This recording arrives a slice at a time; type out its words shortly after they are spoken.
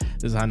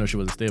This is how I know she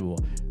wasn't stable.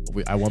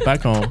 I went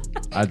back home.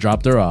 I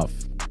dropped her off.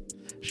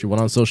 She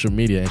went on social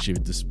media and she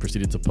just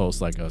proceeded to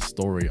post like a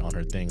story on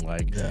her thing.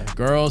 Like,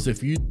 girls,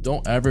 if you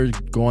don't ever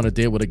go on a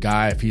date with a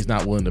guy, if he's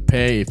not willing to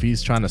pay, if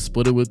he's trying to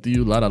split it with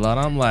you, la la la.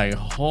 I'm like,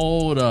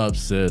 hold up,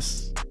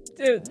 sis.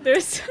 Dude,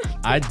 there's...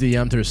 I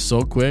DM'd her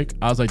so quick.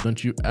 I was like,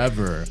 don't you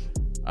ever...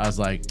 I was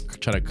like,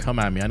 try to come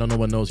at me. I know no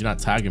one knows you're not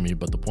tagging me,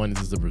 but the point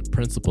is the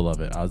principle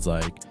of it. I was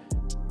like,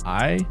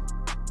 I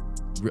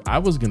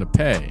was going to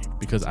pay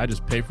because I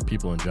just pay for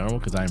people in general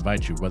because I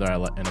invite you, whether I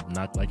end up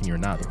not liking you or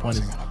not.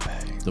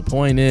 The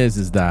point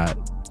is that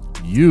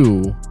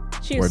you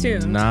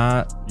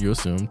you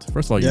assumed.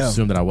 First of all, you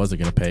assumed that I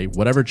wasn't going to pay.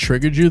 Whatever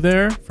triggered you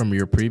there from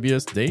your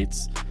previous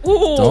dates,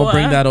 don't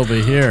bring that over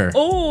here.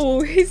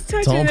 Oh, he's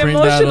touching Don't bring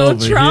emotional that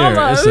over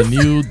trauma. here. It's a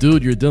new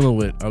dude you're dealing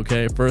with,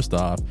 okay? First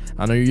off,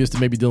 I know you're used to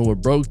maybe dealing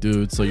with broke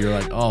dudes, so you're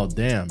like, oh,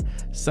 damn.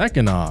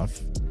 Second off,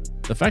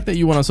 the fact that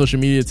you went on social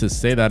media to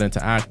say that and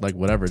to act like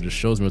whatever just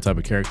shows me what type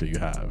of character you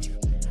have.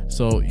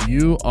 So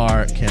you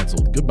are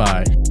canceled.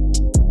 Goodbye.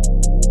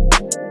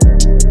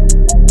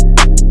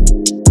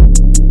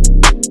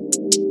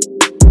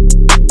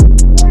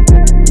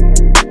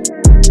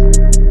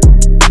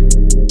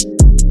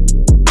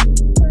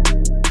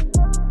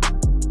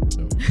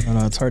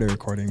 It's already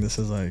recording. This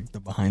is like the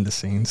behind the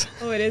scenes.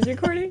 Oh, it is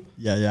recording?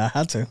 Yeah, I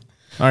had to.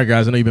 All right,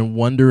 guys. I know you've been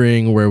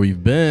wondering where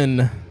we've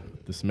been.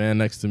 This man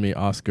next to me,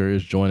 Oscar,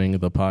 is joining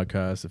the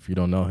podcast. If you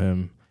don't know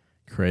him,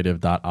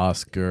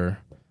 creative.oscar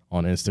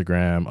on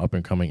Instagram, up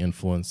and coming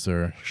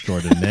influencer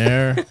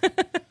extraordinaire,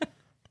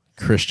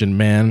 Christian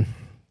man,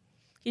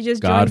 He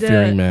just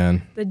God-fearing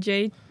man. The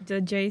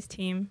Jays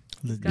team.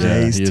 He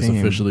has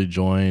officially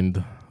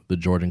joined the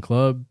Jordan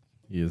Club.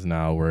 He is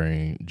now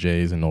wearing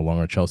Jays and no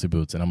longer Chelsea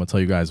boots. And I'm going to tell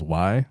you guys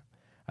why.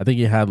 I think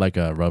he had like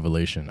a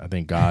revelation. I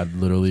think God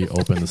literally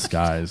opened the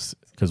skies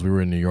because we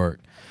were in New York.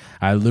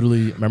 I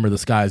literally remember the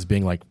skies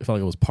being like, it felt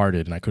like it was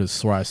parted. And I could have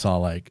swore I saw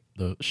like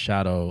the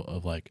shadow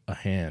of like a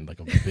hand, like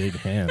a big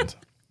hand,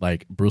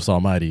 like Bruce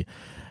Almighty.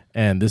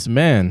 And this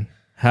man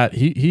had,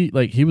 he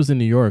was in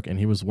New York and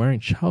he was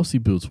wearing Chelsea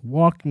boots,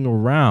 walking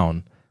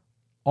around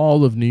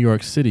all of New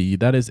York City.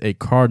 That is a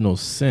cardinal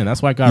sin.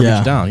 That's why God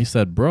reached down. He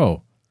said,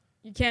 bro,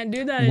 you can't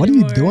do that What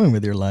anymore. are you doing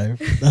with your life?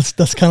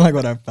 That's kind of like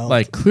what I felt.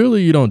 Like,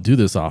 clearly you don't do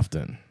this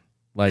often.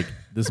 Like,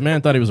 this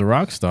man thought he was a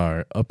rock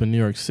star up in New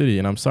York City,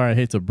 and I'm sorry, I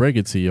hate to break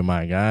it to you,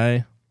 my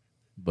guy,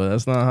 but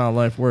that's not how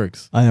life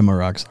works. I am a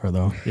rock star,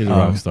 though. He's a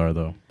rock star,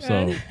 though.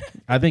 So,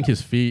 I think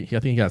his feet, I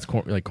think he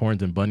got like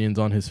corns and bunions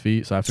on his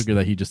feet, so I figured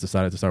that he just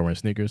decided to start wearing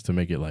sneakers to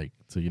make it like,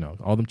 to, you know,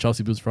 all them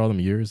Chelsea boots for all them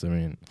years. I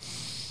mean,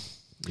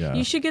 yeah.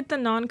 You should get the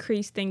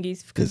non-crease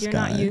thingies because you're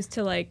not used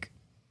to like...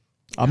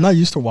 I'm not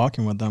used to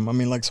walking with them. I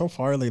mean, like so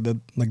far, like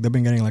they've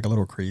been getting like a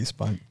little crease,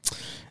 but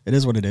it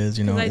is what it is,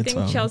 you know. I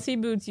think Chelsea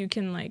boots, you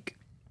can like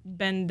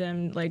bend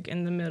them like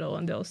in the middle,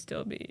 and they'll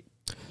still be,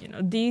 you know.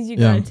 These you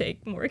gotta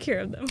take more care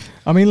of them.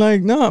 I mean,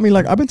 like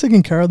I've been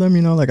taking care of them,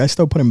 you know. Like I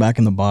still put them back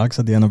in the box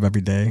at the end of every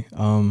day.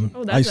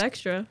 Oh, that's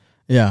extra.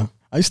 Yeah,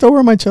 I still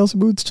wear my Chelsea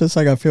boots. Just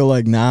like I feel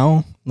like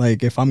now,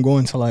 like if I'm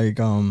going to like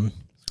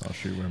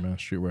streetwear, man,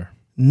 streetwear.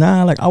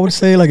 Nah, like I would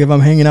say like if I'm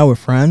hanging out with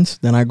friends,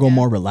 then I go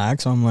more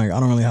relaxed. So I'm like, I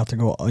don't really have to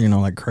go, you know,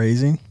 like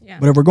crazy. Yeah.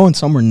 But if we're going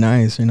somewhere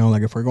nice, you know,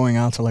 like if we're going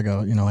out to like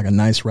a, you know, like a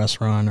nice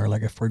restaurant, or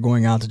like if we're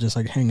going out to just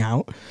like hang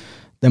out,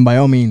 then by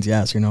all means,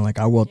 yes, you know, like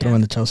I will throw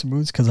in the Chelsea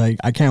boots because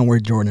I can't wear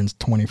Jordans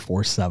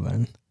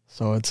 24/7.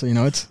 So it's, you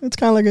know, it's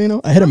kind of like, you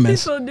know, a hit or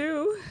miss. People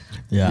do.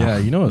 Yeah,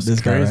 you know, it's this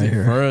crazy.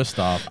 Right First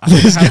off, I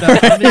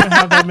didn't even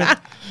have that many.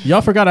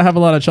 Y'all forgot I have a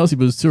lot of Chelsea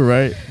boots too,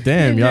 right?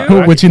 Damn,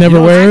 y'all. Which you never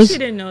wears? I actually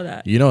didn't know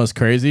that. You know, it's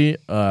crazy.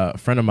 A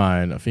friend of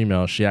mine, a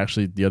female, she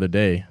actually the other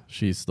day,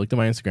 she's looked at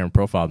my Instagram,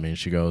 profiled me, and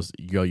she goes,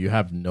 "Yo, you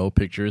have no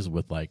pictures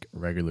with like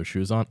regular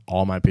shoes on.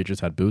 All my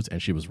pictures had boots,"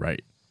 and she was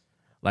right.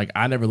 Like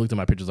I never looked at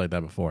my pictures like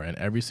that before, and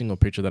every single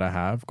picture that I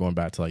have, going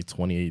back to like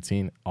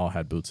 2018, all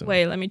had boots in.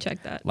 Wait, let me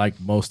check that. Like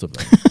most of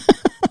them.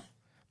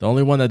 The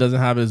only one that doesn't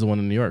have it is the one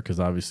in New York, because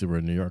obviously we're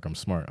in New York. I'm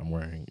smart. I'm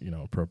wearing, you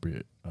know,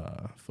 appropriate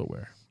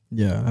footwear.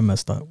 Yeah, I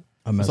messed up.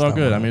 It's all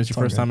good. I mean, it's your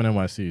first time in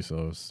NYC,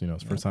 so it's, you know,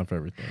 it's first time for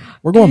everything.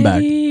 We're going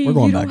back. We're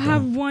going back. You don't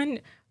have one.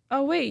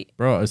 Oh wait,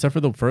 bro. Except for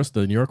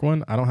the New York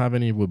one, I don't have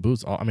any with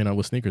boots.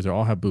 With sneakers, they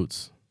all have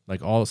boots,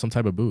 like all some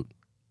type of boot.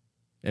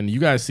 And you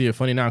guys see it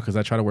funny now because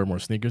I try to wear more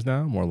sneakers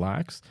now, more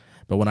lax.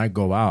 But when I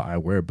go out, I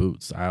wear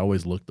boots. I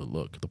always look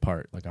the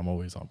part. Like I'm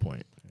always on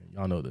point.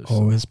 Y'all know this.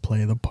 Always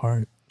play the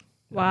part.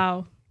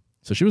 Wow.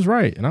 So she was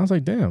right, and I was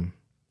like, damn.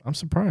 I'm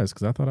surprised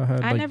because I thought I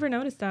had. I never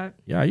noticed that.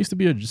 Yeah, I used to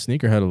be a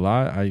sneakerhead a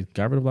lot. I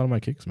got rid of a lot of my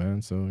kicks,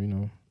 man. So, you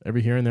know,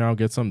 every here and there I'll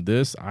get some.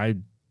 I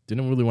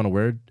didn't really want to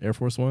wear Air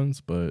Force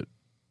Ones, but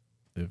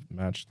it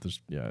matched.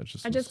 I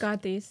just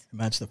got these.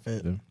 Match the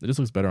fit. It just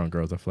looks better on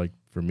girls. I feel like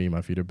for me,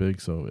 my feet are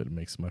big, so it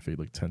makes my feet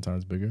look 10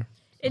 times bigger.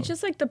 It's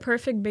just like the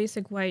perfect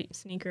basic white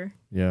sneaker.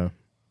 Yeah,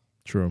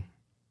 true.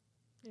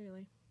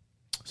 Really.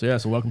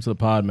 So welcome to the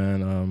pod,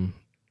 man.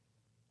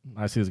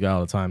 I see this guy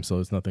all the time, so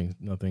it's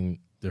nothing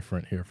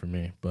different here for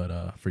me.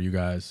 But for you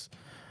guys,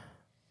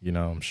 you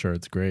know, I'm sure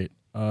it's great.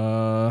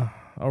 All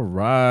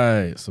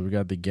right. So we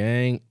got the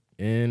gang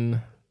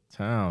in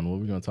town. What are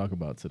we gonna talk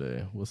about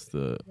today?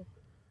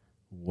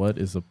 What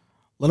is a?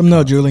 Let them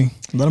know, Julie.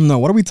 Let them know.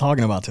 What are we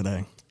talking about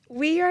today?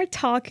 We are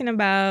talking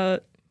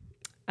about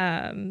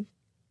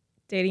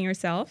dating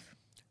yourself.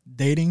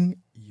 Dating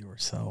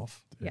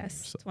yourself.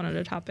 Yes, it's one of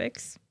the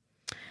topics.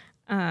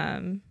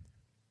 And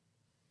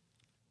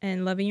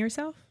loving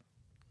yourself.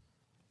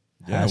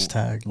 Yeah,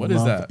 Hashtag what love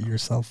is that?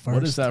 Yourself first.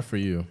 What is that for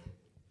you?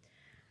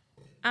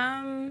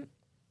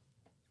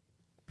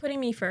 Putting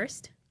me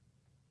first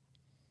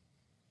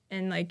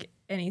in like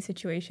any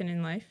situation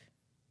in life.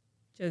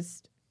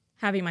 Just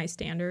having my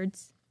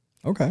standards.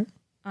 Okay.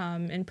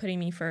 And putting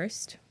me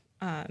first.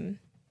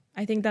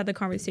 I think that the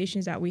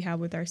conversations that we have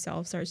with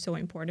ourselves are so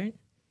important.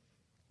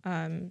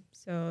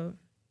 So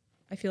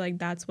I feel like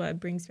that's what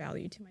brings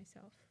value to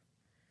myself.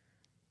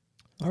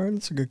 All right,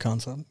 that's a good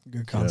concept.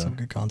 Good concept.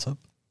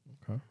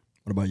 Okay.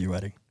 What about you,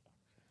 Eddie?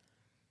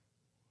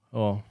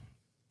 Well,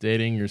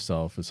 dating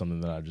yourself is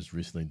something that I've just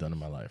recently done in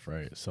my life,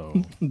 right? So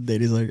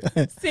Dating's like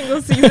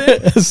single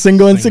season.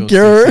 Single and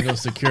secure. Single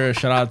secure.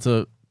 Shout out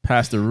to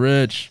Pastor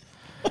Rich.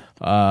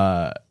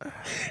 I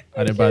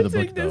didn't buy the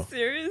book though.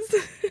 Serious.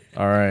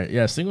 All right,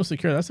 yeah, single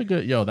secure. That's a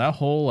good. That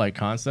whole like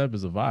concept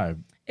is a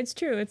vibe. It's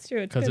true.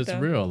 Because it's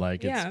real.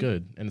 Like it's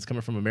good, and it's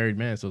coming from a married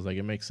man, so it's like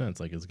it makes sense.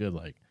 Like it's good.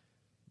 Like,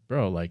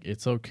 bro, like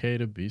it's okay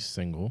to be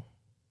single.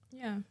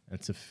 Yeah.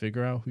 And to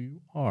figure out who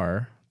you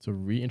are, to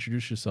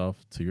reintroduce yourself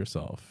to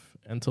yourself,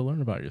 and to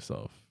learn about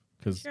yourself.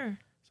 Because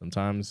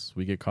sometimes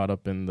we get caught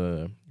up in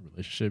the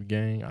relationship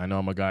gang. I know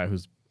I'm a guy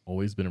who's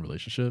always been in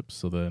relationships,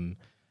 so then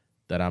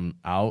that I'm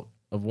out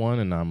of one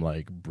and I'm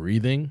like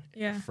breathing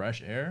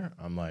fresh air,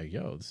 I'm like,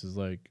 yo, this is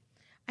like.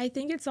 I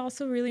think it's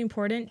also really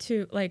important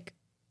to like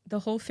the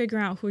whole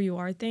figuring out who you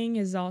are thing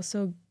is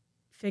also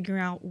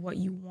figuring out what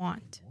you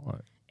want.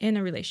 In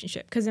a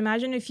relationship. Because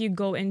imagine if you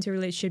go into a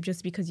relationship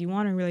just because you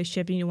want a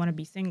relationship and you want to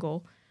be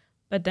single,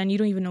 but then you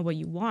don't even know what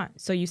you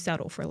want. So you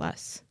settle for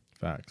less.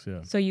 Facts,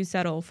 yeah. So you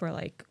settle for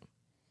like,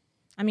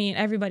 I mean,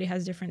 everybody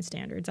has different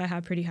standards. I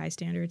have pretty high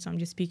standards, so I'm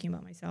just speaking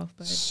about myself.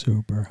 But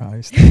super high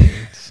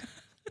standards.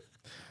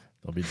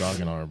 Don't be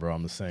dogging on her, bro.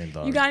 I'm the same,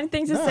 dog. You got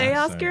anything to say,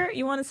 Oscar?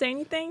 You want to say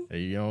anything? Hey,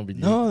 you don't be.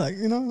 No, like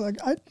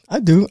I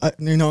do. I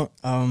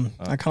kind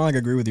of like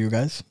agree with you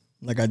guys.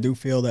 Like I do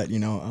feel that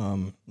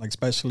like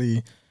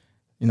especially.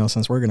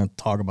 Since we're going to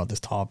talk about this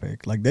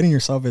topic, like dating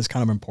yourself is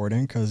kind of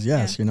important because,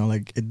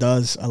 like it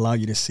does allow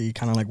you to see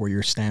kind of like where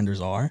your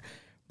standards are.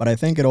 But I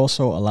think it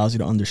also allows you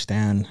to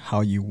understand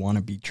how you want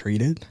to be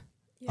treated.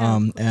 Yeah,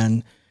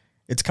 and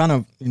it's kind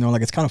of,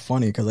 like it's kind of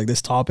funny because like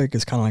this topic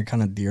is kind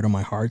of dear to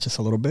my heart just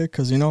a little bit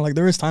because, like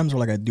there is times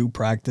where like I do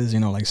practice,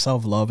 like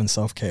self-love and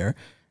self-care.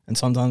 And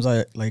sometimes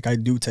I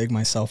do take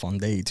myself on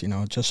dates,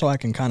 just so I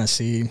can kind of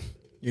see,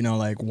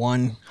 like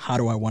one, how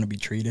do I want to be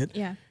treated?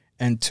 Yeah.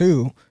 And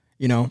two,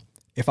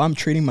 if I'm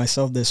treating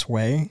myself this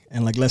way,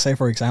 and like, let's say,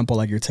 for example,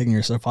 like you're taking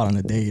yourself out on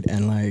a date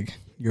and like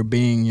you're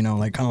being,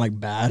 like kind of like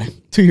bad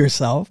to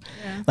yourself,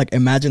 like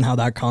imagine how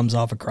that comes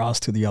off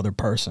across to the other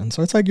person.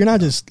 So it's like, you're not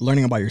just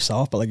learning about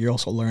yourself, but like you're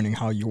also learning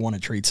how you want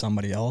to treat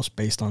somebody else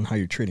based on how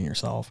you're treating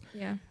yourself.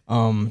 Yeah.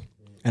 And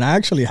I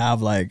actually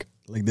have like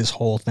this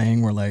whole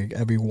thing where like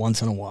every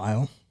once in a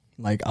while,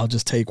 like I'll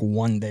just take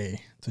one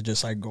day to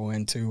just like go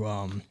into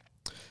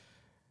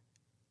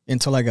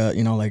like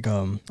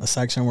a a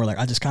section where like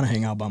I just kind of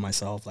hang out by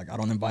myself. Like I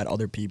don't invite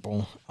other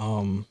people.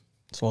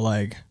 So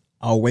like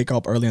I'll wake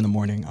up early in the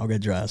morning, I'll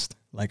get dressed,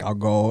 like I'll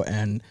go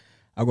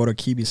to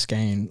Key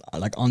Biscayne,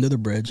 like under the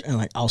bridge, and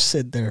like I'll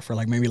sit there for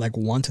like maybe like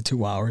 1 to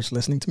 2 hours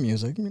listening to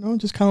music,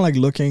 just kind of like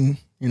looking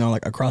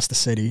like across the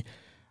city,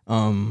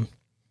 and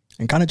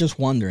kind of just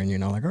wondering,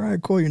 like, all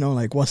right, cool,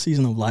 like what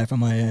season of life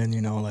am I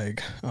in,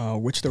 like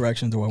which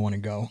direction do I want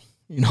to go,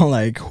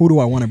 like who do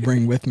I want to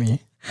bring with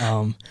me.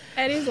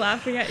 Eddie's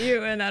laughing at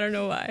you, and I don't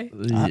know why.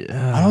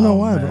 I don't know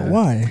why, but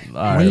why?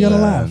 Why you gotta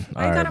laugh?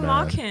 Why you gotta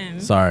mock him?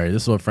 Sorry,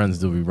 this is what friends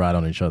do. We ride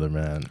on each other,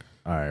 man.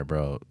 All right,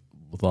 bro.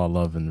 With all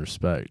love and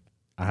respect,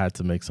 I had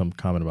to make some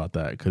comment about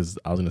that because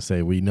I was gonna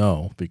say we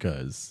know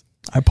because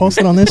I post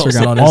it on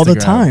Instagram all the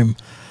time.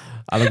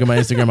 I look at my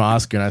Instagram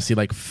Oscar and I see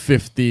like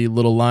 50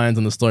 little lines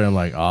on the story. I'm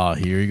like, oh,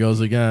 here he goes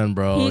again,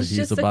 bro. He's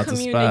just about a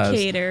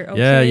communicator. To spaz. Okay?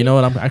 Yeah, you know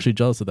what? I'm actually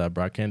jealous of that,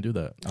 bro. I can't do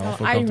that. I don't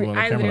feel comfortable on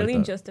the camera literally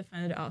like that. just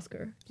defended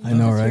Oscar. I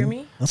know, right? Hear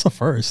me? That's a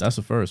first. That's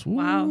a first. Woo.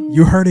 Wow.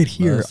 You heard it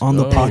here on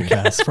the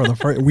podcast for the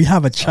first. We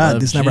have a chat.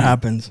 This never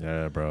happens.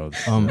 Yeah, bro.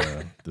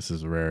 This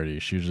is a rarity.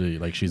 She's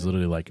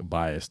literally like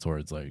biased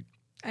towards like.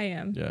 I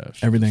am. Yeah.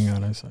 Everything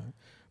on I say.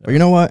 But you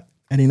know what,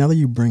 Eddie? Now that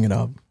you bring it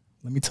up,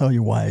 let me tell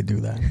you why I do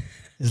that.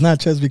 It's not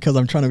just because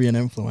I'm trying to be an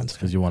influencer.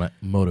 Because you want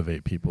to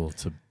motivate people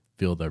to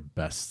feel their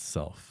best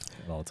self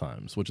at all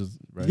times, which is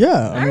right.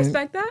 Yeah, I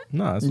respect that.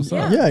 No, that's what's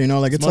up. Yeah,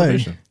 like it's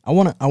like I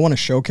want to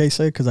showcase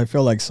it because I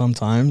feel like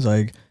sometimes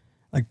like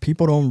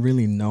people don't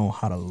really know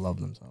how to love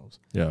themselves.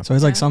 Yeah. So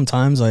it's like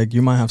sometimes like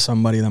you might have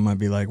somebody that might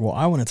be like, well,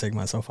 I want to take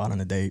myself out on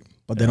a date,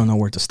 but they don't know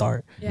where to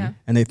start. Yeah.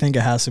 And they think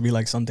it has to be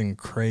like something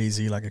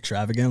crazy, like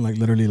extravagant, like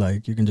literally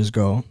like you can just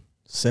go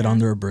sit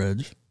under a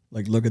bridge,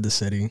 like look at the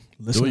city,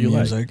 listen to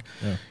music.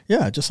 Like.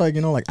 Yeah, just like,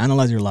 you know, like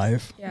analyze your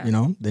life, you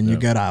know, then you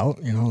get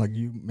out, you know, like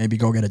you maybe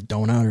go get a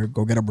donut or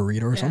go get a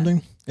burrito or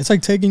something. It's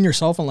like taking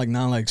yourself on like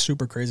not like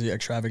super crazy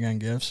extravagant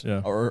gifts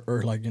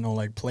or like, you know,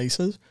 like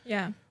places.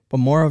 Yeah. But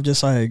more of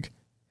just like,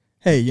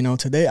 hey, you know,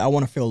 today I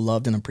want to feel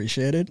loved and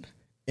appreciated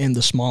in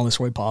the smallest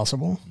way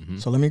possible.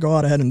 So let me go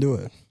out ahead and do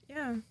it.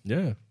 Yeah.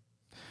 Yeah.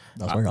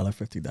 That's why I got like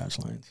 50 dash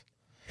lines.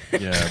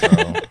 Yeah,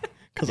 bro.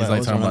 Because he's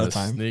like talking about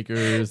his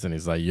sneakers, and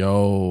he's like,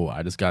 "Yo,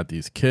 I just got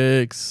these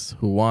kicks.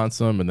 Who wants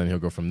them?" And then he'll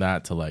go from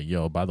that to like,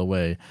 "Yo, by the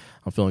way,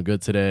 I'm feeling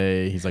good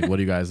today." He's like, "What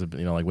do you guys, you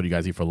know, like, what do you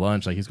guys eat for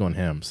lunch?" Like, he's going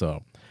ham.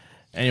 So,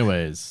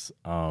 anyways,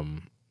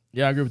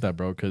 yeah, I agree with that,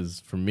 bro. Because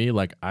for me,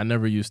 like, I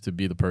never used to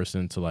be the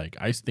person to like.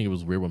 I used to think it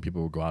was weird when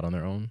people would go out on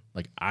their own.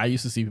 Like, I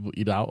used to see people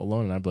eat out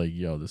alone, and I'd be like,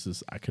 "Yo, this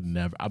is I could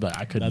never." I'd be like,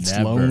 "I could That's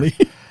never." Lonely.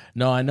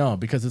 No, I know,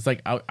 because it's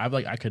like I'm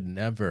like I could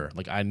never.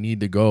 Like, I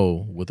need to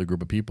go with a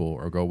group of people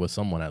or go with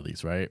someone at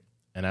least, right?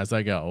 And as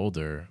I got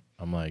older,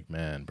 I'm like,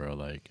 man, bro,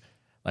 like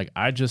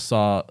I just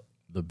saw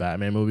the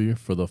Batman movie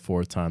for the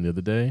 4th time the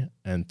other day,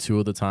 and 2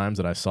 of the times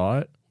that I saw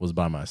it was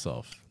by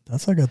myself.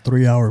 That's like a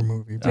 3-hour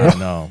movie, bro. I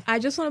know. I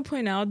just want to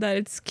point out that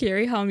it's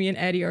scary how me and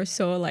Eddie are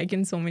so alike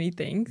in so many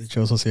things. Did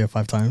you also see it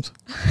 5 times?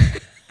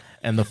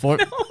 And the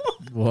 4th,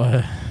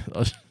 what?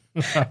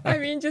 I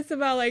mean, just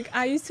about like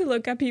I used to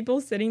look at people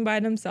sitting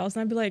by themselves,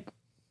 and I'd be like,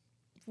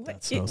 "What?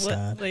 That's so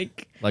sad.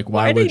 Like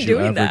why would you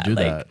ever do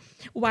that?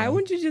 Why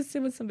wouldn't you just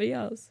sit with somebody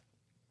else?"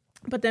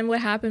 But then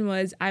what happened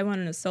was I went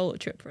on a solo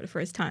trip for the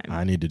first time.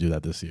 I need to do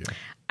that this year.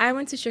 I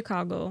went to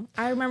Chicago.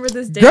 I remember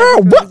this day.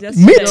 Girl, what?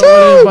 Me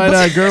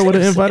too. Girl, what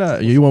an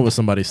invite. You went with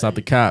somebody. Stop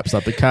the cap.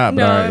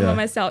 No, right, by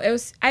myself. It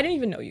was. I didn't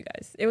even know you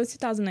guys. It was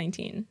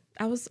 2019.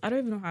 I don't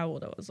even know how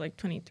old I was. Like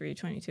 23,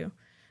 22.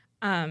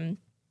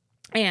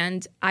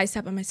 And I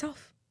sat by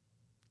myself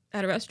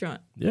at a restaurant.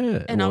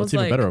 Yeah, and I was it's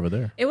even like, better over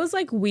there. It was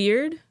like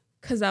weird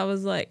because I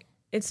was like,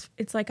 it's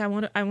like I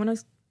want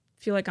to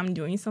feel like I'm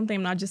doing something.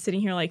 I'm not just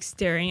sitting here like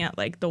staring at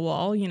like the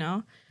wall, you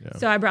know. Yeah.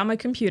 So I brought my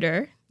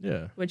computer.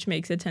 Yeah. Which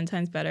makes it 10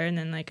 times better. And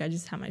then like I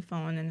just had my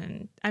phone, and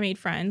then I made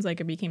friends.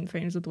 Like I became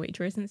friends with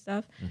waitress and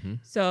stuff.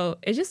 So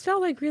it just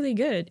felt like really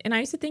good. And I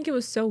used to think it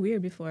was so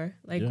weird before,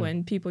 like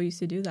when people used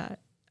to do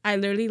that. I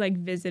literally like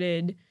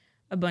visited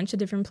a bunch of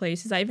different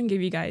places. I even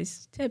gave you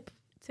guys tips.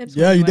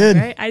 Yeah, you did.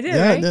 Right? I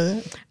did,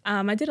 right?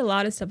 I did a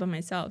lot of stuff by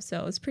myself, so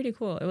it was pretty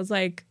cool. It was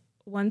like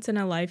once in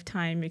a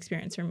lifetime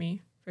experience for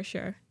me, for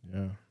sure.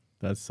 Yeah,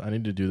 I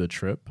need to do the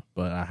trip,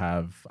 but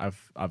I've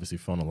obviously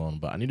flown alone,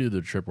 but I need to do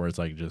the trip where it's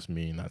like just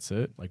me and that's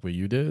it. Like what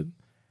you did,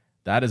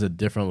 that is a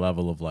different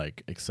level of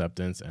like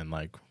acceptance and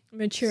like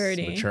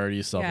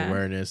maturity,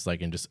 self-awareness,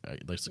 like, and just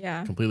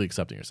completely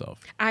accepting yourself.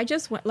 I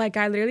just went, like,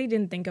 I literally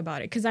didn't think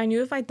about it because I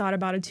knew if I thought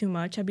about it too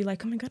much, I'd be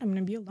like, oh my God, I'm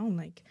gonna be alone.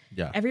 Like,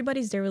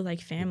 everybody's there with like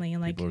family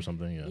and like people or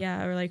something,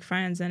 or like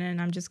friends, and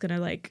then I'm just gonna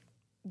like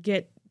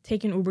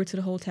take an Uber to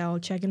the hotel,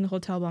 check in the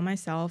hotel by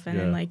myself, and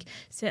then like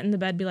sit in the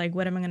bed, be like,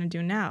 what am I gonna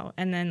do now?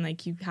 And then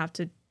like you have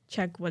to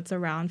check what's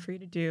around for you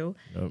to do,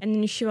 and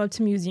then you show up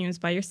to museums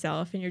by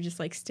yourself, and you're just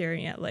like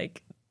staring at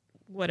like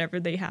whatever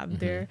they have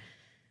there.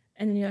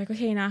 And then you're like,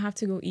 okay, now I have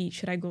to go eat.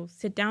 Should I go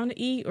sit down to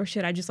eat, or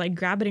should I just like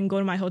grab it and go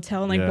to my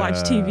hotel and like watch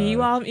TV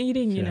while I'm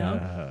eating, you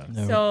know?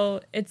 No.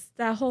 So it's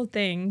that whole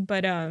thing.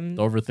 But the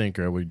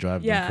overthinker would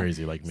drive them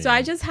crazy like me. So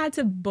I just had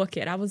to book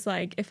it. I was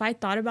like, if I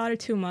thought about it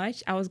too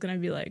much, I was gonna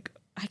be like,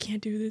 I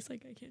can't do this.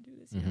 Like, I can't do this.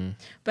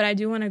 But I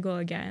do want to go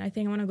again. I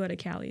think I want to go to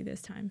Cali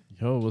this time.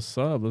 Yo, what's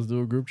up? Let's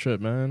do a group trip,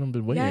 man. I've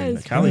been waiting.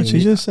 Yes. Cali, she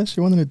just said she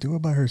wanted to do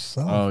it by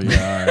herself. Oh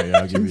yeah, all right. Yeah,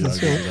 I'll give you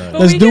that.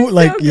 Let's do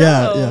like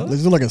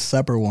let's do like a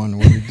separate one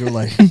where we do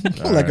like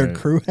like a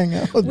crew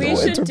hangout. We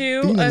should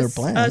do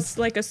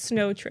like a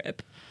snow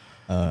trip.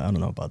 I don't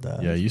know about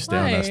that. Yeah, you stay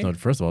on that snow.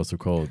 First of all, it's too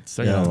cold.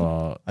 Second of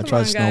all, I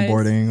tried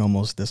snowboarding,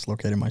 almost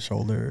dislocated my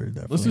shoulder.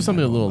 Let's do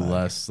something a little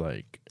less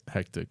like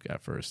hectic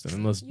at first, and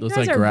then let's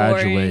like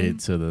graduate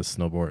to the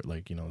snowboard.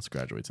 Like, you know, let's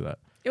graduate to that.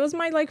 It was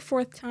my like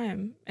 4th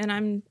time, and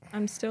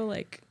I'm still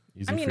like,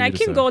 I mean, I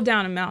can go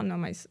down a mountain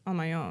on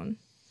my own,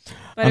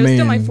 but it was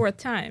still my 4th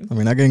time. I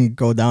mean, I can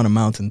go down a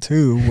mountain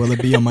too. Will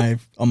it be on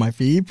my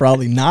feet?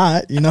 Probably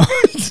not. You know,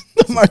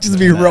 I might just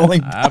be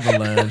rolling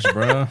avalanche,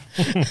 bro.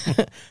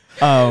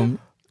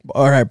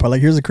 All right, but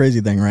like, here's the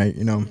crazy thing, right?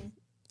 You know,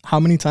 how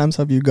many times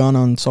have you gone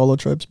on solo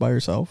trips by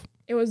yourself?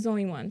 It was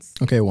only once.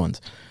 Okay,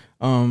 once.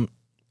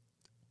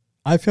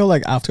 I feel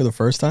like after the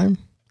first time,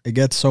 it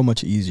gets so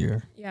much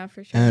easier. Yeah,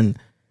 for sure. And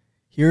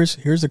here's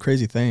the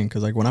crazy thing,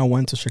 because like when I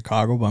went to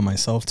Chicago by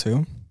myself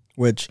too,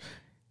 which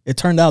it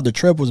turned out the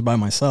trip was by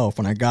myself.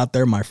 When I got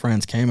there, my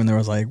friends came and they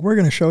was like, we're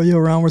going to show you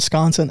around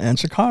Wisconsin and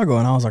Chicago.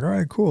 And I was like, all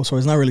right, cool. So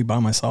it's not really by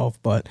myself.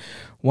 But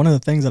one of the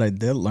things that I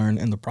did learn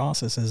in the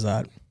process is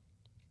that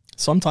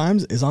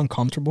sometimes it's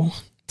uncomfortable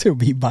to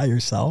be by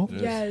yourself.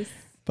 Yes.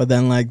 But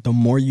then like the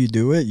more you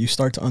do it, you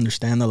start to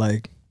understand that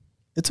like,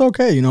 it's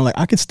okay, you know, like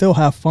I could still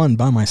have fun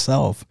by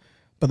myself,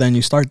 but then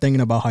you start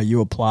thinking about how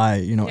you apply,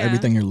 you know,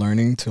 everything you're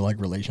learning to like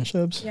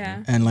relationships.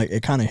 Yeah. And like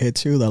it kind of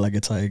hits you that like,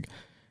 it's like,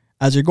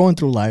 as you're going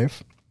through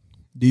life,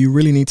 do you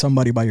really need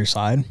somebody by your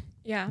side?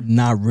 Yeah.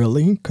 Not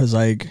really, because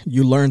like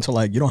you learn to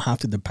like, you don't have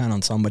to depend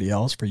on somebody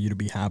else for you to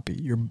be happy.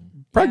 You're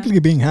practically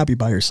being happy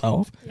by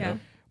yourself. Yeah.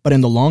 But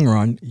in the long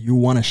run, you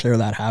want to share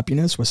that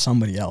happiness with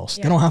somebody else.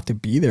 They don't have to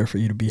be there for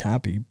you to be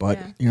happy, but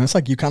you know, it's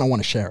like you kind of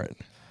want to share it.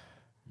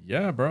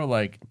 Yeah, bro.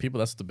 Like people,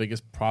 that's the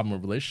biggest problem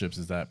with relationships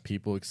is that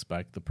people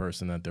expect the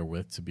person that they're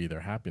with to be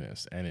their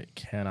happiness, and it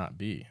cannot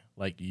be.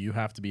 Like you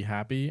have to be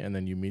happy, and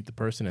then you meet the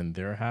person, and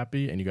they're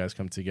happy, and you guys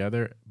come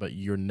together. But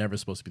you're never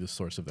supposed to be the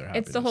source of their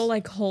happiness. It's the whole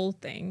like whole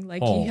thing.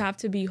 Like you have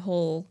to be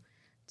whole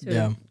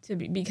to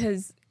be,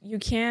 because you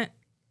can't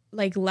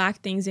like lack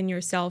things in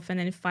yourself and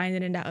then find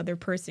it in that other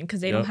person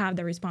because they don't have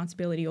the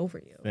responsibility over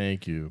you.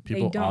 Thank you.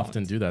 People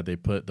often do that. They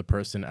put the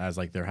person as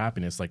like their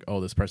happiness, like,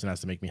 oh, this person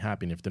has to make me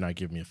happy, and if they're not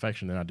giving me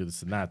affection, they're not do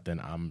this and that, then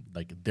I'm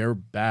like, they're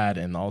bad,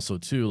 and also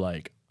too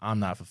like I'm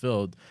not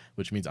fulfilled,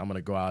 which means I'm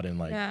gonna go out and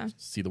like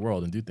see the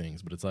world and do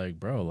things. But it's like,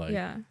 bro, like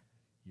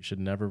you should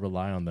never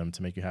rely on them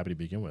to make you happy to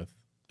begin with.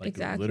 Like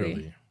exactly.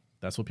 Literally.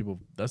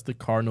 That's the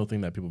cardinal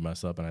thing that people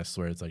mess up, and I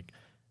swear it's like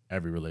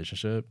every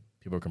relationship.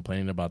 People are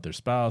complaining about their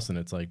spouse, and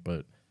it's like,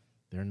 but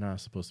they're not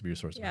supposed to be your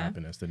source of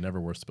happiness. They never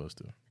were supposed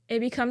to.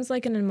 It becomes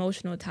like an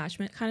emotional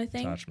attachment kind of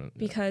thing.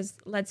 Because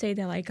let's say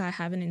that like I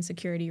have an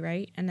insecurity,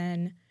 right? And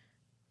then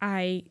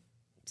I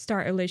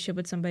start a relationship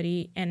with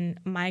somebody, and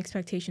my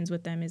expectations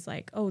with them is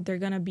like, oh, they're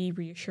going to be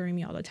reassuring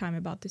me all the time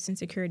about this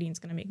insecurity, and it's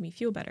going to make me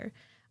feel better.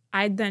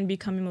 I then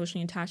become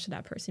emotionally attached to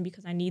that person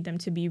because I need them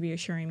to be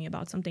reassuring me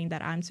about something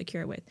that I'm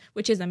secure with,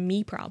 which is a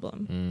me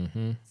problem.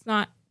 Mm-hmm. It's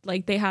not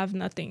like they have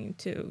nothing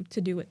to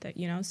do with it,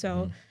 you know?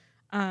 So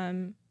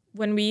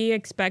when we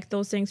expect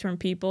those things from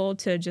people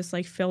to just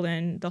like fill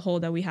in the hole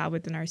that we have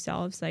within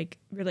ourselves, like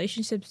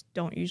relationships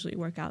don't usually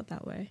work out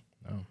that way.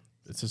 No,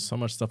 it's just so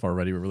much stuff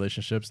already with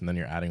relationships, and then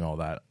you're adding all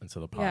that into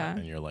the pot,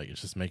 and you're like,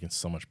 it's just making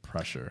so much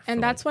pressure.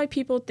 And that's why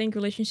people think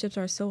relationships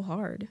are so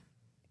hard.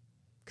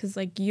 Because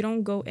like you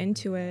don't go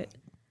into it,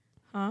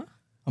 huh?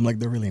 I'm like,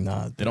 they're really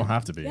not. They don't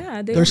have to be.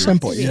 Yeah, they're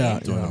simple.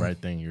 Yeah, doing the right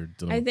thing. You're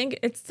doing. I think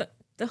it's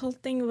the whole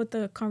thing with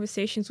the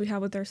conversations we have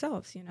with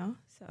ourselves, you know?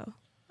 So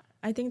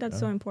I think that's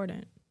so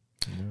important.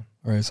 Yeah.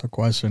 All right, so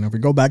question. If we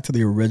go back to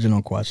the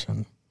original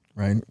question,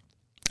 right?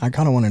 I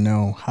kind of want to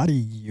know, how do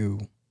you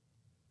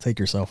take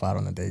yourself out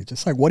on a date?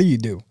 Just like, what do you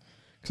do?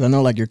 Because I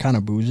know like you're kind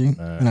of bougie,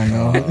 and I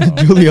know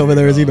Julie over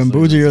there is even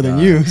bougier than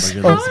you.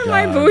 So. How am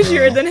I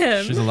bougier than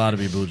him? She's allowed to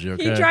be bougie,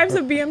 okay? He drives a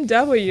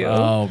BMW.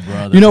 Oh,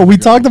 brother. You know, we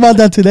talked about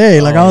that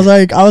today. Like, I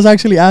was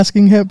actually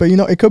asking him, but you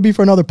know, it could be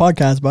for another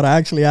podcast, but I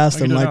actually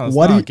asked him, like,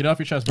 what do you... Get off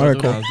your chest, bro. All right,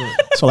 cool.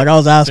 So like I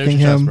was asking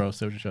him, bro.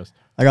 Stay with your chest.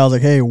 Like I was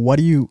like, hey, why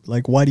do you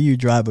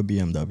drive a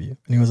BMW? And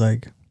he was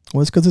like,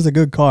 well, it's because it's a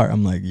good car.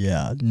 I'm like,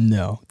 yeah,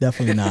 no,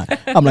 definitely not.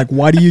 I'm like,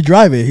 why do you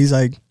drive it? He's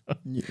like,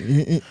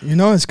 you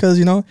know, it's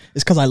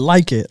because I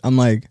like it. I'm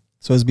like,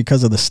 so it's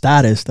because of the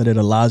status that it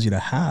allows you to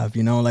have,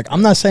 you know? Like,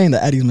 I'm not saying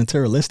that Eddie's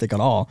materialistic at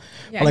all.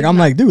 Yeah, but like, I'm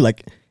like, dude,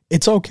 like,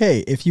 it's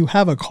okay. If you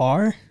have a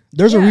car,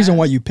 there's a reason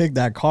why you picked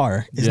that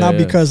car. It's not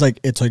because, like,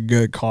 it's a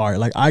good car.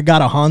 Like, I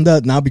got a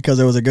Honda, not because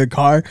it was a good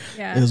car.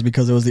 Yeah. It was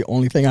because it was the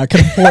only thing I could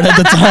afford at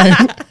the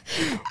time.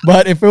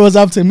 But if it was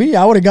up to me,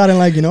 I would have gotten,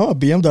 like, you know, a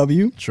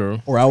BMW. True.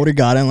 Or I would have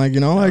gotten, like, you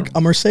know, like a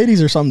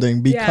Mercedes or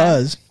something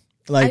because...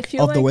 Like,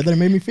 of the way that it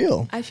made me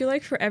feel. I feel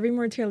like for every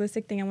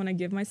materialistic thing I want to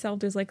give myself,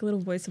 there's like a little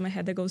voice in my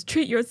head that goes,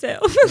 treat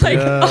yourself. Like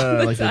all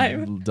the like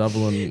time.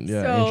 Devil and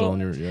angel in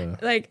your,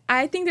 Like,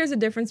 I think there's a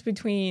difference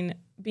between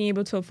being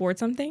able to afford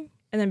something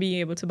and then being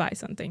able to buy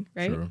something,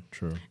 right?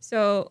 True.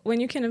 So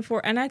when you can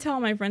afford, and I tell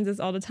my friends this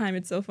all the time,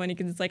 it's so funny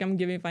because it's like I'm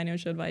giving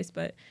financial advice,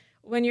 but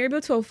when you're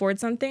able to afford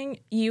something,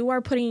 you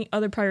are putting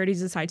other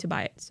priorities aside to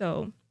buy it.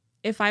 So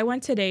if I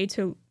went today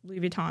to Louis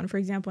Vuitton, for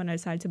example, and I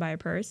decided to buy a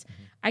purse,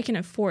 I can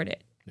afford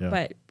it. Yeah.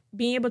 But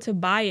being able to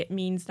buy it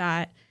means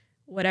that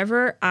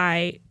whatever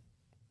I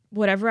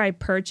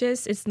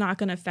purchase, it's not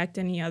going to affect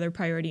any other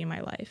priority in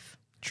my life.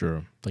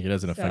 True. Like it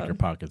doesn't affect your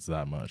pockets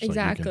that much. Exactly.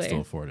 Like you can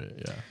still afford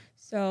it. Yeah.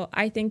 So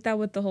I think that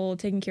with the whole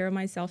taking care of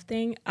myself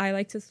thing, I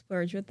like to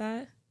splurge with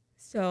that.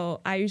 So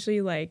I usually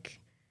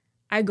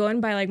I go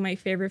and buy like my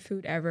favorite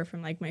food ever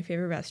from like my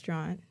favorite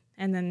restaurant.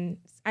 And then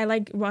I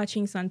like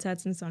watching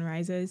sunsets and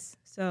sunrises.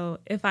 So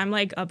if I'm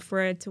like up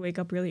for it to wake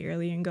up really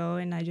early and go,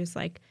 and I just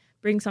like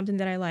bring something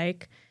that I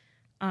like.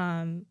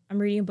 I'm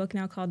reading a book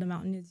now called The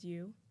Mountain Is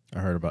You. I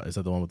heard about, is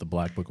that the one with the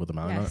black book with the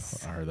mountain?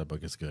 Yes. I heard that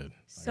book is good.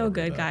 So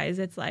good, guys.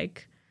 It's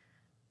like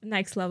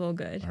next level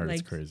good. I heard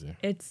like, it's crazy.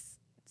 It's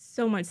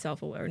so much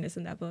self-awareness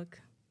in that book.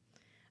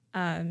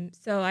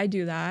 So I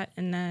do that.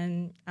 And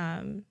then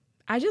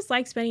I just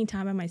like spending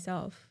time by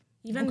myself.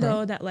 Even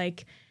though that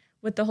like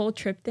with the whole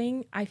trip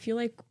thing, I feel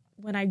like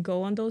when I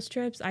go on those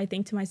trips, I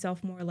think to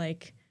myself more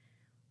like,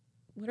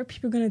 what are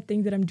people going to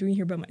think that I'm doing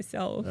here by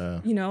myself?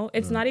 You know,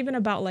 it's not even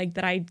about like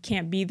that I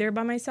can't be there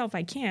by myself.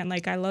 I can.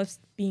 Like, I love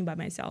being by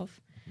myself.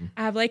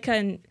 I have like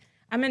I'm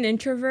an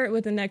introvert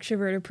with an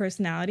extroverted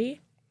personality.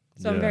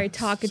 So I'm very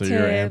talkative. So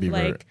you're an ambivert.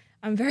 Like,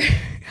 I'm very,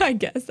 I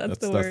guess that's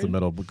the word. That's the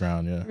middle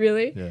ground, yeah.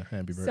 Really? Yeah,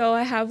 ambivert. So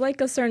I have like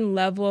a certain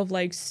level of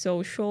like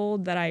social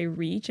that I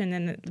reach, and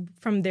then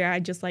from there I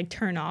just like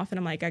turn off, and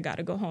I'm like, I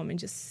gotta go home and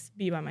just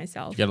be by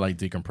myself. You gotta like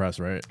decompress,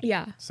 right?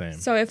 Yeah. Same.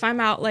 So if I'm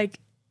out like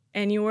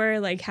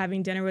anywhere, like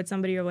having dinner with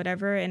somebody or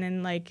whatever, and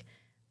then like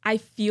I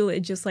feel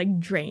it just like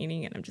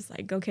draining, and I'm just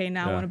like, okay,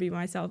 now I want to be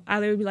myself. I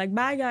would be like,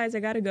 bye guys,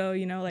 I gotta go,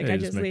 you know, like I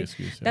just leave.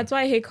 Excuse, That's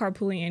why I hate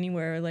carpooling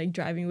anywhere, or like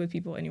driving with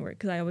people anywhere,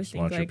 because I always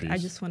think like I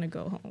just want to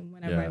go home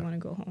whenever I want to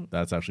go home.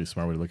 That's actually a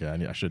smart way to look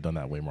at it. I should have done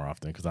that way more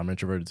often, because I'm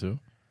introverted too.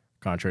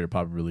 Contrary to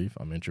popular belief,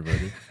 I'm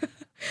introverted.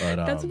 But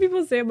that's what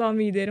people say about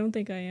me. They don't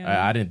think I am.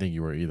 I didn't think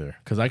you were either,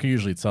 because I can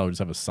usually tell. Just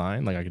have a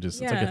sign, like I could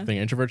just. It's like a thing.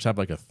 Introverts have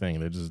like a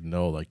thing. They just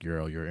know like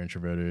you're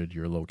introverted.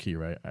 You're low key,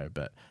 right? I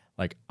bet.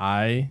 Like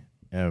I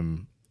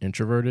am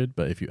introverted,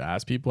 but if you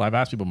ask people, I've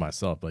asked people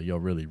myself, like, yo,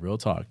 really, real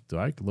talk, do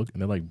I look? And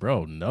they're like,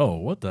 bro, no,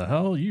 what the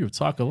hell, you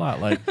talk a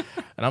lot, like.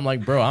 And I'm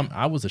like, bro,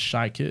 I was a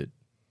shy kid,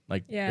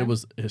 like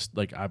it's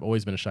like I've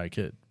always been a shy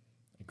kid.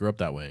 I grew up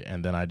that way,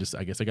 and then I guess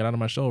I got out of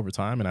my shell over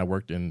time, and I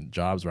worked in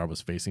jobs where I was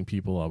facing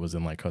people. I was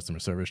in like customer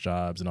service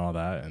jobs and all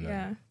that,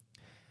 and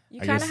you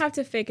kind of have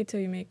to fake it till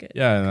you make it.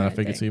 Yeah, and then I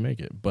fake it till you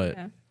make it, but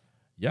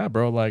yeah,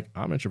 bro, like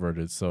I'm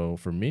introverted, so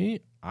for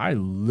me, I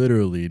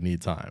literally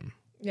need time.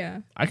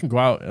 Yeah, I can go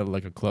out at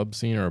like a club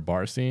scene or a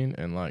bar scene,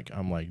 and like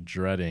I'm like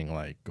dreading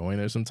like going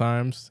there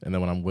sometimes, and then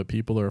when I'm with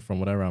people or from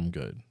whatever, I'm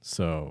good.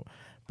 So,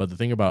 but the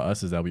thing about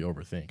us is that we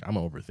overthink. I'm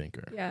an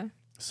overthinker. Yeah.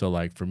 So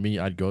like for me,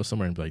 I'd go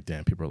somewhere and be like,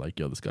 damn, people are like,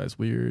 yo, this guy's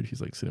weird.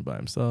 He's like sitting by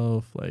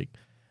himself. Like,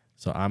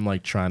 so I'm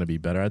like trying to be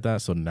better at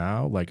that. So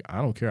now, like, I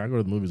don't care. I go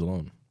to the movies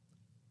alone.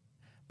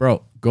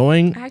 Bro,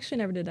 I actually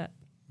never did that.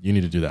 You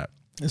need to do that.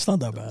 It's not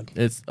that bad.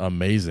 It's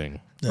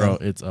amazing, bro.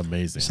 It's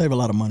amazing. You save a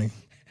lot of money.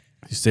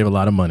 You save a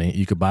lot of money.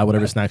 You could buy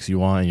whatever snacks you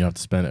want, and you don't have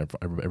to spend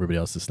everybody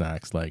else's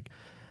snacks. Like,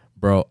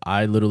 bro,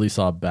 I literally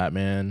saw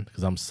Batman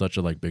because I'm such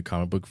a like big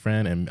comic book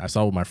fan, and I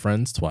saw it with my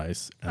friends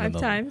twice. And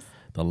 5 times.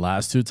 The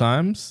last 2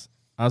 times,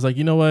 I was like,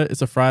 you know what?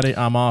 It's a Friday.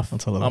 I'm off. I'm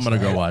gonna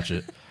go watch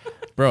it.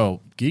 Bro,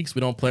 geeks, we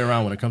don't play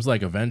around when it comes to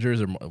like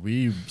Avengers, or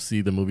we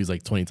see the movies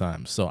like 20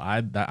 times. So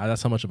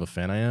that's how much of a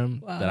fan I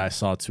am that I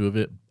saw 2 of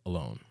it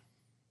alone,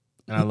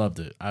 and I loved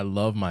it. I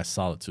love my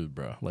solitude,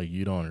 bro. Like,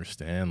 you don't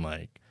understand.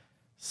 Like,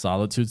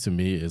 solitude to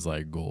me is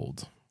like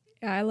gold.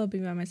 Yeah, I love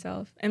being by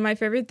myself. And my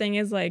favorite thing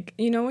is like,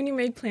 you know, when you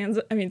make plans,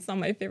 I mean, it's not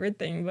my favorite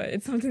thing, but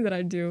it's something that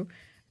I do.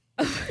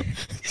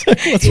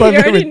 What's my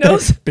favorite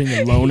thing? Being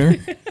a loner.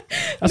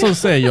 That's what I'm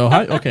saying, yo.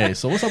 Okay,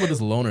 so what's up with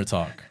this loner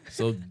talk?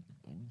 So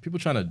people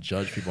trying to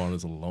judge people on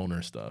this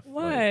loner stuff.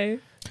 Why? Like,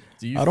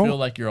 do you feel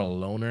like you're a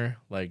loner,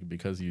 like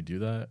because you do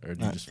that, or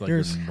do you just feel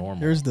like you're normal?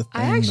 Here's the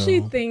thing. I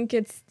actually think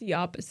it's the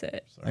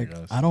opposite. Sorry,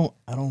 like, I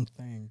don't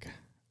think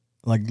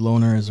like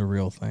loner is a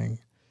real thing,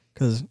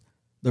 because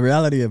the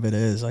reality of it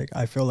is, like,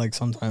 I feel like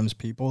sometimes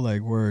people,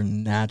 like, we're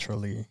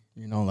naturally,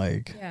 you know,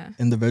 like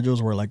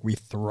individuals where like we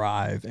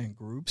thrive in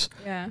groups.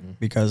 Yeah.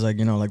 Because like,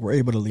 you know, like we're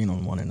able to lean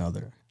on one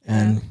another.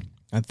 And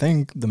I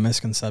think the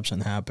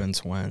misconception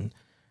happens when,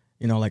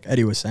 you know, like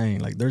Eddie was saying,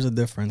 like there's a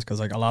difference, because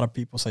like a lot of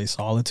people say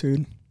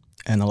solitude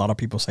and a lot of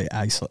people say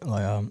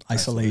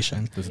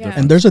isolation.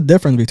 And there's a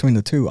difference between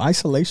the two.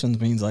 Isolation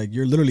means like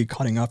you're literally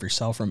cutting off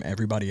yourself from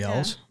everybody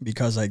else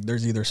because like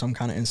there's either some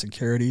kind of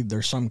insecurity,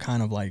 there's some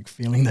kind of like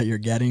feeling that you're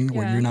getting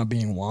where you're not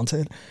being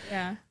wanted.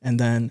 Yeah. And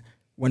then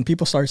when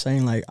people start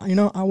saying like, you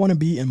know, I want to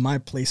be in my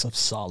place of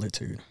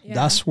solitude,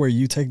 that's where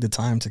you take the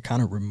time to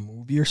kind of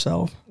remove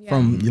yourself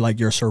from like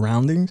your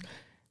surroundings,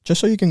 just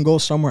so you can go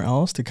somewhere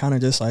else to kind of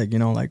just like, you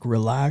know, like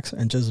relax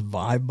and just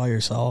vibe by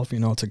yourself, you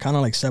know, to kind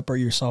of like separate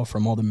yourself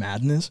from all the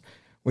madness,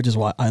 which is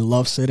why I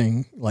love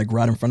sitting like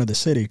right in front of the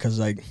city, because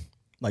like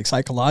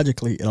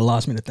psychologically it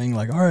allows me to think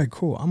like, all right,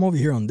 cool, I'm over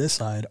here on this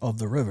side of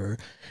the river,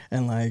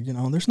 and like, you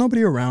know, there's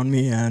nobody around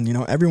me, and you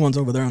know, everyone's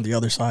over there on the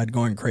other side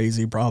going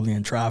crazy, probably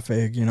in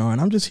traffic, you know,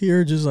 and I'm just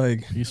here just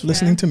like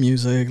listening to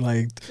music,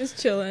 like just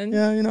chilling,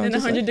 you know, in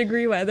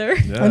 100-degree weather.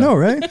 I know,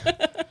 right?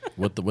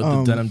 With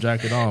the denim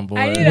jacket on, boy.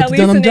 I need at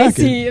least an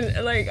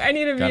AC. Like, I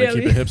need to gotta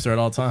keep it hipster at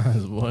all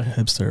times, boy.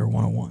 Hipster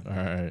 101.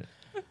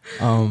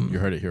 All right. You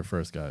heard it here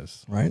first,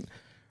 guys. Right?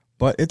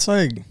 But it's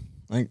like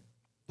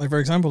for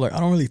example, like I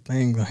don't really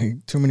think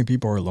like too many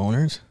people are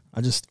loners.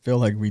 I just feel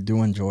like we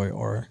do enjoy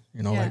our,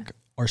 you know, like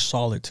our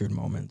solitude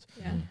moments.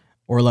 Yeah.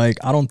 Or like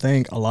I don't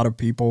think a lot of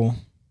people,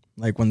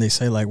 like when they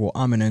say like, well,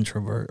 I'm an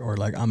introvert or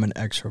like I'm an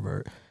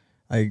extrovert,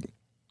 like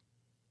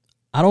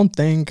I don't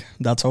think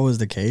that's always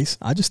the case.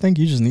 I just think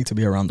you just need to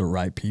be around the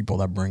right people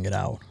that bring it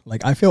out.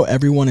 Like I feel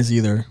everyone is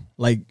either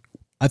like,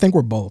 I think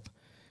we're both.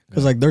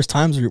 Because like there's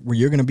times where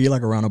you're going to be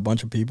like around a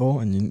bunch of people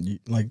and you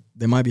like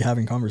they might be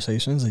having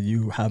conversations that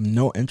you have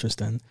no interest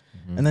in.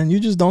 Mm-hmm. And then you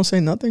just don't say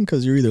nothing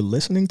because you're either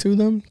listening to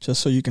them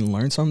just so you can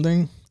learn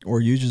something,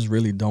 or you just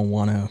really don't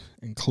want to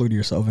include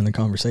yourself in the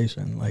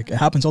conversation. Like it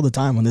happens all the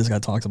time when this guy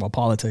talks about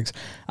politics.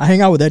 I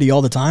hang out with Eddie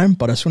all the time,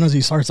 but as soon as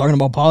he starts talking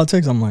about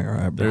politics, I'm like, all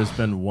right, bro. There's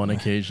been one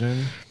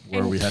occasion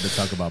where we had to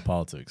talk about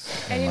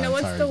politics. And you know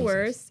what's the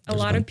worst? A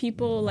lot of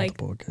people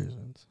like...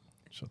 occasions.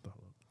 Shut the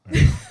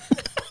hell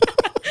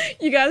up.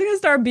 You guys are gonna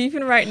start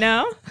beefing right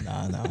now?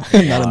 Nah, not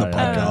in the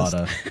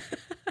podcast.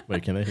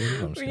 Wait, can they hear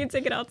you? We can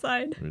take it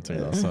outside. We can take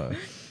it outside.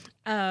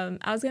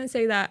 I was gonna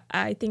say that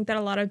I think that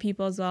a lot of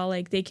people as well,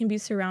 like they can be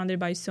surrounded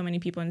by so many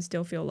people and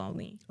still feel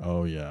lonely.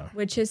 Oh yeah.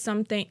 Which is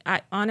something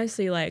I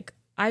honestly like.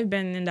 I've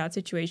been in that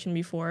situation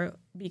before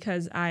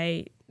because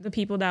the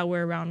people that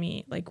were around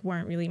me like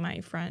weren't really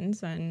my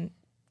friends, and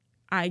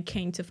I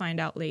came to find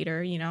out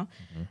later, you know.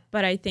 Mm-hmm.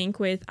 But I think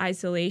with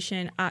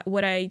isolation,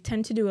 what I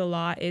tend to do a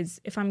lot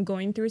is if I'm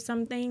going through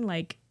something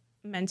like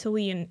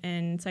mentally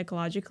and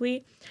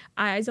psychologically,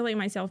 I isolate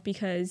myself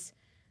because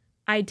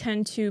I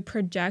tend to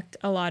project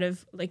a lot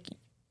of like,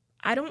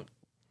 I don't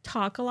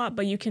talk a lot,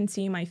 but you can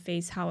see in my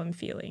face how I'm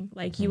feeling.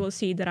 Like you will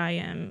see that I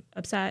am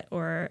upset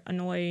or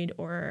annoyed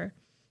or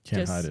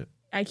can't hide it.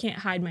 I can't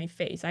hide my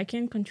face. I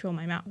can control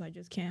my mouth. I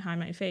just can't hide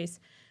my face.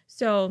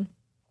 So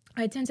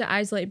I tend to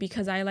isolate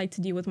because I like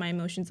to deal with my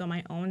emotions on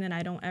my own, and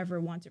I don't ever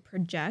want to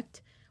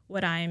project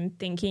what I'm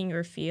thinking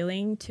or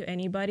feeling to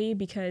anybody,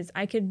 because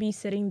I could be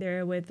sitting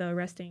there with a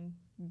resting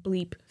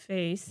bleep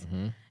face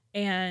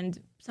and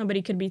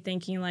somebody could be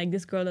thinking like,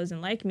 this girl doesn't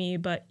like me,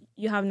 but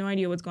you have no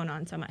idea what's going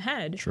on inside my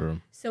head.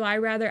 True. So I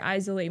rather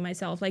isolate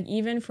myself. Like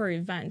even for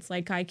events,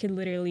 like I could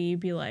literally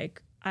be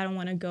like, I don't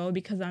want to go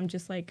because I'm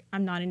just like,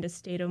 I'm not in the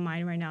state of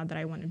mind right now that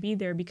I want to be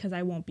there because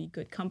I won't be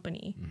good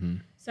company. Mm-hmm.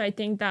 So I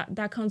think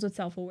that comes with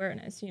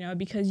self-awareness, you know,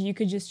 because you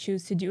could just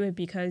choose to do it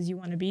because you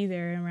want to be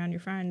there and around your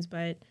friends.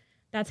 But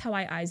that's how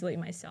I isolate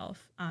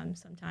myself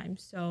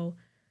sometimes. So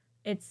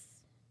it's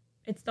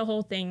the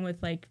whole thing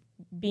with like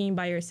being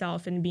by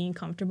yourself and being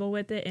comfortable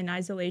with it. And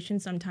isolation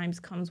sometimes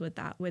comes with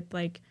that, with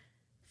like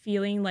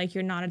feeling like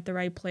you're not at the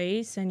right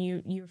place and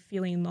you're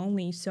feeling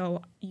lonely,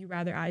 so you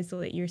rather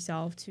isolate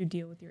yourself to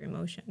deal with your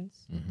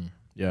emotions. Mm-hmm.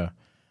 Yeah,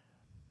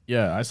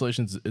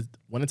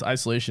 when it's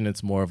isolation,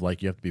 it's more of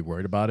like you have to be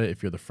worried about it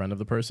if you're the friend of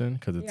the person,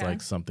 because it's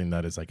like something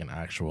that is like an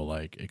actual,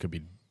 like it could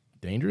be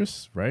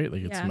dangerous, right?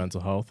 Like it's mental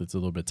health, it's a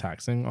little bit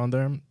taxing on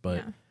them,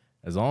 but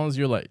as long as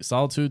you're like,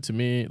 solitude to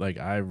me, like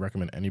I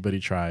recommend anybody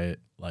try it.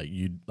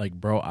 Like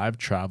bro, I've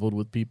traveled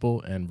with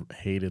people and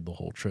hated the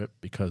whole trip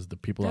because the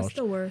people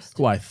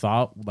who I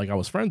thought like I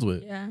was friends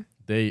with,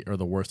 they are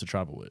the worst to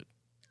travel with.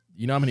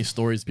 You know how many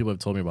stories people have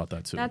told me about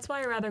that too. That's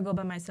why I rather go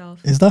by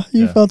myself. Is that how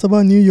you felt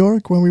about New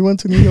York when we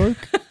went to New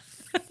York?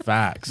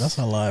 Facts. That's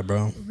a lie,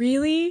 bro.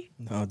 Really?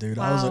 No, dude.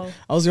 Wow.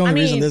 I was the only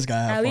reason this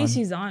guy had at fun. least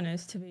he's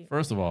honest to be.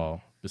 First of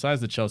all,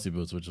 besides the Chelsea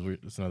boots, which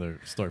is another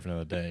story for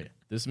another day,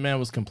 this man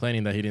was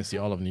complaining that he didn't see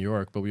all of New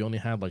York, but we only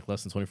had like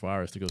less than 24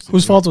 hours to go see.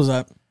 Whose fault was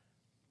that?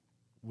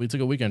 We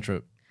took a weekend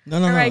trip. All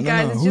right,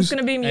 guys, it's just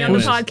going to be me on the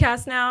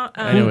podcast now.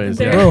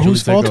 Bro,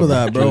 whose fault was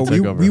that, bro?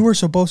 We were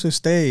supposed to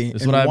stay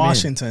in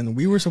Washington.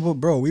 We were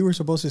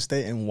supposed to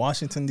stay in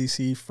Washington,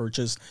 D.C. for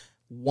just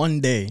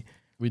one day.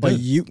 We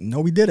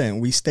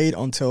didn't. We stayed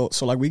until,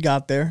 we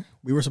got there.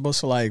 We were supposed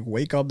to like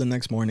wake up the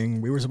next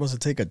morning. We were supposed to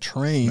take a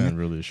train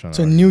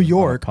to New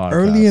York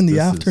early in the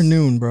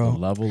afternoon, bro.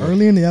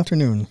 Early in the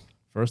afternoon.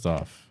 First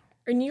off,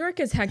 New York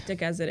is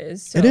hectic as it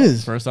is. So. It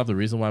is. First off, the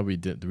reason why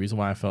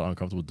I felt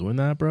uncomfortable doing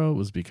that, bro,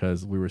 was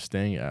because we were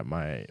staying at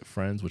my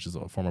friend's, which is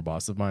a former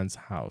boss of mine's,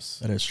 house.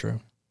 That is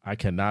true. I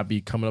cannot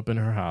be coming up in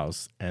her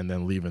house and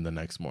then leaving the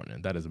next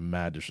morning. That is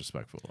mad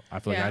disrespectful. I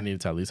feel like I needed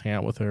to at least hang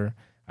out with her.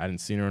 I hadn't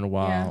seen her in a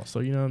while. Yeah.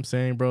 So, you know what I'm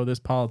saying, bro? There's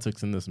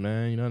politics in this,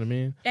 man. You know what I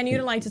mean? And you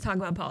don't like to talk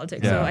about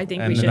politics, so I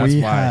think we should. That's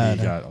why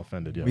he got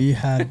offended. Yeah. We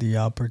had the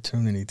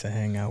opportunity to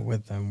hang out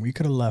with them. We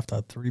could have left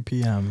at 3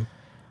 p.m.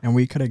 and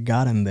we could have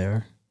gotten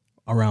there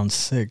around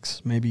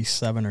 6, maybe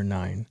 7 or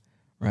 9,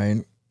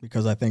 right?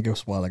 Because I think it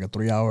was like a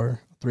 3-hour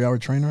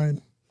train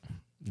ride,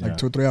 like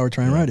 2 or 3 hour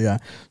train ride. Yeah.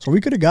 So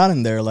we could have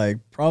gotten there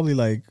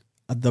probably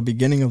at the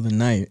beginning of the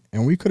night,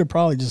 and we could have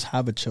probably just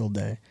have a chill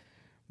day.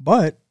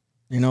 But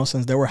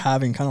since they were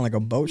having kind of like a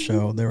boat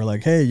show, they were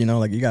like, hey, you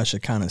guys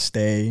should kind of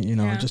stay,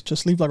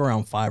 just leave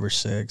around 5 or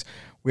 6.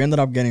 We ended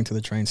up getting to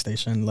the train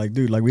station. We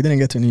didn't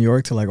get to New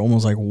York till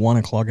almost 1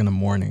 o'clock in the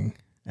morning.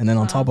 And then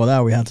on top of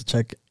that, we had to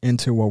check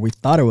into what we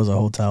thought it was a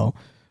hotel.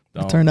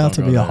 It turned out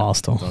to be a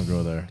hostel. Don't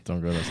go there. It's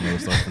another story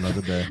for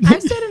another day.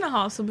 I've stayed in a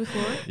hostel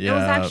before. Yeah. It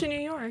was actually New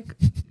York.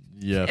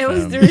 Yeah, it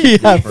was really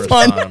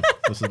fun.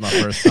 This is my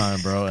first time,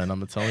 bro, and I'm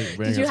gonna tell you.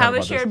 Did you have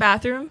a shared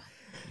bathroom?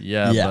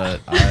 Yeah,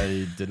 but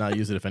I did not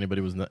use it if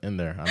anybody was in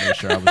there. I made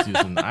sure I was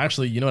using.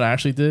 Actually, you know what I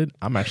actually did?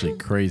 I'm actually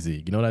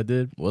crazy. You know what I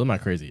did? Well, I'm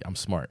not crazy. I'm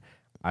smart.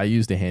 I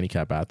used a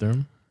handicap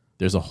bathroom.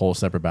 There's a whole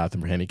separate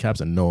bathroom for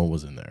handicaps, and no one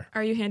was in there.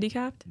 Are you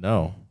handicapped?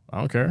 No, I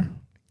don't care.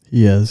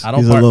 He is.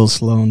 He's a little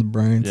slow in the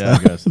brain. Yeah,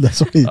 so I guess.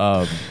 That's what he.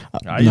 I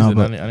used it.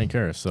 I didn't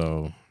care.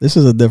 So this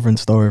is a different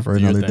story for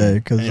another day,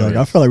 because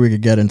I feel like we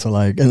could get into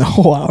a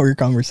whole hour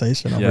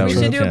conversation. Yeah, we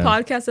should do a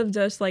podcast of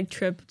just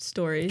trip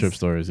stories. Trip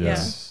stories,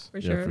 yes. Yeah,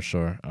 for sure. Yeah, for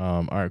sure.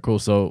 All right, cool.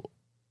 So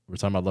we're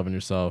talking about loving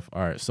yourself.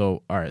 All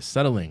right,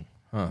 settling.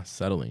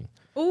 Settling.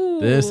 Ooh.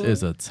 This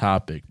is a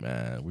topic,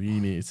 man.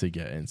 We need to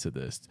get into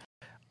this.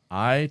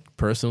 I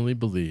personally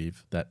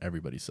believe that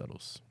everybody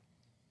settles.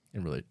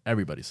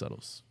 Everybody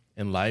settles.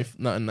 In life,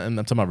 I'm talking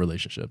about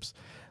relationships.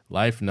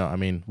 life, no, I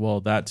mean,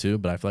 well, that too,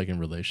 but I feel like in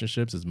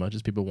relationships, as much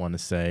as people want to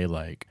say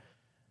like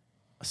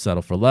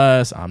settle for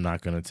less, I'm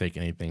not going to take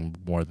anything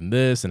more than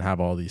this and have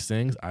all these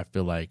things, I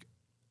feel like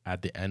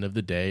at the end of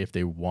the day, if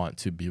they want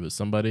to be with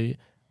somebody,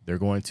 they're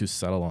going to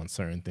settle on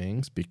certain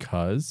things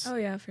because oh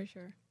yeah, for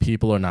sure,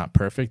 people are not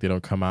perfect. They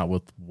don't come out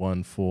with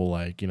one full,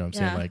 like, you know what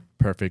I'm saying, like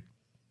perfect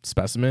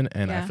specimen.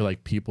 And I feel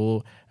like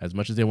people, as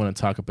much as they want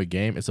to talk up a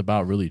game, it's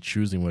about really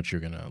choosing what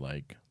you're gonna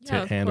like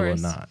handle or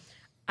not.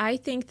 I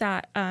think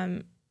that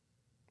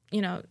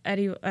you know,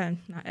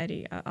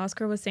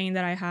 Oscar was saying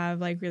that I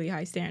have like really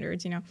high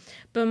standards, you know,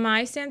 but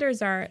my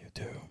standards are you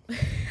do.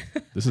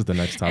 This is the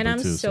next topic, and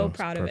I'm too, so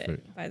proud of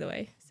it, by the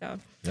way. So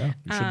yeah,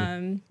 you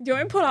should do you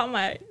want me to pull out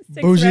my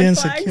 6 Bougie red and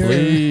flags? secure.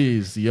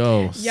 Please,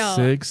 yo,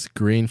 6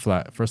 green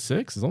flag for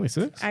 6. It's only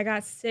 6. I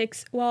got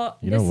 6. Well,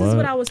 you this is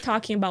what I was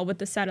talking about with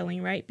the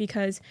settling, right?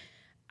 Because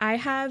I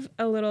have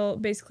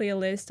basically a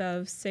list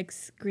of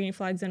 6 green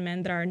flags in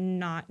men that are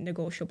not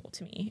negotiable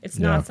to me. It's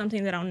not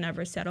something that I'll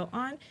never settle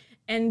on,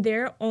 and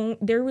they're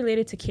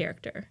related to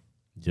character.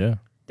 Yeah,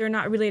 they're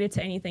not related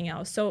to anything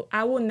else. So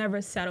I will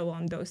never settle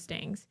on those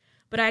things.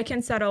 But I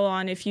can settle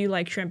on if you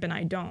like shrimp and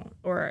I don't,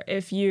 or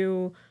if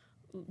you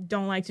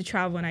don't like to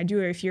travel and I do,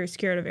 or if you're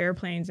scared of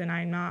airplanes and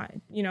I'm not,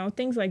 you know,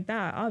 things like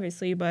that,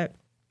 obviously. But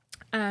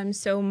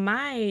so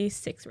my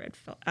 6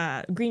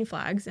 green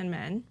flags in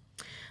men.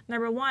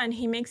 Number 1,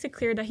 he makes it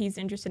clear that he's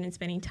interested in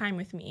spending time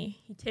with me.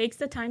 He takes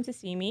the time to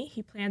see me.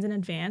 He plans in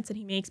advance, and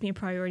he makes me a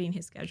priority in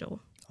his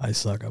schedule. I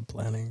suck at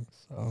planning,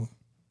 so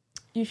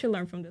you should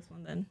learn from this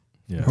one then.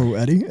 Yeah. Oh,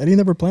 Eddie? Eddie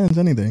never plans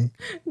anything.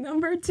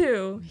 Number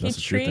 2, that's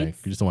the true thing.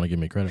 You just don't want to give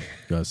me credit.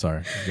 Go ahead,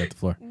 sorry, you got the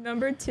floor.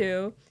 Number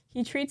 2,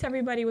 he treats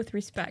everybody with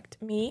respect.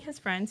 Me, his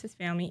friends, his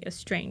family, a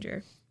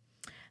stranger.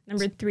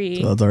 Number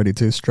 3. So that's already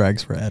 2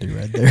 strikes for Eddie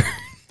right there.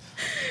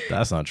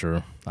 That's not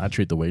true. I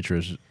treat the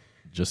waitress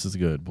just as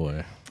good,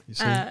 boy. You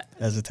see,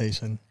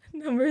 hesitation.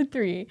 Number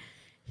 3,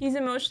 he's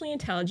emotionally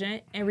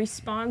intelligent and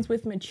responds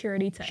with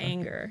maturity to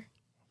anger.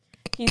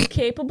 He's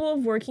capable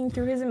of working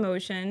through his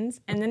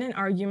emotions, and in an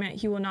argument,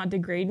 he will not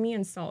degrade me,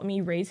 insult me,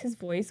 raise his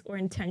voice, or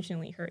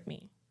intentionally hurt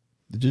me.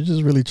 Did you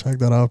just really check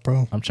that out,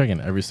 bro? I'm checking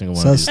every single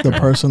one. That's the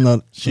person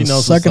that she the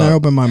knows. Second I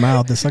open my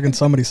mouth, the second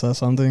somebody says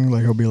something,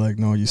 like he'll be like,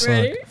 "No, you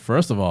suck."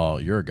 First of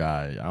all, you're a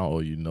guy. I don't owe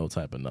you no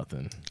type of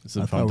nothing. This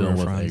is if I'm dealing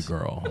with a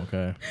girl,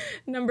 okay?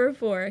 Number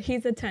 4,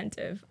 he's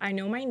attentive. I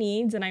know my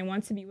needs, and I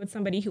want to be with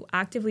somebody who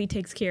actively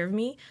takes care of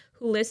me,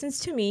 who listens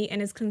to me,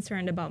 and is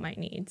concerned about my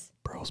needs.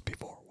 Bros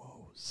before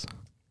woes.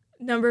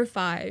 Number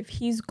 5,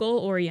 he's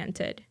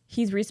goal-oriented.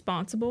 He's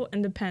responsible,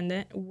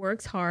 independent,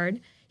 works hard.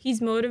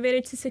 He's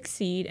motivated to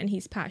succeed, and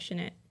he's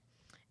passionate.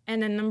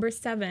 And then number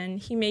 7,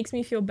 he makes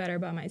me feel better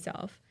about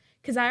myself.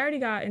 Because I already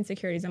got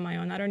insecurities on my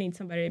own. I don't need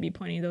somebody to be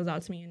pointing those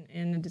out to me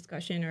in a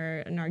discussion or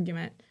an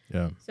argument.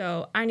 Yeah.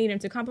 So I need him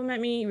to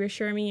compliment me,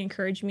 reassure me,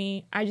 encourage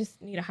me. I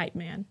just need a hype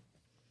man.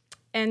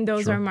 And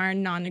those are my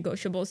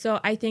non-negotiables. So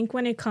I think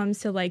when it comes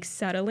to like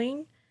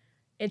settling,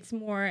 it's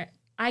more...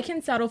 I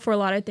can settle for a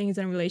lot of things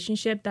in a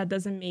relationship that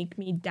doesn't make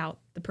me doubt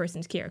the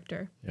person's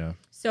character. Yeah.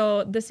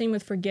 So the same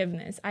with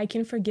forgiveness. I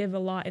can forgive a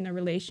lot in a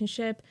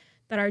relationship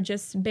that are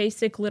just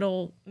basic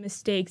little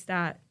mistakes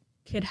that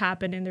could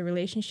happen in the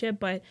relationship.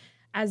 But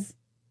as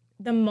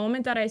the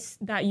moment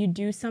that you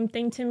do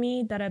something to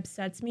me that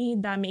upsets me,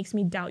 that makes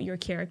me doubt your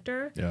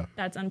character,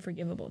 that's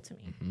unforgivable to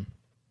me. Mm-hmm.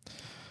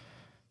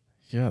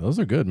 Yeah, those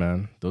are good,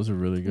 man. Those are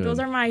really good. Those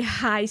are my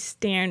high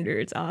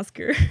standards,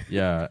 Oscar.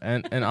 Yeah,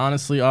 and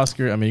honestly,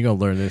 Oscar, I mean, you're gonna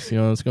learn this. You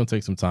know, it's gonna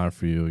take some time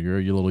for you. You're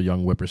your little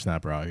young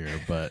whippersnapper out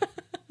here. But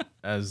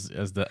as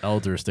the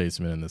elder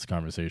statesman in this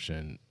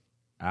conversation,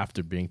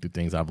 after being through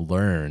things, I've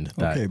learned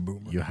that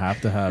you have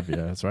to have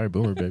that's right,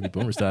 boomer baby,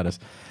 boomer status.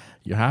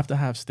 You have to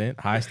have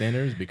high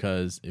standards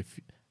because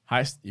if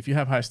you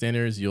have high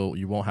standards,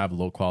 you won't have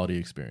low quality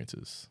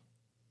experiences.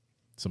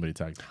 Somebody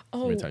tagged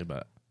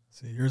that.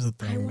 See, here's the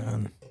thing,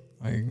 man.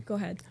 Go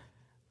ahead.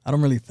 I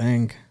don't really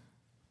think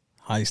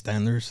high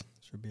standards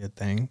should be a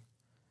thing.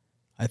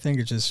 I think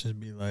it just should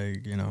be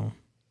like, you know,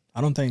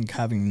 I don't think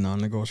having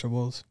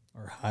non-negotiables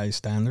or high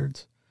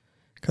standards,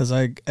 because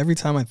like every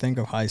time I think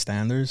of high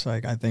standards,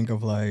 like I think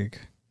of like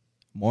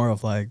more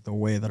of like the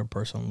way that a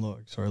person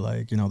looks or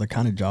like, you know, the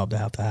kind of job they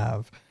have to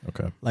have.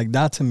 Okay. Like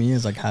that to me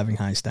is like having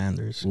high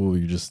standards. Ooh,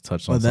 you just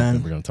touched on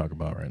something we're going to talk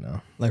about right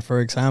now. Like for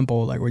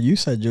example, like what you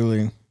said,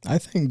 Julie, I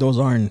think those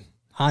aren't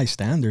high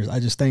standards. I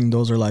just think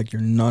those are like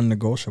your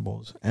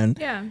non-negotiables,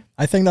 and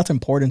I think that's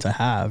important to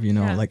have, you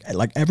know,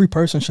 like every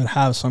person should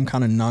have some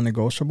kind of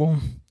non-negotiable.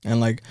 And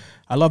like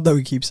I love that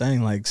we keep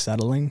saying like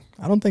settling.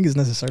 I don't think it's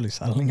necessarily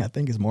settling. I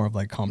think it's more of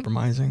like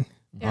compromising.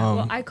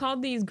 Well, I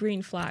called these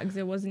green flags.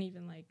 It wasn't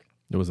even like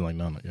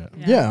none yet.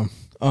 Yeah.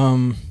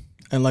 And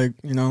like,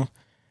 you know,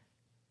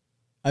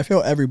 I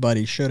feel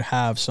everybody should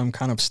have some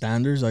kind of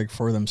standards like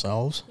for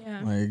themselves.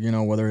 Like, you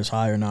know, whether it's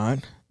high or not.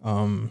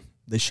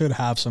 They should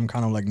have some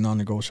kind of like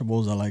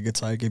non-negotiables that like,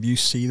 it's like if you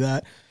see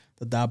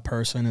that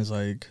person is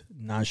like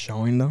not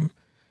showing them,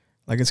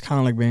 like it's kind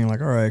of like being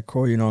like, all right,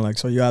 cool, you know, like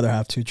so you either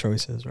have 2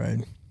 choices,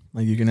 right?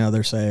 Like you can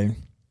either say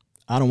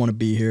I don't want to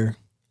be here,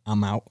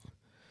 I'm out.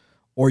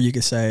 Or you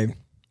could say,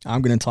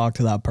 I'm going to talk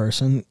to that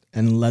person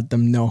and let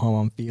them know how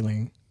I'm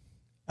feeling.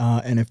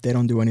 And if they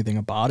don't do anything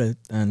about it,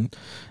 then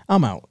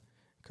I'm out.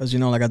 Because, you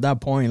know, like at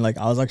that point, like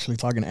I was actually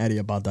talking to Eddie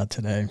about that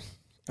today,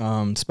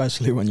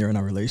 especially when you're in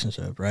a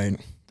relationship, right?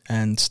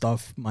 And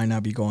stuff might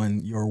not be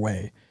going your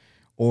way.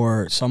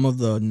 Or some of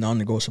the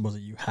non-negotiables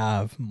that you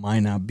have might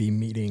not be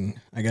meeting,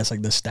 I guess,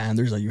 like the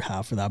standards that you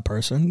have for that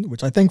person,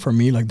 which I think for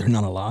me, like they're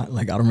not a lot.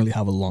 Like I don't really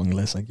have a long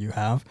list like you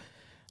have.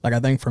 Like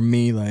I think for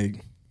me,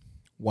 like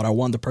what I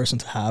want the person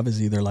to have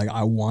is either like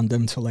I want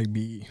them to like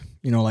be,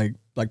 you know,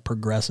 like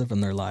progressive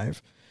in their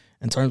life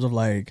in terms of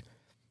like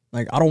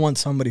I don't want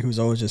somebody who's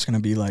always just going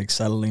to be like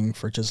settling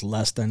for just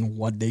less than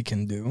what they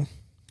can do.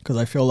 Because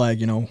I feel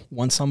like, you know,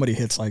 once somebody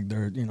hits like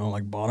their, you know,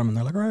 like bottom and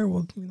they're like, all right,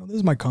 well, you know, this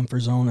is my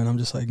comfort zone. And I'm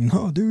just like,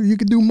 no, dude, you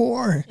could do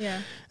more.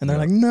 Yeah. And they're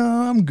like, no,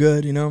 I'm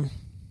good, you know.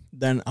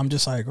 Then I'm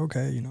just like,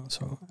 okay, you know,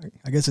 so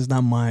I guess it's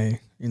not my,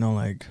 you know,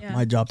 like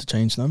my job to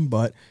change them.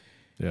 But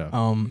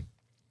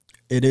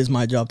it is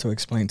my job to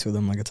explain to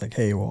them, like, it's like,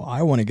 hey, well,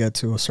 I want to get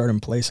to a certain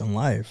place in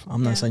life.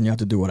 I'm not saying you have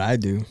to do what I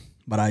do,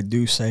 but I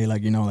do say,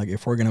 like, you know, like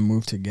if we're going to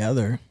move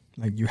together,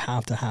 like you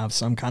have to have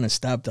some kind of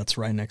step that's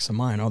right next to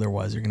mine.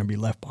 Otherwise, you're going to be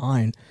left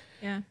behind.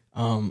 Yeah.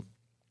 And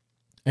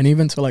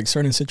even to like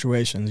certain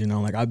situations, you know,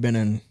 like I've been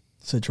in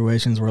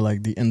situations where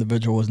like the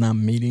individual was not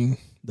meeting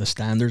the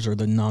standards or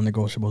the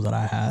non-negotiables that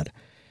I had.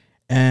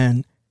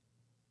 And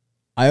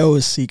I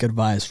always seek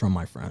advice from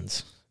my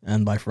friends.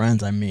 And by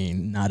friends, I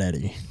mean not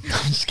Eddie.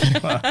 I'm just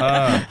kidding.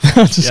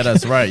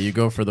 That's right. You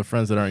go for the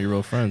friends that aren't your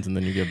real friends, and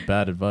then you get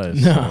bad advice.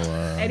 No. So,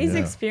 Eddie's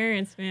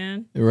experienced,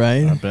 man.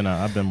 Right?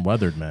 I've been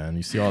weathered, man.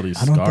 You see all these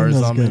scars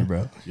on me,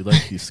 bro. You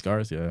like these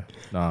scars? Yeah.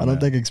 I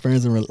don't think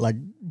experiencing like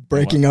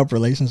breaking up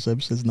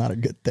relationships is not a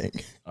good thing.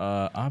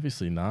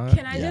 Obviously not.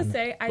 Can I just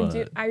say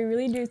I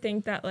really do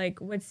think that like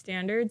with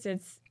standards,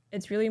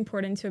 it's really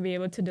important to be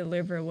able to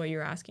deliver what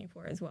you're asking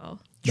for as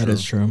well. That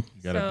is true.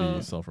 You gotta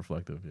be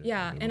self-reflective.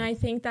 Yeah, and I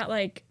think that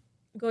like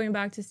going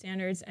back to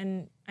standards,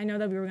 and I know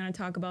that we were going to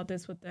talk about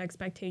this with the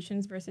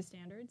expectations versus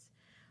standards.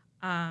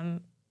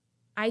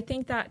 I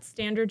think that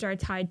standards are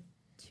tied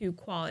to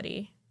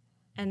quality,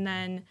 and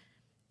then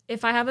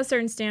if I have a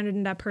certain standard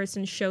and that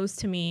person shows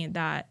to me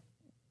that,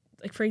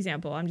 like for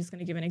example, I'm just going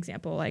to give an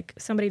example, like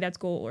somebody that's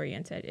goal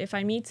oriented. If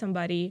I meet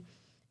somebody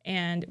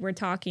and we're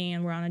talking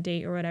and we're on a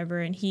date or whatever,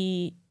 and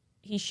he's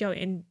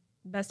showing,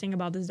 best thing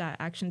about this is that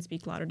actions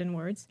speak louder than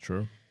words.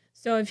 True.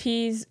 So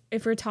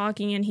if we're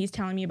talking and he's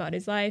telling me about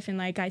his life and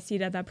like I see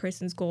that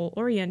person's goal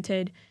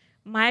oriented,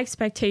 my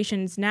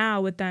expectations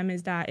now with them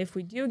is that if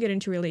we do get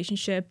into a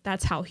relationship,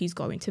 that's how he's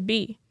going to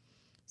be.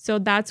 So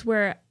that's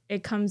where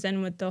it comes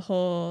in with the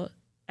whole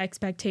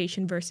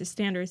expectation versus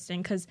standards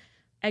thing, because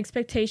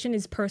expectation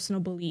is personal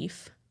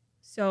belief.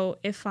 So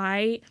if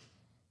I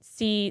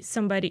see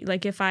somebody,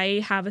 like if I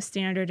have a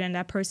standard and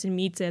that person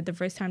meets it the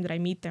first time that I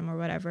meet them or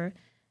whatever,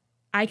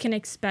 I can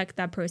expect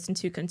that person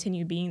to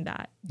continue being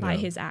that by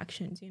his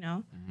actions, you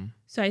know? Mm-hmm.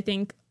 So I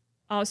think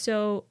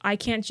also I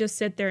can't just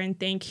sit there and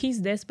think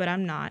he's this, but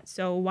I'm not.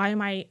 So why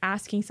am I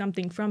asking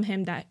something from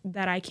him that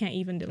I can't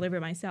even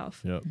deliver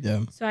myself? Yep.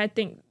 Yeah. So I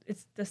think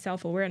it's the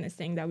self-awareness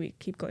thing that we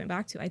keep going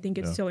back to. I think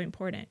it's so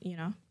important, you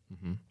know?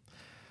 Mm-hmm.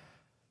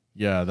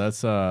 Yeah,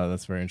 that's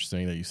very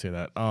interesting that you say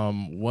that.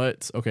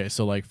 Okay,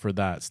 so like for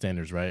that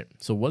standards, right?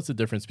 So what's the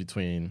difference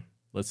between,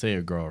 let's say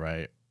a girl,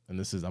 right? And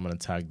I'm going to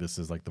tag this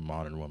as like the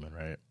modern woman,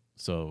 right?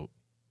 So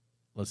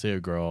let's say a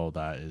girl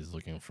that is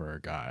looking for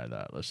a guy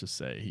that, let's just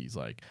say he's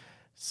like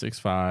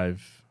 6'5",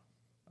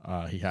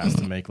 he has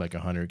to make like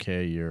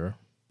 $100K a year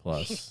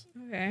plus.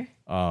 Okay.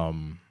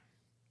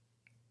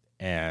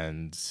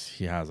 And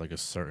he has like a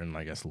certain,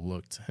 I guess,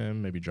 look to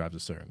him, maybe drives a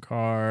certain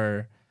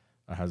car,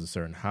 has a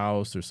certain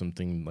house or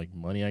something, like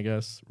money, I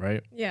guess,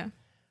 right? Yeah.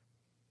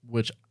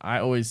 Which I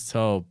always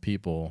tell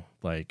people,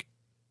 like,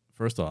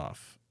 first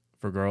off,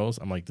 for girls,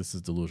 I'm like, this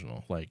is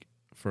delusional. Like,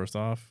 first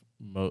off,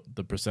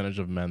 the percentage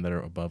of men that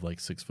are above like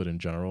 6 foot in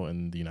general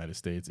in the United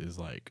States is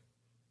like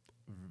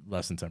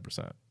less than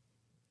 10%.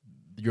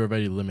 You're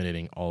already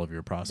eliminating all of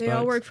your prospects. They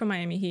all work for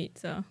Miami Heat,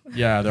 so.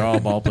 Yeah, they're all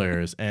ball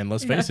players, and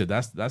let's face it,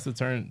 that's the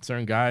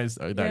certain guys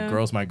that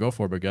girls might go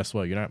for. But guess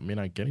what? You're not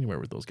getting anywhere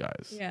with those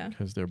guys. Yeah,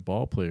 because they're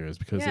ball players,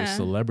 because they're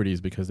celebrities,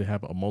 because they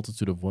have a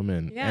multitude of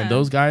women, yeah. and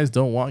those guys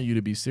don't want you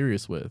to be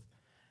serious with.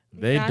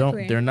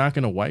 They're not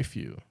gonna wife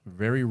you.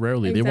 Very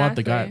rarely. Exactly.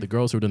 They want the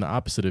girls who are doing the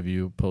opposite of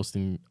you,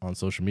 posting on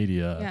social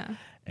media,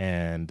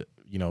 and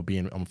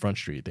being on Front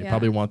Street. They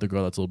probably want the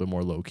girl that's a little bit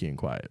more low key and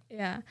quiet.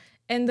 Yeah.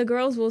 And the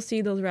girls will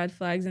see those red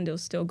flags and they'll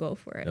still go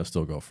for it.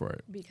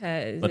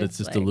 But it's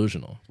just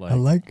delusional. Like, I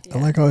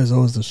like how it's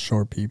always the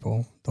short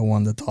people,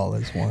 the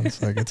tallest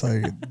ones. Like it's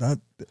like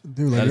that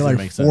dude. Like you're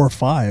like 4 or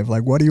 5.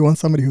 Like what do you want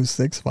somebody who's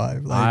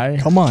 6'5"?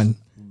 Like come on.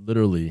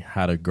 Literally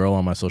had a girl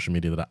on my social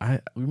media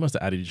that we must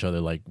have added each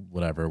other, like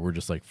whatever. We're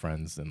just like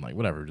friends and like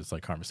whatever, just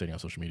like conversating on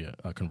social media,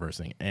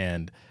 conversing.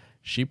 And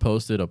she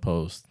posted a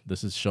post.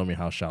 This is showing me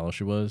how shallow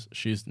she was.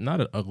 She's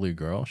not an ugly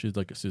girl. She's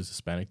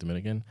Hispanic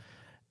Dominican.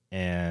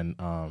 And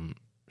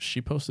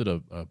she posted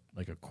a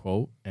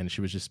quote, and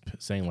she was just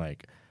saying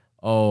like,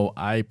 "Oh,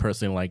 I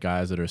personally like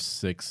guys that are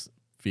 6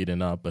 feet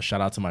and up, but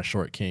shout out to my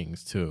short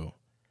kings too."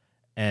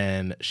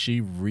 And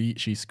she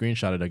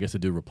screenshotted. I guess the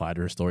dude replied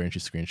to her story, and she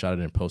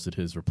screenshotted and posted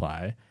his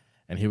reply.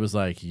 And he was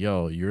like,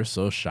 "Yo, you're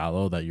so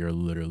shallow that you're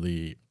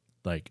literally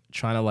like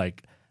trying to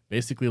like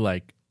basically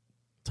like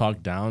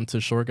talk down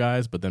to short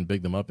guys, but then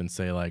big them up and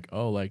say like,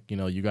 oh, like, you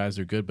know, you guys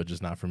are good, but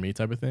just not for me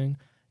type of thing."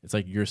 It's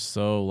like, you're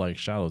so like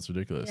shallow. It's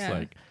ridiculous. Yeah.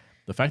 Like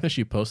the fact that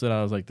she posted,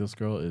 I was like, this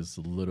girl is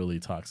literally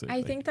toxic.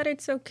 I think that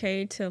it's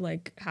okay to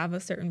like have a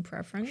certain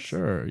preference.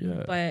 Sure,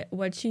 yeah. But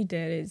what she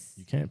did is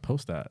you can't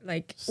post that.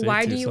 Like,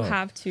 why do you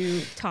have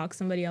to talk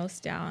somebody else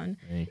down?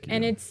 Thank you.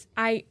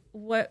 And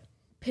what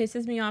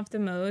pisses me off the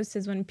most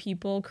is when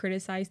people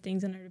criticize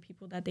things in other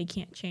people that they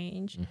can't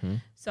change. Mm-hmm.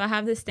 So I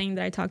have this thing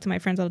that I talk to my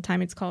friends all the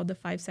time. It's called the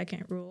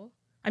 5-minute rule.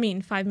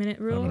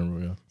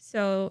 Yeah.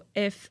 So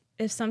if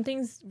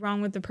something's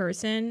wrong with the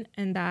person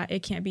and that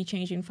it can't be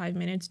changed in 5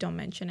 minutes, don't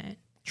mention it.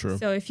 True.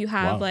 So if you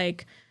have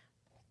like,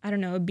 I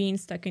don't know, a bean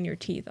stuck in your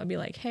teeth, I'll be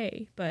like,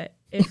 hey, but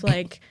if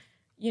like,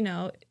 you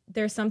know,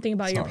 there's something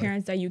about your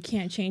parents that you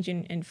can't change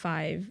in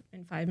 5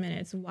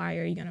 minutes, why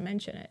are you going to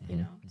mention it? You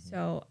know?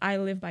 So I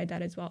live by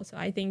that as well. So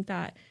I think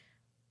that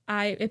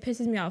it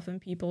pisses me off when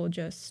people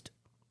just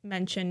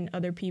mention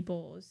other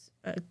people's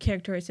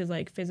characteristics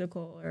like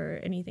physical or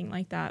anything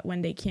like that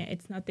when they can't.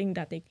 It's nothing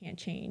that they can't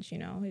change, you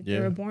know? They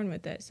were born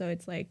with it. So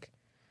it's like,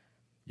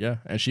 yeah,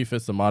 and she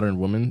fits the modern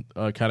woman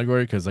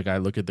category because, like, I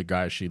look at the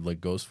guys she, like,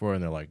 goes for,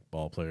 and they're, like,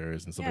 ball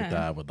players and stuff like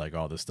that with, like,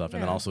 all this stuff.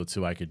 And then also,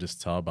 too, I could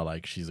just tell by,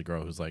 like, she's a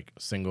girl who's, like,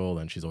 single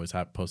and she's always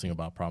posting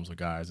about problems with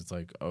guys. It's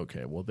like,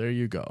 okay, well, there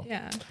you go.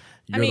 Yeah.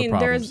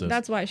 You're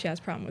that's why she has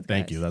a problem with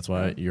Thank guys. you. That's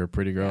why you're a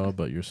pretty girl,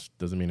 but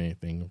doesn't mean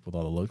anything with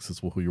all the looks. It's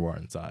who you are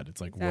inside.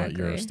 It's, like, what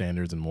your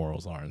standards and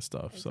morals are and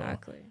stuff.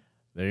 Exactly. So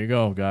there you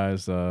go,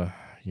 guys.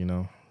 You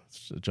know,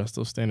 adjust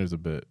those standards a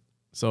bit.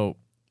 So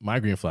my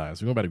green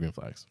flags. We're going back to green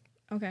flags.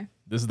 Okay.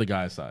 This is the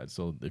guy's side.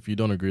 So if you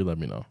don't agree, let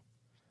me know.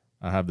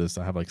 I have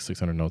like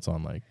 600 notes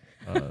on like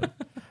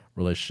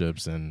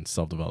relationships and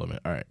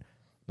self-development. All right.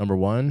 Number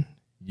 1,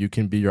 you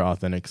can be your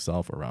authentic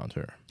self around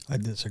her. I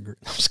disagree.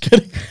 I'm just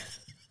kidding.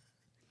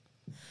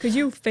 Because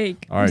you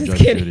fake. All right, Judge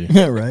Judy.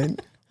 Yeah,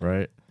 right.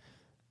 Right.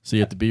 So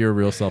you have to be your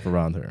real self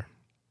around her.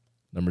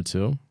 Number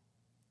 2,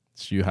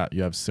 so you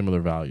have similar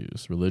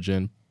values,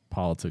 religion,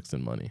 politics,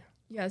 and money.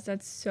 Yes,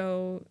 that's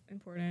so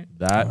important.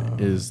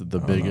 That is the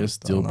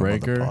biggest deal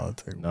breaker.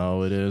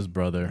 No, it is,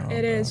 brother.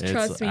 It is.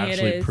 Trust me, it is. It's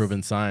actually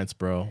proven science,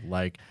 bro.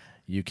 Like,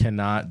 you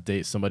cannot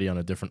date somebody on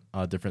a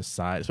different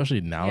side,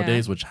 especially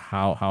nowadays, which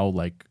how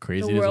like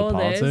crazy it is with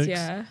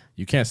politics.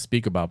 You can't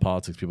speak about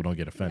politics. People don't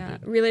get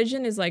offended. Yeah.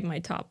 Religion is like my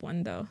top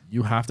one, though.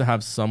 You have to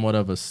have somewhat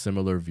of a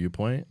similar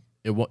viewpoint.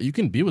 You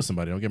can be with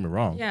somebody, don't get me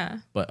wrong. Yeah.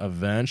 But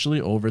eventually,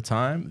 over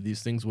time,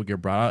 these things will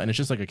get brought out, and it's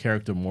just like a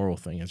character moral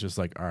thing. It's just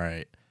like, all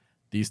right.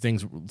 These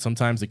things,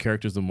 sometimes the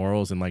characters, the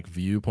morals, and like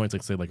viewpoints,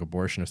 like say like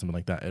abortion or something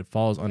like that, it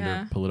falls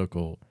under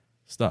political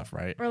stuff,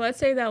 right? Or let's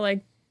say that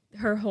like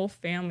her whole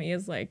family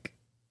is like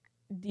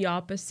the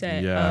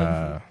opposite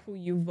of who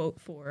you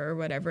vote for or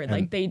whatever. And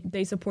like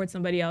they support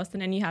somebody else,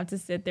 and then you have to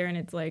sit there and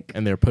it's like,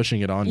 and they're pushing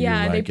it on you.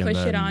 Yeah, they push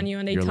it on you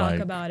and they talk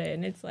about it,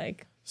 and it's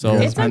like, so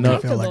it's I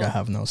feel like I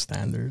have no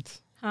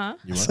standards. Huh?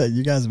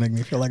 You guys make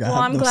me feel like I have no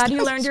standards. Well, I'm glad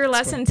you learned your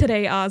lesson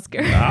today,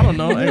 Oscar. I don't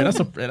know. Hey,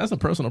 that's a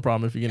personal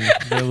problem if you're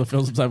able to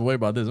feel some type of way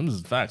about this. I'm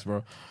just facts,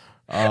 bro.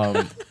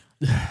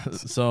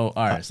 So,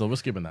 all right. So we're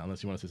skipping that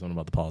unless you want to say something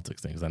about the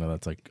politics thing, because I know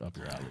that's like up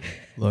your alley.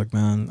 Look,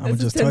 man, I'm going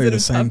to just tell you the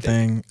same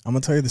thing. I'm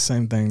going to tell you the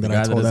same thing that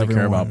I told everyone. The guy that doesn't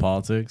care about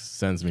politics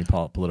sends me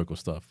political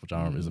stuff, which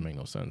I don't doesn't make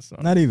no sense. So.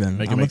 Not even.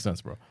 Make it make sense,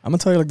 bro. I'm going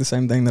to tell you like the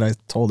same thing that I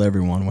told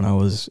everyone when I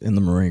was in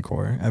the Marine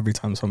Corps. Every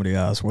time somebody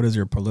asks, what is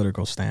your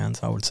political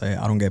stance? I would say,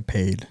 I don't get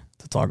paid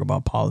to talk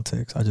about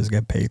politics. I just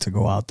get paid to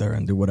go out there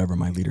and do whatever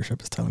my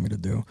leadership is telling me to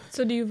do.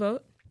 So do you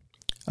vote?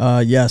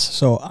 Yes.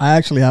 So I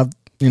actually have,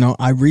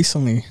 I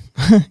recently,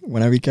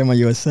 when I became a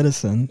U.S.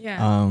 citizen,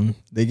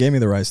 they gave me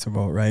the rights to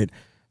vote, right?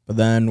 But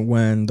then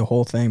when the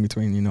whole thing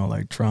between,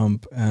 like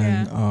Trump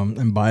and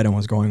Biden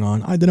was going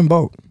on, I didn't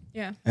vote.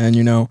 Yeah. And,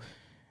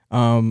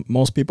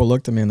 most people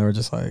looked at me and they were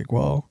just like,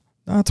 well,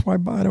 that's why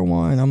Biden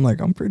won. I'm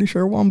like, I'm pretty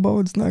sure one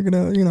vote's not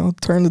going to,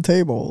 turn the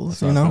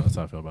tables, That's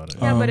how I feel about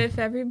it. Yeah, but if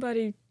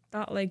everybody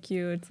thought like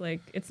you, it's like,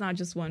 it's not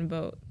just one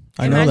vote.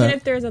 I know Imagine that.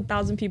 if there's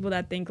 1,000 people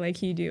that think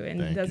like you do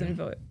and doesn't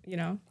vote,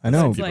 I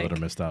know. People that are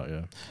missed out,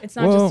 It's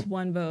not just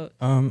one vote.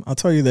 I'll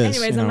tell you this.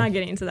 Anyways, I'm not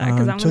getting into that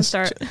because I'm going to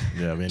start.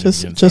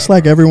 Just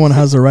like everyone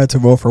has the right to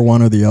vote for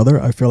one or the other,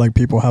 I feel like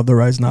people have the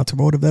rights not to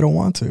vote if they don't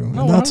want to.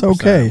 And that's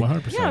okay.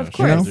 100%. Yeah, of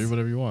course. Do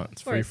whatever you want.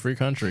 It's free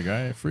country,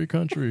 guy. Free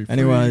country.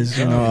 Anyways,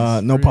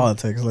 no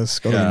politics. Let's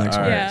go to the next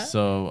one. All right.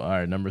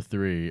 So, number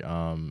 3,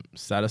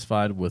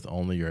 satisfied with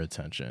only your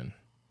attention.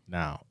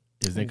 Now,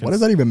 what does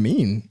that even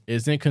mean?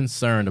 Isn't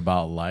concerned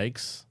about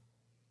likes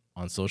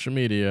on social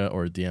media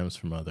or DMs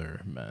from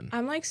other men?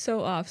 I'm like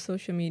so off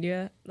social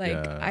media.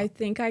 Like I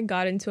think I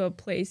got into a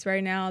place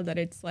right now that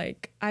it's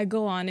like I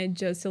go on it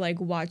just to like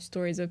watch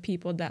stories of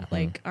people that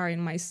like are in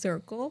my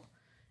circle.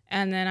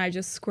 And then I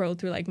just scroll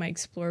through like my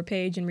explore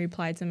page and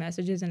reply to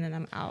messages and then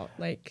I'm out.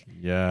 Like,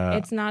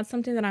 it's not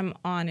something that I'm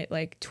on it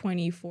like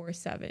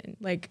 24/7.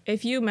 Like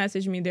if you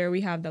message me there,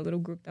 we have that little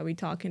group that we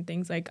talk and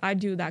things like I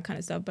do that kind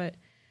of stuff, but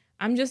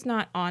I'm just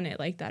not on it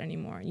like that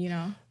anymore, you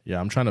know? Yeah,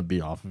 I'm trying to be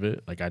off of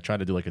it. Like I tried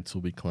to do like a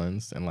 2-week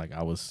cleanse and like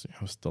I was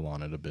still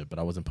on it a bit, but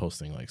I wasn't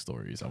posting like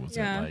stories. I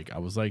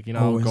was like, you know,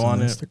 always go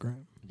on Instagram.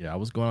 it. Yeah, I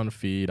was going on the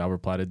feed. I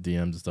reply to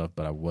DMs and stuff,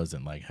 but I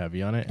wasn't like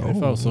heavy on it. And it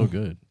felt so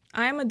good.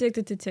 I'm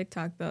addicted to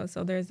TikTok though,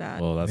 so there's that.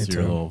 Well, that's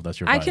your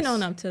vice. I can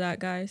own up to that,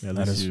 guys. Yeah,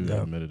 that is you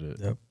admitted it.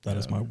 Yep, that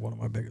is one of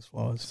my biggest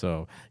flaws.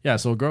 So yeah,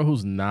 so a girl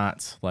who's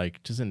not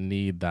like doesn't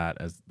need that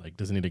as like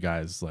doesn't need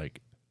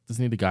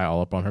the guy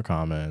all up on her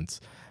comments,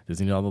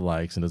 doesn't need all the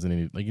likes, and doesn't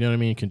need like you know what I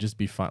mean. Can just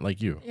be fine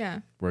like you. Yeah.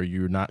 Where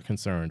you're not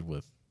concerned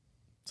with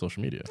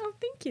social media. Oh,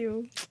 thank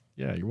you.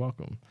 Yeah, you're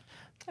welcome.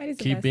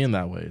 Keep being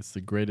that way. It's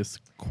the greatest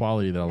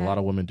quality that a lot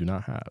of women do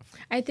not have.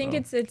 I think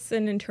it's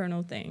an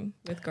internal thing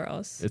with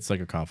girls. It's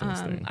like a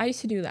confidence thing. I used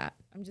to do that.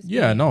 I'm just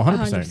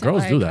 100%.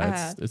 Girls do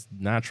that. It's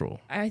natural.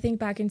 I think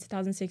back in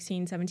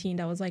 2016, 17,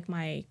 that was like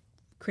my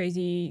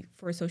crazy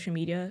for social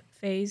media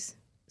phase.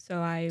 So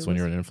when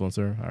you're an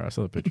influencer? All right, I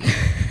saw the picture.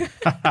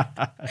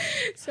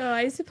 So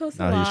I used to post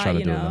a lot,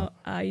 you know.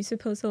 I used to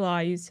post a lot.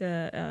 I used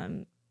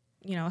to,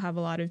 have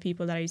a lot of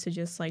people that I used to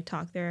just like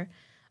talk their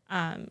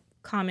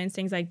comments,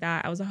 things like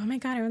that. I was like, oh my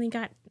God, I only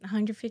got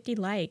 150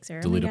 likes.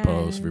 Or delete a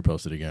post,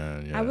 repost it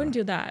again. Yeah. I wouldn't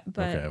do that.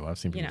 But, okay, well, I've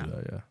seen people do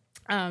that,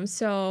 yeah.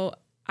 So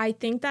I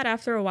think that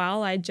after a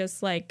while, I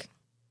just like,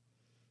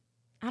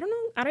 I don't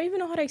know. I don't even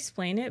know how to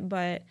explain it,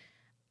 but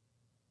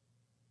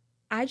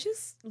I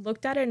just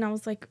looked at it and I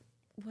was like,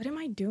 what am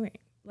I doing?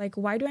 Like,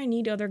 why do I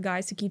need other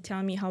guys to keep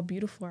telling me how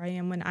beautiful I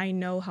am when I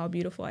know how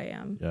beautiful I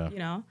am? Yeah. You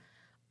know?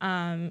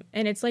 And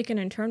it's like an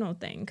internal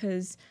thing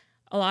because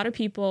a lot of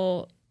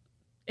people,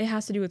 it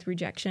has to do with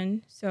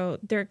rejection. So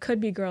there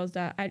could be girls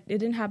that, it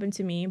didn't happen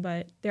to me,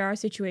 but there are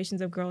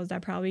situations of girls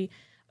that probably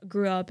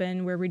grew up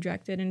and were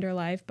rejected in their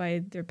life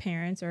by their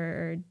parents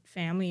or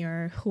family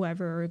or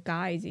whoever, or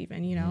guys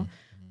even, you know?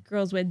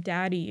 Girls with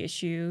daddy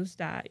issues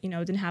that,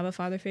 didn't have a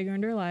father figure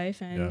in their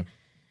life and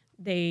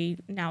they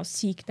now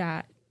seek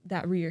that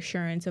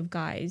reassurance of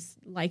guys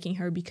liking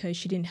her because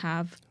she didn't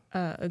have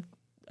a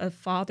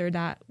father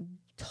that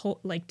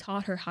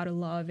taught her how to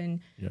love and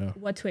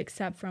what to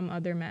accept from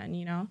other men,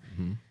 you know?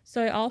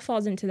 So it all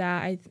falls into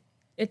that.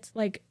 It's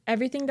like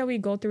everything that we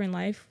go through in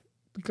life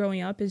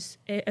growing up it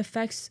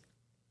affects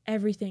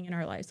everything in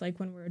our lives, like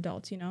when we're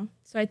adults, you know?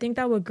 So I think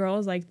that with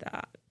girls like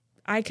that,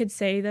 I could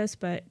say this,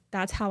 but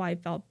that's how I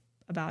felt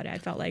about it. I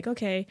felt like,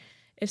 okay,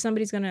 if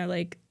somebody's gonna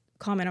like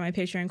comment on my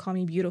picture and call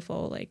me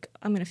beautiful, like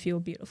I'm gonna feel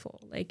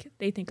beautiful, like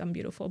they think I'm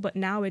beautiful. But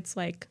now it's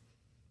like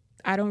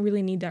I don't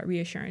really need that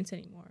reassurance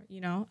anymore,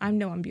 you know? I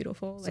know I'm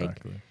beautiful.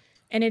 Exactly. Like,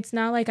 and it's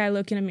not like I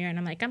look in a mirror and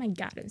I'm like, oh my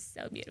God, I'm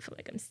so beautiful,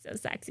 like I'm so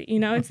sexy, you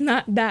know? It's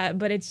not that,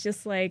 but it's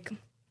just like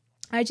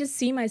I just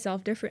see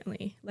myself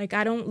differently. Like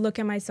I don't look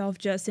at myself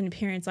just in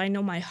appearance. I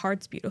know my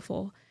heart's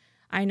beautiful.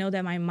 I know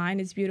that my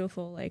mind is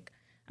beautiful. Like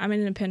I'm an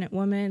independent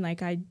woman.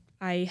 Like I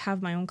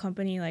have my own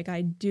company. Like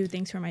I do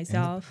things for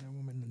myself.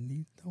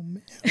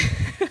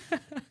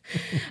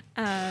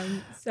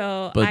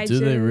 But do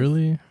they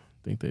really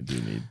think they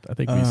do need? I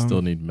think we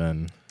still need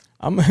men.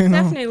 I'm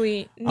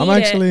definitely. I'm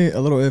actually a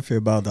little iffy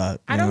about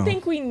that. I don't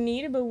think we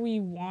need it, but we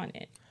want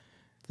it.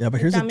 Yeah, but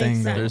here's the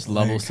thing. There's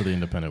levels to the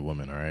independent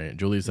woman. All right,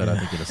 Julie said I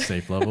think at a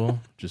safe level,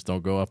 just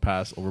don't go up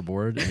past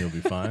overboard, and you'll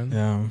be fine.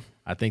 Yeah.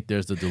 I think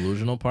there's the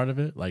delusional part of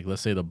it. Like,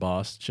 let's say the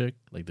boss chick,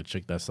 like the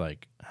chick that's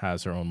like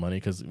has her own money.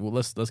 Because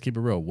let's keep it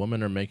real.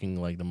 Women are making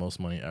like the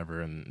most money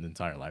ever in the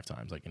entire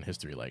lifetimes, like in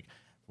history. Like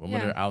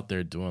women are out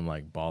there doing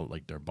like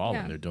they're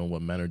balling. Yeah. They're doing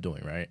what men are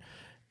doing, right?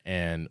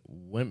 And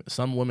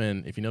some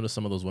women, if you notice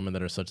some of those women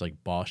that are such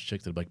like boss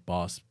chicks, they're like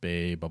boss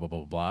babe, blah blah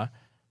blah blah.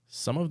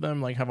 Some of them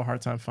like have a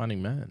hard time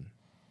finding men,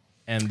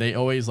 and they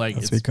always like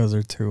it's because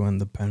they're too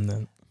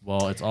independent.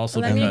 Well, it's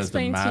also because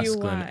the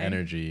masculine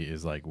energy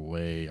is like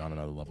way on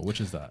another level. Which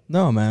is that?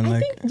 No, man. I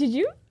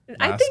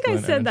think I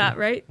said energy? that,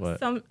 right?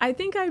 What? I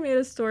think I made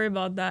a story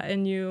about that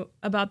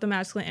about the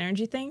masculine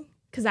energy thing.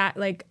 Because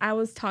I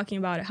was talking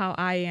about how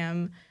I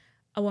am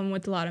a woman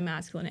with a lot of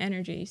masculine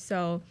energy.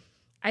 So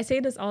I say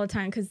this all the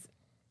time because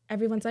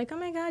everyone's like, oh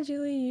my God,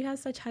 Julie, you have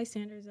such high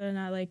standards. And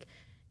I like,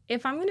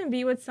 if I'm going to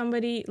be with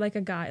somebody like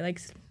a guy,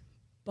 like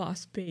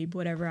boss babe,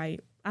 whatever, I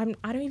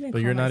don't even.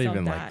 But you're not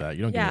even like that.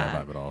 You don't give me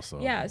that vibe at all.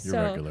 So yeah, you're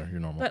regular. You're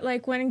normal. But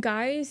like when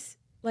guys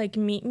like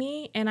meet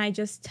me and I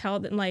just tell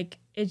them like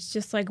it's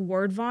just like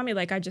word vomit.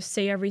 Like I just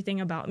say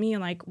everything about me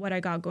and like what I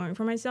got going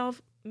for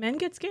myself. Men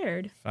get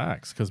scared.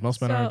 Facts, because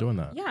most men aren't doing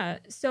that. Yeah.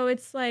 So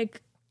it's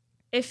like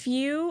if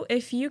you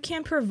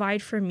can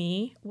provide for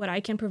me what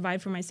I can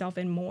provide for myself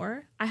and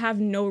more, I have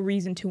no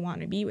reason to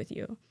want to be with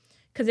you.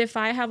 Because if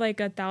I have like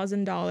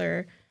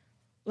 $1,000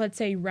 let's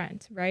say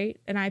rent, right?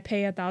 And I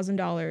pay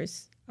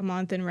 $1,000 a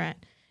month in rent.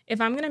 If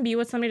I'm going to be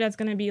with somebody that's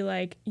going to be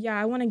like, yeah,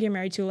 I want to get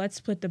married too, let's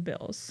split the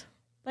bills.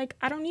 Like,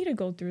 I don't need to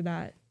go through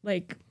that.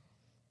 Like,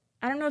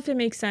 I don't know if it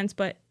makes sense,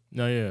 but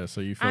no, yeah.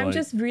 So you feel I'm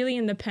just really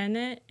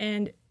independent,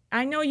 and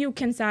I know you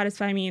can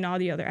satisfy me in all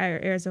the other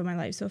areas of my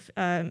life. So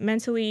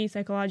mentally,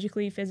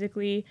 psychologically,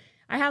 physically,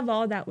 I have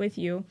all that with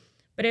you.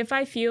 But if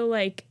I feel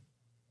like,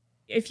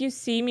 if you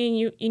see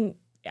me and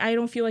I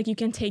don't feel like you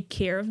can take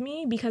care of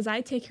me, because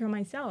I take care of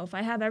myself.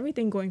 I have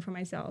everything going for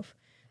myself.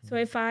 So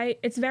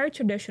it's very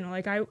traditional.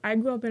 Like I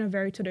grew up in a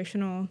very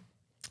traditional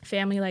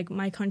family. Like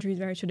my country is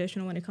very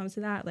traditional when it comes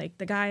to that. Like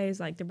the guy is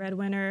like the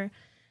breadwinner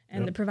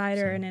and the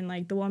provider. And then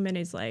like the woman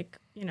is like,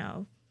 you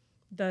know,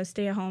 the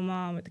stay-at-home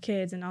mom with the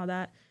kids and all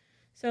that.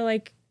 So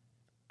like,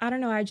 I don't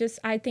know.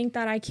 I think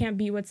that I can't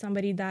be with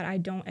somebody that I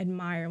don't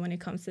admire when it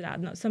comes to that.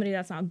 No, somebody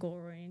that's not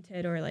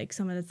goal-oriented or like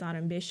someone that's not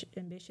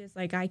ambitious.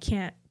 Like I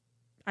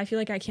feel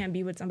like I can't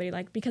be with somebody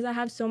like, because I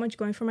have so much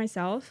going for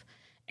myself.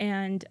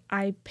 And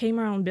I pay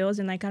my own bills,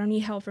 and like I don't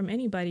need help from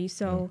anybody.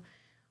 So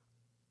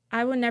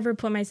I would never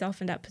put myself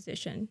in that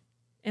position.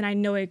 And I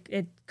know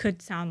it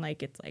could sound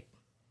like it's like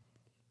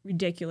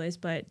ridiculous,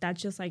 but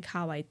that's just like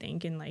how I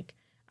think, and like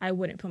I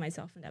wouldn't put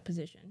myself in that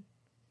position.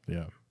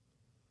 Yeah.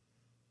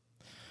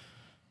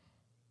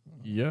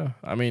 Yeah.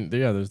 I mean,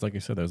 yeah, there's, like you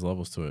said, there's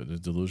levels to it.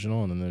 There's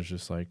delusional, and then there's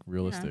just like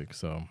realistic. Yeah.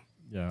 So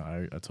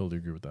yeah, I totally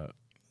agree with that.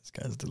 This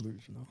guy's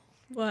delusional.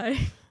 Why?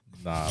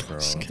 Nah, bro.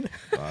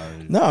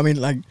 No, I mean,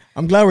 like,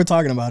 I'm glad we're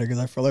talking about it, because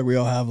I feel like we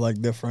all have like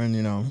different,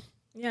 you know,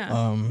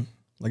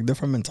 like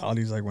different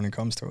mentalities, like when it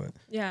comes to it.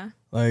 Yeah.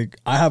 Like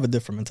I have a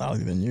different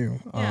mentality than you.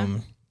 Yeah.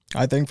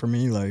 I think for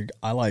me, like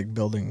I like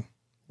building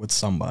with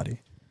somebody.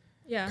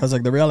 Yeah. Because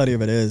like the reality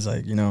of it is,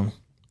 like, you know,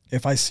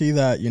 if I see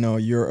that, you know,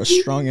 you're a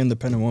strong,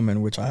 independent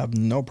woman, which I have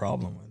no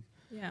problem with.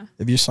 Yeah.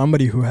 If you're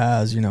somebody who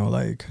has, you know,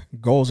 like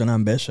goals and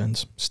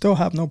ambitions, still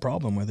have no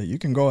problem with it. You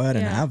can go ahead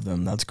and have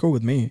them. That's cool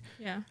with me.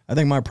 Yeah. I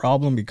think my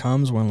problem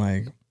becomes when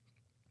like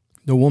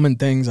the woman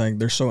thinks like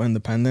they're so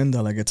independent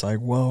that like it's like,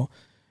 well,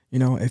 you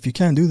know, if you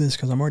can't do this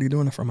because I'm already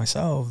doing it for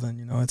myself, then,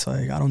 you know, it's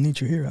like, I don't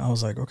need you here. I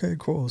was like, okay,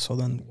 cool. So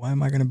then why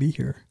am I going to be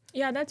here?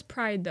 Yeah, that's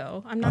pride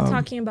though. I'm not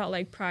talking about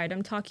like pride.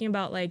 I'm talking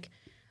about like,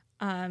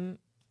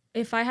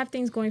 if I have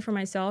things going for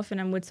myself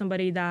and I'm with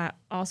somebody that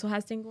also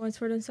has things going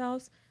for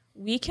themselves,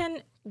 we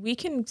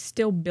can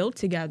still build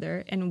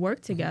together and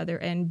work together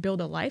and build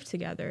a life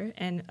together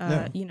and,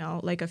 you know,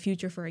 like a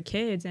future for our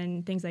kids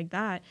and things like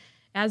that.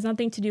 It has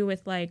nothing to do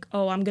with like,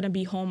 oh, I'm going to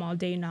be home all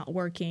day not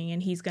working,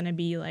 and he's going to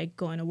be like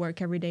going to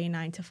work every day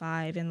 9 to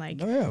 5 and like,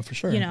 oh yeah, for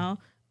sure. You know,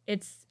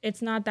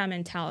 it's not that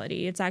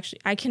mentality. It's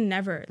actually, I can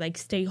never like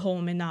stay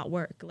home and not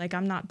work. Like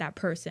I'm not that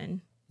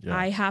person. Yeah.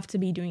 I have to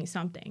be doing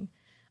something.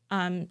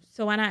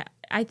 So when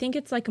I think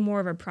it's like more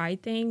of a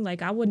pride thing.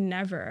 Like I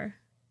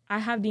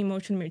have the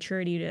emotional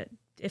maturity to,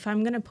 if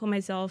I'm going to put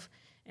myself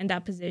in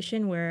that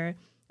position where,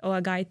 oh,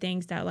 a guy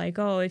thinks that like,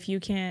 oh, if you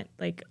can't,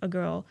 like a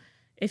girl,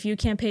 if you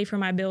can't pay for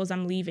my bills,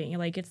 I'm leaving.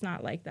 Like, it's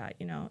not like that,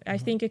 you know? I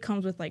think it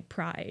comes with like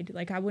pride.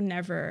 Like I would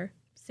never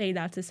say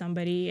that to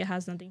somebody. It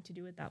has nothing to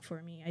do with that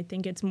for me. I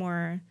think it's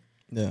more.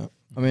 Yeah.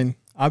 I mean,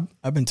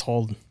 I've been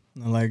told,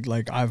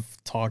 like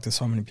I've talked to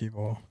so many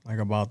people like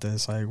about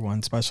this, like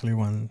especially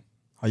when,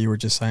 how you were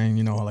just saying,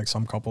 you know, like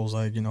some couples,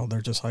 like, you know,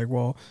 they're just like,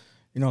 well,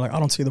 you know, like I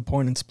don't see the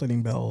point in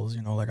splitting bills,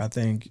 you know, like I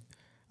think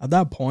at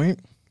that point,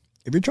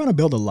 if you're trying to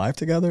build a life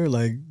together,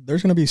 like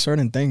there's going to be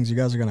certain things you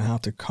guys are going to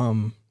have to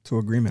come to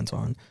agreements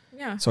on.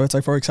 Yeah. So it's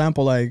like, for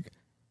example, like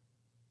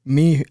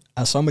me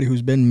as somebody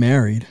who's been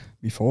married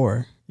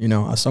before, you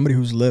know, as somebody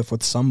who's lived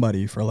with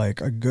somebody for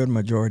like a good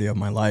majority of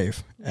my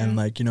life, and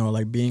like, you know,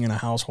 like being in a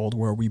household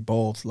where we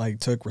both like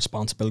took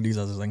responsibilities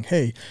as like,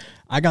 hey,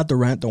 I got the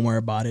rent, don't worry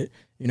about it,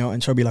 you know,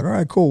 and she'll be like, all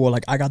right, cool, well,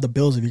 like I got the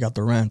bills if you got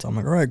the rent. I'm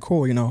like, all right,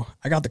 cool, you know,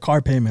 I got the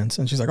car payments.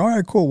 And she's like, all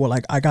right, cool, well,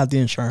 like I got the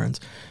insurance.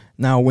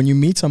 Now, when you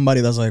meet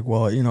somebody that's like,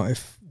 well, you know,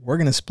 if we're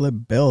gonna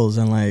split bills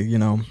and like, you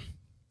know,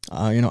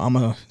 I'm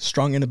a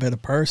strong,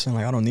 independent person,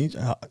 like I don't need,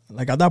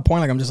 like at that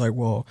point, like I'm just like,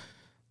 well,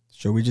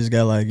 should we just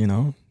get like, you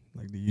know,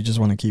 like, do you just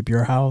want to keep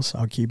your house?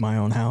 I'll keep my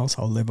own house.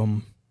 I'll live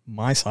on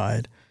my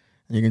side,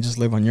 and you can just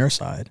live on your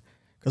side.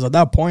 Because at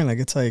that point, like,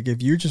 it's like,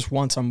 if you just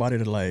want somebody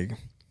to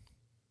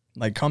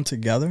like come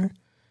together,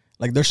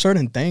 like there's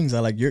certain things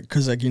that like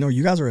because like, you know,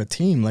 you guys are a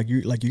team, like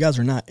you guys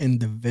are not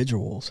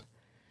individuals.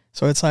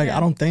 So it's like, I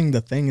don't think the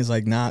thing is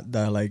like not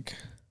that like,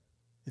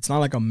 it's not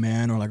like a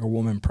man or like a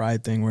woman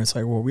pride thing where it's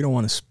like, well, we don't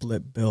want to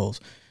split bills.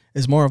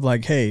 It's more of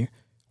like, hey,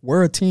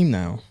 we're a team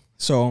now.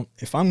 So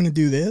if I'm going to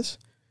do this,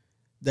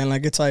 then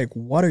like, it's like,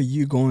 what are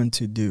you going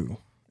to do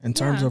in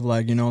terms of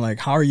like, you know, like,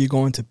 how are you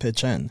going to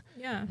pitch in?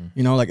 Yeah.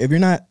 You know, like if you're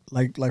not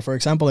like, for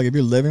example, like if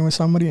you're living with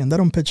somebody and they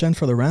don't pitch in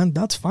for the rent,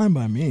 that's fine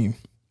by me.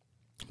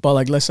 But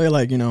like, let's say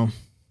like, you know,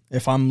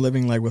 if I'm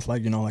living like with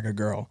like, you know, like a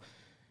girl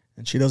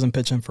and she doesn't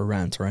pitch in for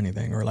rent or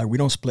anything, or like we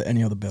don't split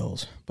any of the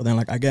bills, but then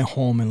like I get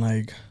home and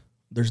like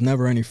there's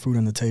never any food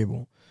on the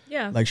table.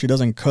 Yeah. Like she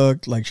doesn't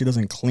cook, like she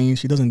doesn't clean,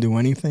 she doesn't do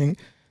anything.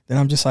 Then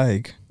I'm just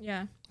like,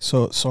 yeah.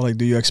 So like,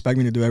 do you expect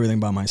me to do everything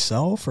by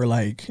myself, or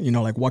like, you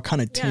know, like what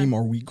kind of team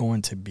are we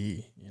going to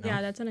be? You know?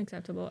 Yeah, that's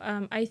unacceptable.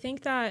 I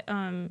think that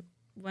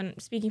when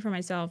speaking for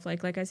myself,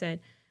 like I said,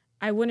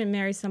 I wouldn't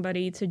marry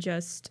somebody to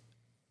just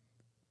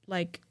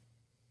like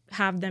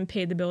have them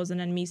pay the bills and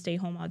then me stay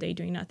home all day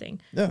doing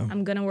nothing. Yeah.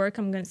 I'm gonna work.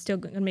 Still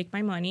gonna make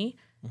my money,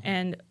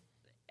 and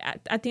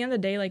at the end of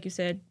the day, like you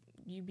said,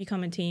 you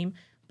become a team.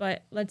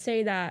 But let's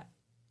say that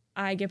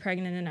I get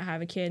pregnant and I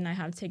have a kid and I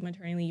have to take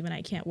maternity leave and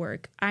I can't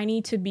work. I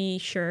need to be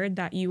sure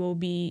that you will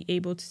be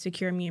able to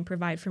secure me and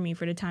provide for me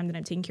for the time that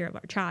I'm taking care of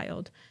our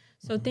child.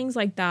 So things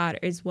like that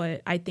is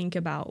what I think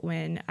about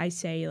when I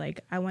say,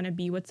 like, I want to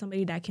be with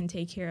somebody that can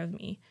take care of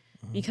me,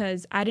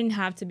 because I didn't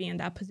have to be in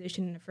that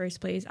position in the first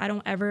place. I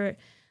don't ever,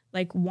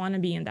 like, want to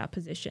be in that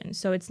position.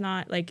 So it's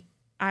not, like,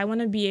 I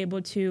want to be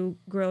able to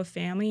grow a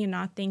family and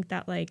not think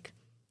that, like,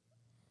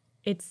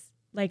 it's,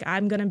 like,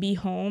 I'm going to be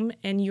home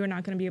and you're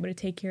not going to be able to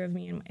take care of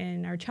me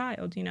and our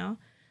child, you know?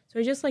 So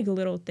it's just, like,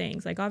 little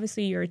things. Like,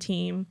 obviously, you're a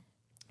team.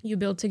 You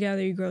build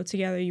together, you grow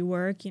together, you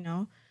work, you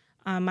know?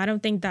 I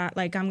don't think that,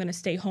 like, I'm going to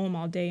stay home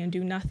all day and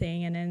do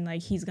nothing, and then,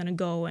 like, he's going to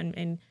go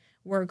and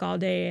work all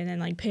day and then,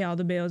 like, pay all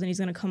the bills, and he's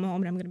going to come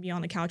home and I'm going to be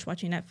on the couch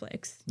watching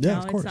Netflix. Yeah,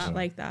 of course. It's not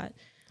like that.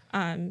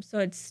 So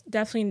it's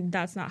definitely,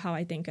 that's not how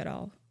I think at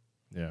all.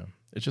 Yeah.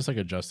 It's just, like,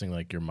 adjusting,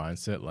 like, your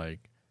mindset,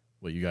 like,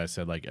 what you guys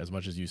said, like, as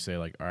much as you say,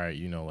 like, all right,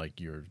 you know,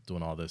 like, you're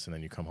doing all this and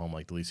then you come home,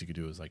 like, the least you could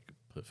do is, like,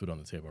 put food on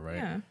the table, right?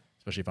 Yeah.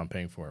 Especially if I'm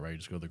paying for it, right? You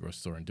just go to the grocery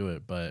store and do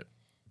it. But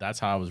that's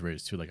how I was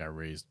raised, too. Like, I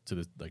raised to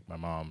this, like, my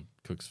mom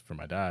cooks for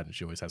my dad and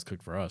she always has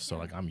cooked for us. So,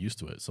 like, I'm used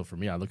to it. So, for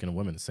me, I look at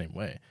women the same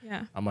way.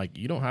 Yeah. I'm like,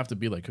 you don't have to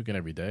be, like, cooking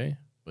every day,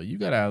 but you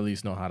got to at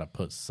least know how to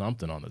put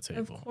something on the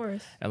table. Of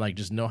course. And, like,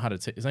 just know how to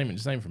take, it's not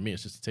even for me,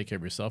 it's just to take care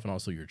of yourself and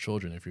also your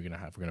children if we're going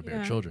to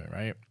bear children,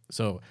 right?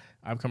 So,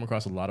 I've come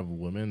across a lot of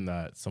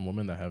some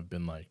women that have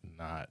been, like,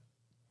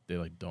 they,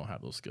 like, don't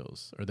have those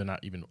skills, or they're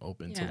not even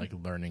open to, like,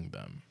 learning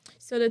them.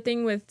 So the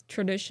thing with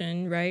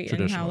tradition, right?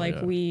 And how,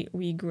 like,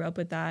 we grew up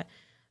with that.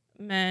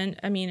 Men,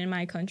 I mean, in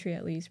my country,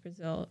 at least,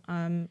 Brazil,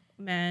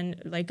 men,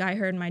 like, I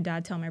heard my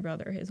dad tell my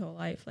brother his whole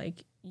life,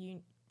 like,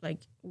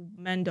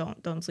 men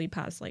don't sleep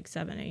past, like,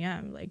 7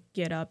 a.m. Like,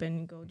 get up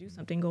and go do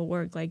something, go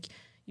work. Like,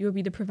 you will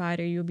be the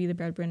provider, you will be the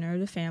breadwinner of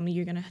the family.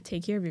 You're going to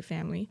take care of your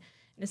family.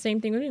 And the same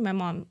thing with me. My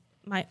mom,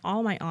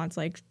 all my aunts,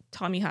 like,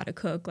 taught me how to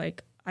cook.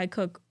 Like, I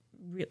cook,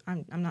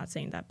 I'm not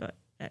saying that, but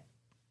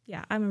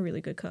yeah, I'm a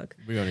really good cook.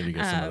 We don't need to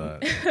get some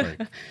of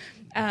that.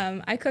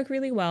 Like. I cook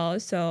really well.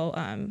 So,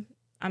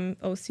 I'm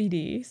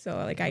OCD, so,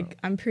 like,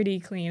 I'm pretty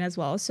clean as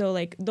well. So,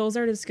 like, those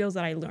are the skills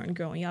that I learned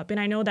growing up. And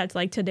I know that's,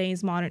 like,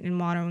 today's modern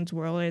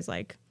world is,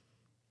 like,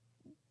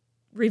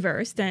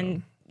 reversed,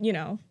 and, you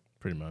know.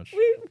 Pretty much.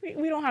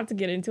 We don't have to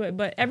get into it,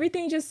 but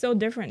everything's just so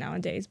different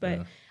nowadays.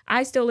 But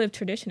I still live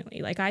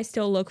traditionally. Like, I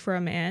still look for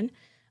a man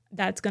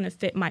that's going to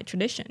fit my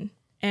tradition.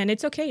 And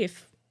it's okay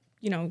if,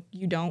 you know,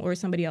 you don't or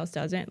somebody else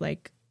doesn't.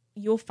 Like,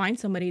 you'll find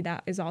somebody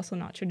that is also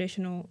not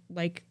traditional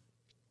like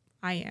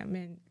I am,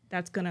 and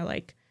that's going to,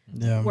 like,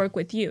 work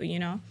with you, you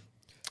know?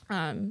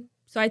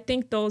 So I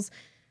think those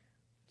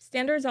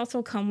standards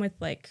also come with,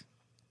 like,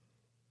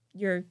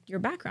 your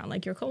background,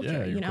 like your culture,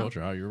 your you know?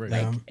 culture, how you're raised.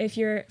 Like, if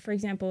you're, for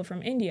example,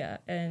 from India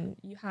and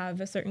you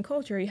have a certain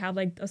culture, you have,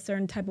 like, a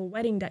certain type of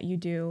wedding that you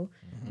do,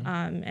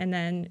 and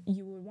then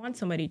you would want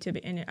somebody to be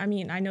in it. I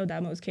mean, I know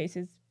that most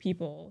cases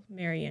people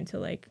marry into,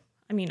 like,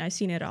 I mean, I've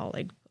seen it all,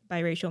 like,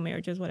 biracial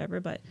marriages, whatever,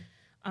 but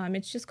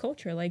it's just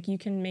culture. Like, you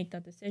can make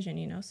that decision,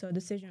 you know? So a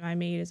decision I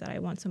made is that I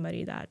want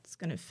somebody that's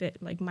going to fit,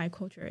 like, my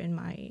culture and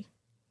my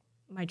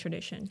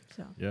tradition.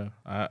 So yeah,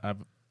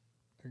 I've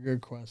a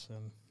good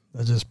question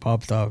that just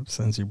popped up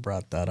since you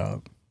brought that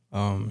up.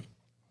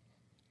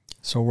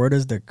 So where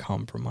does the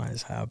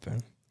compromise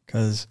happen?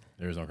 Because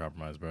there is no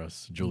compromise, bro.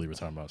 Julie, we're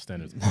talking about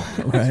standards.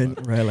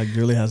 right. Like,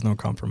 Julie has no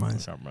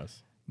compromise. No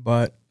compromise.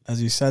 But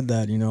as you said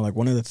that, you know, like,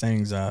 one of the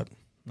things that,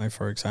 like,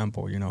 for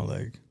example, you know,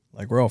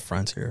 like we're all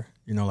friends here,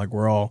 you know, like,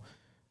 we're all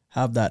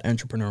have that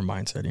entrepreneur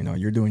mindset, you know,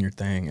 you're doing your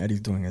thing,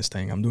 Eddie's doing his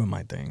thing, I'm doing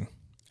my thing.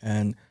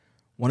 And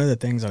one of the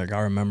things that, like,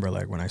 I remember,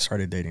 like, when I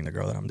started dating the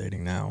girl that I'm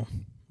dating now,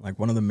 like,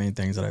 one of the main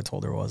things that I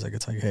told her was, like,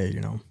 it's like, hey, you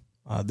know,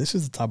 this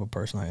is the type of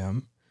person I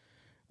am.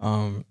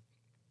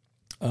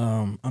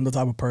 I'm the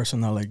type of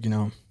person that, like, you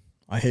know,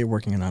 I hate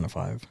working a 9 to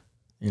 5,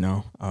 you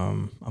know,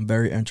 I'm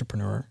very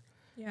entrepreneur.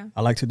 yeah,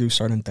 I like to do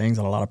certain things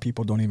that a lot of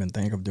people don't even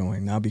think of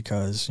doing, not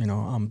because, you know,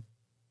 I'm,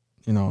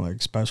 you know,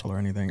 like, special or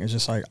anything. It's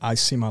just, like, I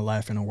see my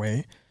life in a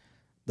way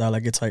that,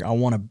 like, it's like I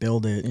want to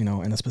build it, you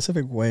know, in a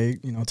specific way,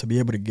 you know, to be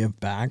able to give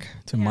back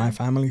to my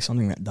family,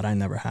 something that I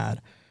never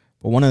had.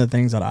 But one of the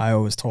things that I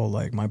always told,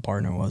 like, my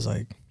partner was,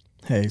 like,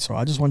 hey, so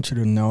I just want you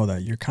to know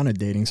that you're kind of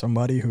dating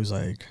somebody who's,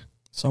 like,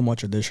 somewhat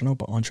traditional,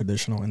 but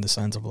untraditional in the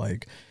sense of,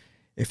 like,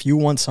 if you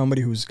want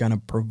somebody who's going to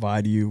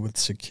provide you with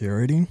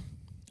security,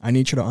 I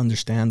need you to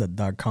understand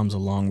that comes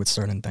along with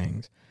certain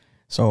things.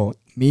 So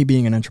me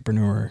being an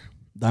entrepreneur,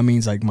 that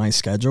means, like, my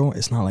schedule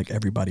is not like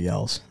everybody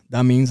else.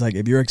 That means, like,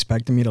 if you're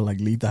expecting me to, like,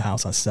 leave the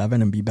house at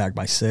 7 and be back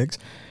by 6,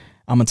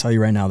 I'm going to tell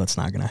you right now that's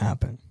not going to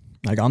happen,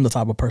 Like, I'm the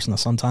type of person that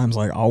sometimes,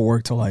 like, I'll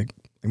work till, like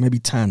maybe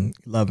 10,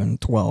 11,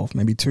 12,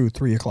 maybe 2,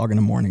 3 o'clock in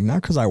the morning.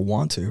 Not because I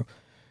want to,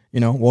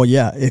 Well,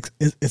 yeah, it's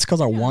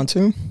because I want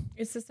to.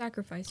 It's the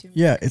sacrifice you make.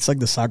 Yeah, it's like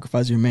the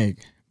sacrifice you make.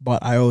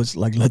 But I always,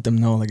 like, let them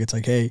know, like, it's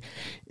like, hey,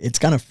 it's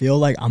going to feel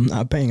like I'm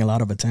not paying a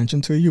lot of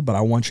attention to you, but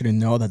I want you to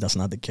know that that's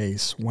not the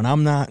case. When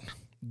I'm not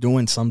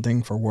doing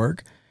something for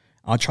work,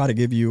 I'll try to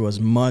give you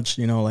as much,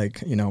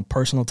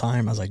 personal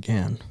time as I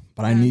can.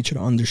 But I need you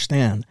to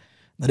understand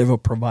that if a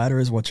provider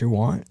is what you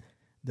want,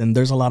 then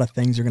there's a lot of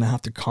things you're going to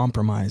have to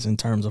compromise in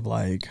terms of,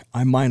 like,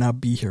 I might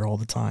not be here all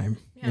the time.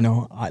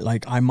 Yeah.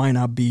 I might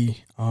not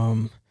be,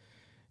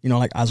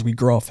 like, as we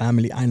grow a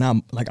family, I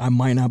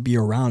might not be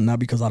around, not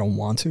because I don't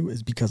want to,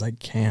 it's because I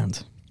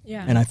can't.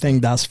 Yeah. And I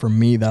think that's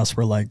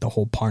where, like, the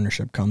whole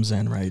partnership comes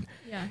in, right?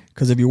 Yeah.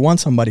 Because if you want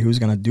somebody who's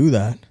going to do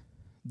that,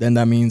 then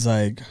that means,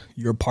 like,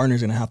 your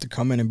partner's going to have to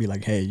come in and be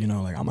like, hey, like,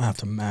 I'm going to have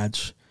to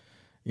match,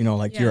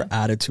 your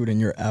attitude and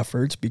your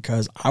efforts,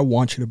 because I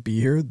want you to be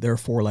here.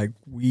 Therefore, like,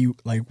 we're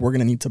going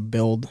to need to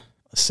build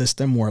a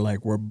system where,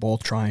 like, we're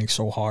both trying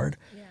so hard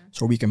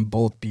so we can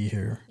both be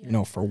here,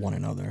 for one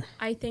another.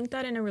 I think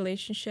that in a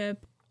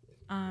relationship,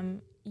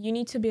 you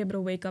need to be able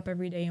to wake up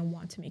every day and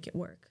want to make it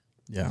work.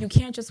 Yeah. You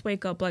can't just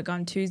wake up, like,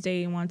 on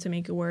Tuesday and want to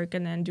make it work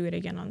and then do it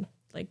again on,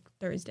 like,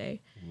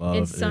 Thursday. Love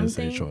is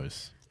a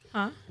choice.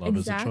 Huh? Love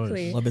exactly. is a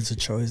choice. Love is a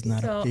choice,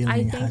 not so a feeling.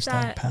 I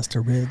think #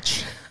 Pastor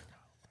Rich. Oh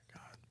my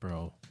God,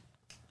 bro.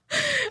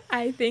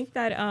 I think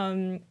that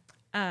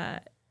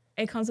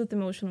it comes with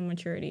emotional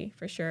maturity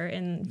for sure,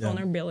 and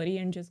vulnerability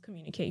and just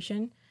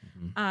communication.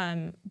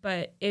 Mm-hmm.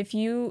 But if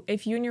you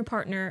and your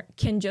partner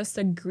can just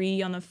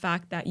agree on the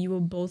fact that you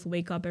will both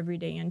wake up every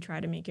day and try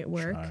to make it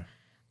work,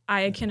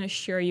 I can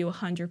assure you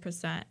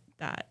 100%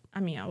 that,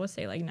 I would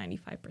say like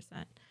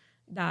 95%,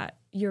 that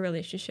your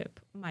relationship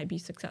might be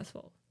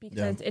successful.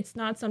 Because it's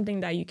not something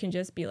that you can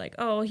just be like,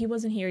 oh, he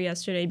wasn't here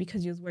yesterday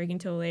because he was working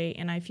till late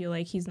and I feel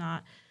like he's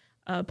not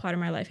a part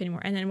of my life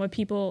anymore. And then what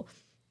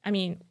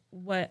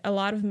a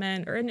lot of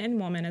men,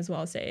 and women as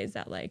well, say is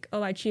that, like,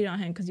 oh, I cheated on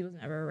him because he was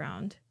never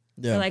around.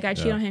 Yeah. Or, like, I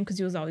cheated on him because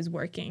he was always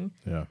working.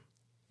 Yeah.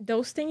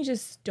 Those things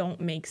just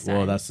don't make sense.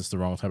 Well, that's just the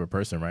wrong type of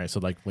person, right? So,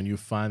 like, when you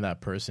find that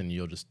person,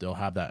 they'll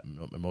have that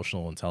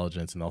emotional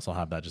intelligence and also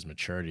have that just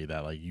maturity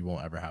that, like, you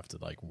won't ever have to,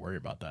 like, worry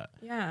about that.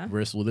 Yeah.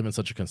 We live in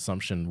such a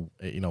consumption,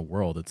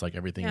 world. It's like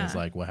everything is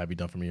like, what have you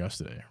done for me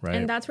yesterday, right?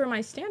 And that's where my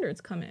standards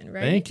come in,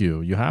 right? Thank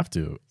you. You have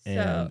to.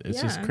 And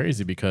it's just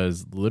crazy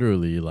because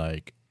literally,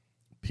 like,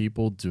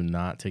 people do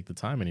not take the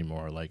time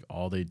anymore. Like,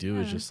 all they do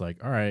is just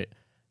like, all right,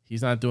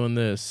 he's not doing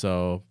this,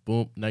 so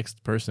boom,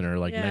 next person, or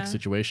like next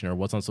situation, or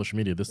what's on social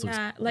media. This looks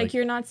like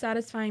you're not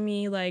satisfying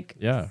me, like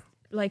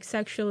like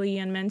sexually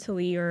and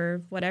mentally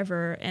or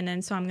whatever, and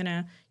then so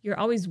you're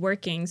always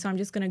working, so I'm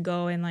just gonna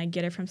go and, like,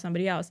 get it from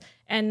somebody else.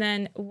 And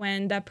then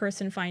when that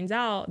person finds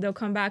out, they'll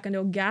come back and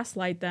they'll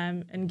gaslight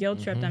them and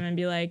guilt trip them and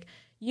be like,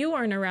 you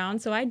weren't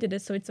around, so I did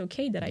it, so it's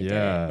okay that I did it.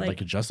 Yeah, like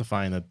you're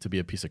justifying it to be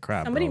a piece of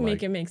crap. Somebody bro.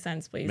 Make it make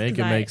sense, please. Make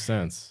it make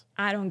sense.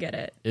 I don't get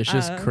it. It's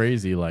just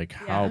crazy, like,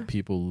 how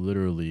people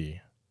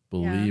literally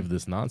believe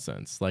this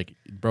nonsense. Like,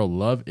 bro,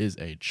 love is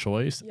a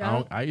choice.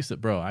 Yeah. I used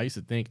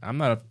to think, I'm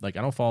not I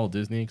don't follow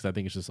Disney because I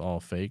think it's just all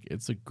fake.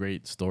 It's a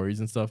great stories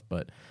and stuff,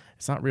 but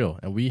it's not real.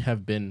 And we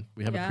have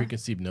a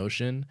preconceived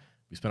notion.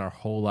 We spent our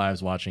whole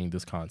lives watching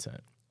this content.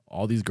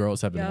 All these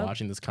girls have been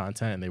watching this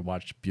content, and they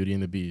watch Beauty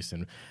and the Beast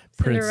and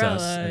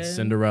Princess and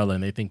Cinderella,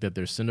 and they think that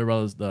their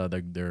Cinderella's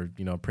their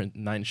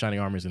knight in shining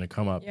armor is gonna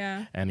come up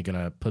and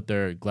gonna put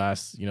their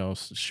glass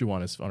shoe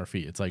on her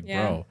feet. It's like,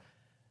 bro,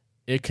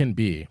 it can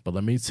be, but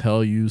let me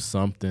tell you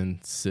something,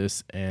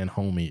 sis and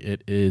homie,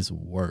 it is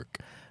work.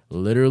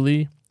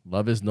 Literally,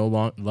 love is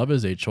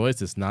a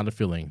choice. It's not a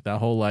feeling. That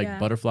whole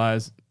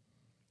butterflies,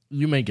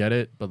 you may get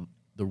it, but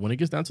when it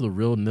gets down to the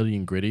real nitty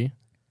and gritty,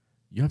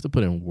 you have to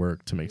put in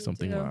work to make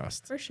something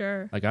last. For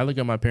sure. Like, I look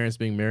at my parents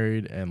being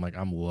married, and, like,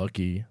 I'm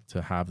lucky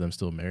to have them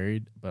still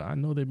married, but I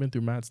know they've been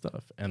through mad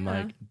stuff. And,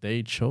 like,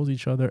 they chose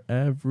each other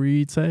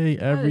every day,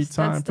 every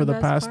time for the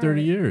past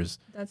 30 years.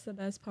 That's the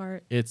best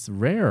part. It's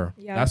rare.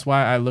 Yeah. That's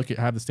why I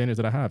have the standards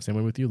that I have. Same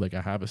way with you. Like,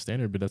 I have a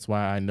standard, but that's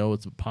why I know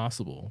it's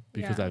possible,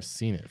 because I've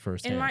seen it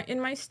firsthand. And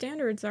my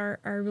standards are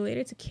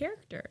related to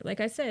character.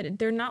 Like I said,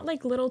 they're not,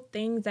 like, little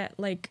things that,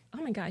 like,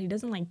 oh my God, he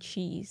doesn't like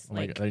cheese. Oh,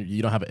 like,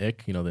 you don't have an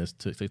ick? This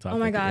TikTok.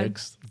 Oh my God.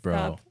 Icks?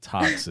 Bro,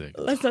 toxic.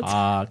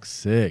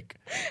 Toxic.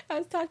 I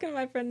was talking to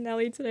my friend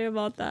Nelly today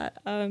about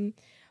that.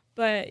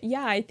 But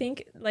yeah, I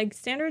think, like,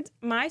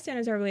 my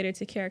standards are related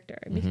to character,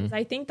 because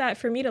I think that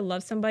for me to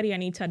love somebody, I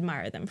need to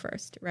admire them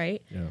first,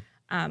 right?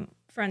 Yeah.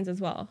 Friends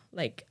as well.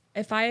 Like,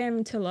 if I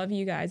am to love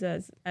you guys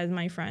as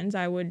my friends,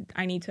 I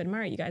need to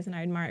admire you guys, and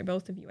I admire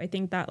both of you. I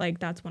think that, like,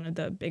 that's one of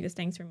the biggest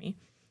things for me.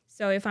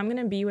 So if I'm going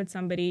to be with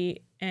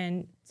somebody,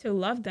 and to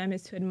love them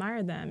is to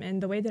admire them.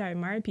 And the way that I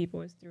admire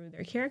people is through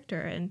their character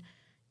and,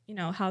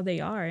 how they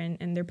are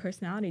and their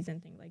personalities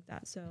and things like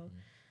that. So,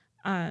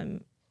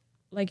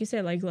 like you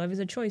said, like, love is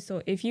a choice.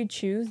 So if you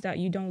choose that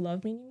you don't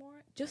love me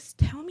anymore, just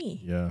tell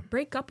me. Yeah.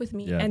 Break up with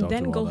me and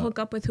then go hook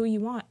up with who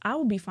you want. I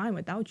will be fine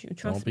without you.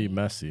 Trust me. Don't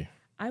be messy.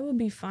 I will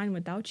be fine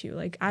without you.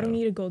 Like, I don't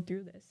need to go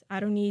through this. I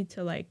don't need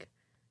to, like,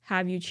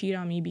 have you cheat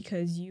on me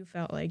because you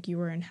felt like you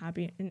weren't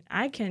happy. And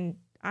I can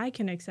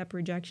accept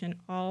rejection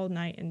all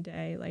night and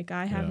day. Like,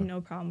 I have no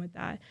problem with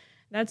that.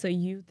 That's a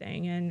you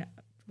thing. And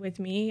with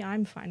me,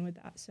 I'm fine with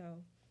that. So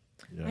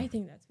I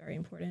think that's very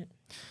important.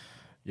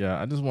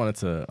 Yeah, I just wanted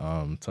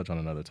to touch on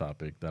another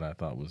topic that I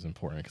thought was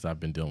important because I've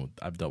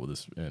dealt with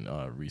this in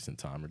recent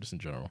time or just in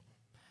general.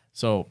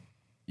 So,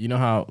 you know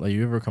how, like,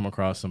 you ever come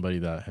across somebody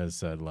that has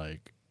said,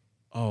 like,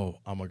 oh,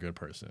 I'm a good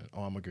person.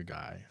 Oh, I'm a good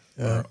guy.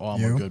 Or, oh,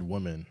 I'm a good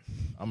woman.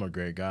 I'm a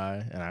great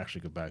guy. And I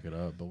actually could back it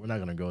up. But we're not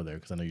going to go there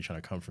because I know you're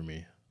trying to come for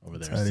me over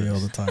there. Sis. All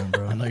the time,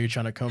 bro. I know you're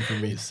trying to come for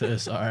me,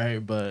 sis. All right.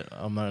 But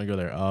I'm not going to go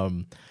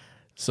there.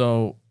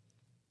 So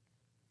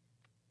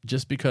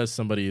just because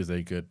somebody is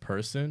a good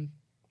person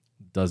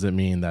doesn't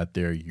mean that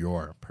they're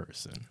your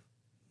person.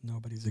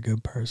 Nobody's a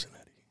good person,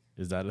 Eddie.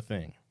 Is that a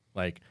thing?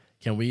 Like,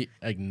 can we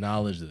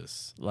acknowledge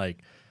this?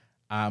 Like,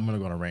 I'm going to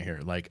go on a rant here.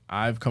 Like,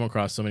 I've come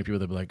across so many people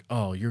that be like,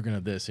 oh, you're going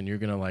to this, and you're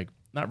going to, like,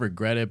 not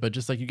regret it, but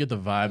just, like, you get the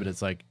vibe, and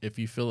it's like, if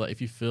you feel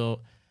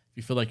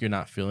like you're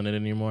not feeling it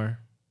anymore,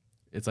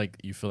 it's like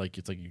you feel like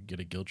it's like you get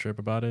a guilt trip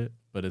about it,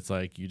 but it's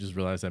like you just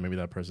realize that maybe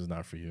that person's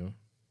not for you.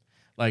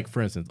 Like,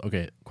 for instance,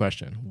 okay,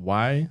 question.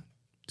 Why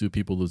do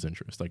people lose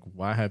interest? Like,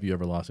 why have you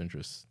ever lost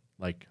interest?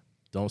 Like,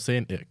 don't say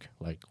an ick.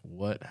 Like,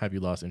 what have you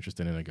lost interest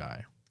in a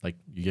guy? Like,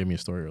 you gave me a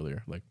story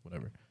earlier, like,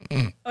 whatever.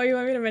 Oh, you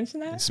want me to mention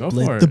that? Go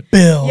for the it.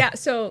 bill. Yeah,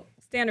 so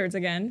standards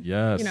again.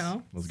 Yes. You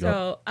know. Let's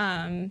go.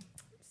 So,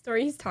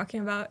 story he's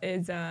talking about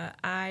is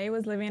I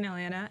was living in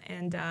Atlanta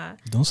and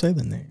don't say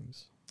the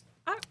names.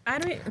 I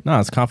don't. No,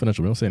 it's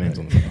confidential. We don't say names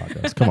on the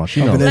podcast. Come on, she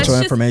knows. Confidential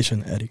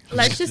information, Eddie.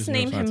 Let's just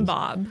name him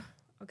Bob.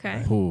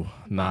 Okay. Ooh,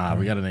 nah,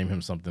 we gotta name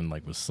him something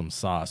like with some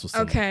sauce. With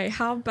some, okay,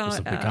 how about with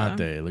some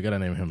picante? We gotta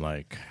name him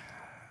like.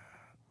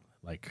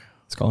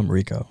 Let's call him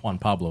Rico. Juan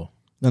Pablo.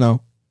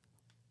 No.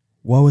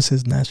 What was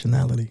his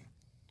nationality?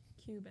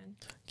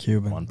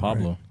 Cuban. Juan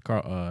Pablo.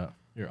 Right.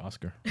 You're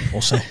Oscar.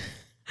 Jose.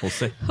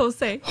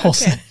 Okay.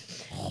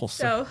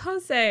 So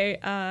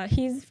Jose,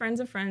 he's friends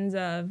of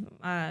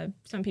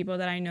some people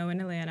that I know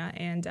in Atlanta,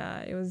 and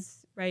it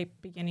was right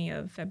beginning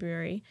of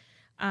February.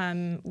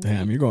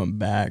 Damn, you're going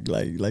back.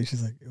 Like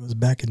she's like, it was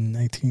back in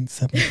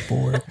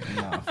 1974.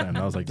 Nah, fam,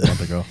 that was like a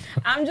month ago.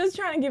 I'm just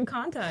trying to give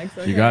context.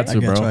 Okay? You got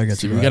to, bro. I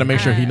get you. We got to make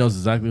sure he knows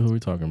exactly who we're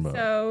talking about.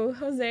 So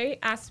Jose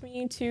asked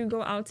me to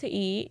go out to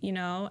eat, you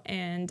know,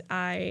 and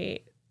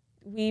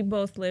we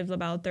both live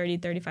about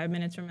 35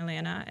 minutes from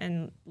Atlanta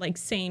and like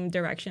same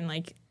direction,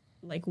 like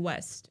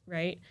west,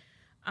 right?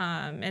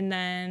 And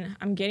then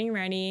I'm getting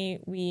ready.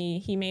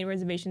 He made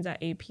reservations at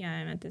 8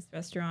 p.m. at this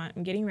restaurant.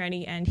 I'm getting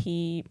ready, and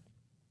he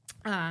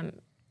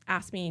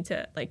asked me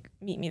to like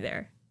meet me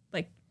there.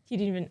 Like, he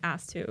didn't even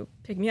ask to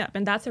pick me up,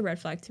 and that's a red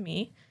flag to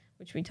me,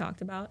 which we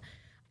talked about.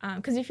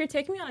 Because if you're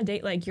taking me on a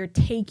date, like, you're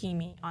taking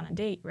me on a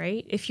date,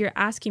 right? If you're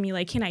asking me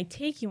like, can I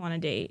take you on a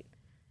date?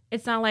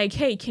 It's not like,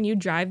 hey, can you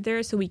drive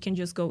there so we can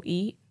just go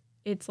eat?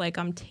 It's like,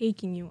 I'm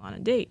taking you on a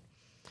date.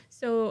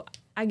 So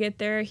I get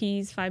there,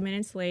 he's 5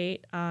 minutes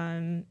late,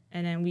 and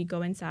then we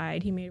go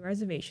inside. He made a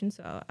reservation,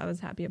 so I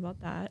was happy about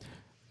that.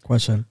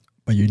 Question,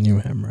 but you knew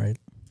him, right?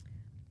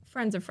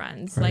 Friends of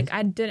friends. Right.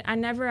 Like, I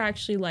never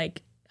actually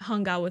like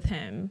hung out with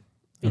him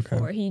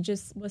before. Okay. He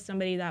just was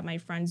somebody that my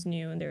friends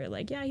knew, and they were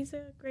like, yeah, he's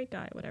a great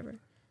guy, whatever,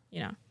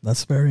 you know.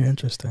 That's very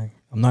interesting.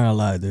 I'm not gonna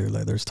lie, dude.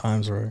 Like, there's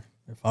times where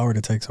if I were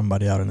to take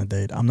somebody out on a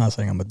date, I'm not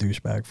saying I'm a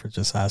douchebag for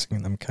just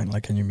asking them,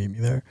 can you meet me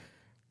there?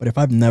 But if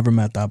I've never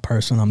met that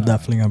person, I'm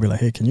definitely gonna be like,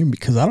 hey, can you?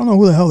 Because I don't know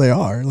who the hell they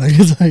are. Like,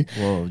 it's like,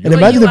 well, and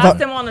imagine you asked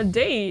them on a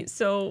date,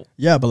 so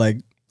yeah, but like,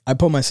 I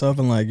put myself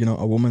in like, you know,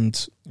 a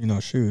woman's, you know,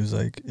 shoes.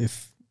 Like,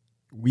 if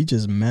we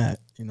just met,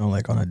 you know,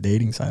 like on a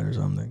dating site or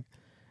something,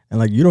 and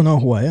like, you don't know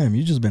who I am,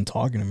 you just been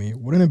talking to me.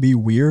 Wouldn't it be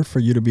weird for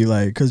you to be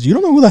like, because you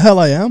don't know who the hell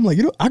I am? Like,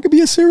 you know, I could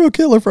be a serial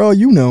killer for all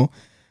you know.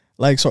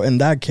 Like, so in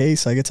that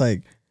case, like, it's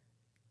like,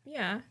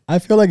 yeah. I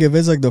feel like if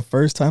it's like the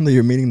first time that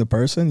you're meeting the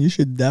person, you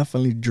should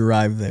definitely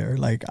drive there.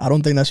 Like, I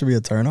don't think that should be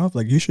a turnoff.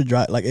 Like, you should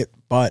drive, like, it.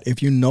 But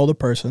if you know the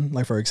person,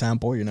 like, for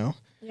example, you know,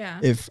 yeah,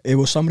 if it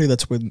was somebody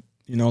that's with,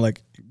 you know,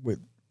 like with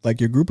like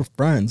your group of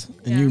friends,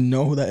 and you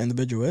know who that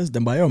individual is,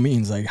 then by all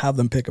means, like, have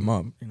them pick them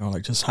up. You know,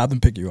 like, just have them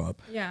pick you up.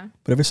 Yeah.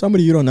 But if it's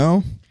somebody you don't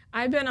know,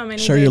 I've been on many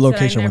share dates your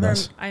location with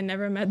us. I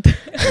never met them.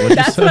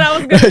 That's what I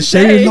was going to say.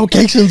 Share your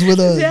locations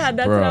with us. Yeah,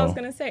 that's what I was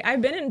going to say. I've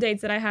been in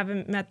dates that I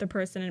haven't met the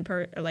person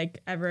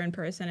ever in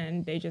person,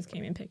 and they just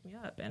came and picked me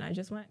up, and I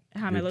just went. I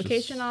had my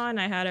location on.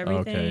 I had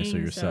everything. Okay, so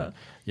you're set.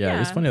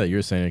 Yeah, it's funny that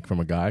you're saying it from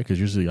a guy, because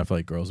usually I feel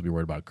like girls would be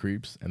worried about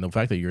creeps, and the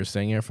fact that you're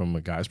saying it from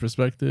a guy's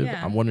perspective,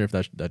 I'm wondering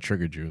if that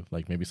triggered you.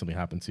 Like, maybe something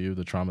happened to you,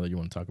 the trauma that you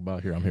want to talk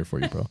about. Here, I'm here for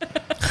you, bro.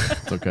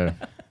 It's okay.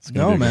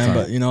 No, man,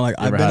 but you know, like,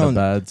 I've been had a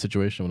bad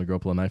situation when a girl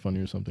pull a knife on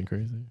you or something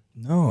crazy?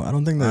 No, I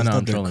don't think that's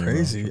nothing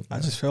crazy. I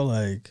just feel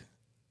like,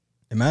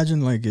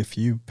 imagine like if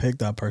you pick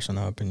that person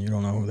up and you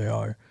don't know who they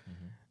are,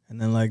 and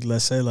then like,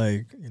 let's say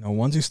like, you know,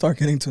 once you start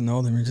getting to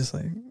know them, you're just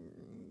like,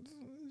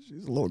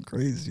 she's a little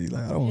crazy.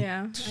 Like I don't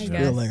I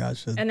feel like I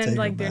should. And then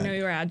like they know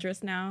your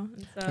address now.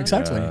 So.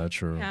 Exactly.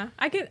 True. Yeah,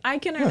 I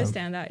can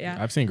understand that. Yeah.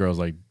 I've seen girls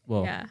like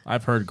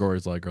I've heard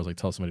girls like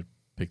tell somebody to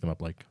pick them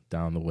up like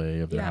down the way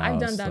of their house. I've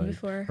done that like,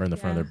 before. Or in the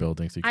front of their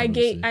building. So I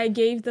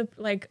gave the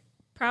like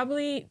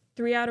probably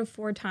 3 out of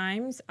 4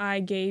 times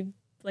I gave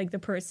like the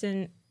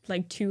person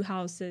like 2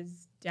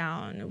 houses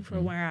down for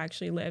where I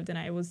actually lived, and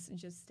I was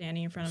just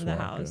standing in front of the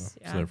house.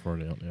 So therefore,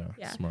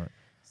 smart.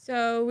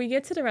 So we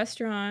get to the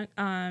restaurant,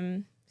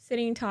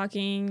 sitting,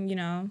 talking,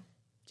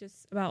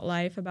 just about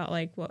life, about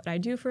like what I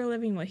do for a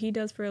living, what he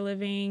does for a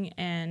living,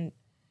 and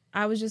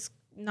I was just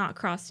not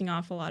crossing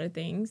off a lot of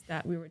things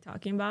that we were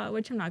talking about,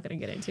 which I'm not going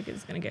to get into because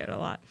it's going to get a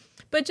lot,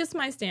 but just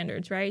my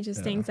standards, right?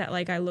 Just things that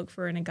like I look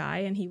for in a guy,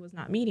 and he was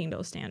not meeting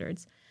those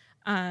standards.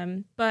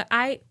 But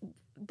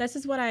this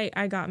is what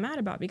I got mad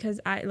about, because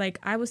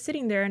I was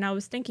sitting there and I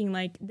was thinking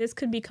like this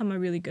could become a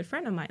really good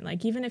friend of mine.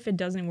 Like even if it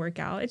doesn't work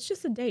out, it's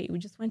just a date. We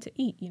just went to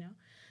eat,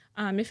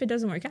 if it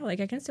doesn't work out,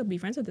 like I can still be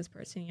friends with this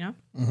person,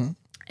 Mm-hmm.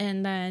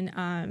 And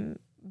then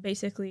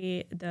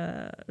basically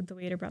the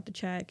waiter brought the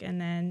check,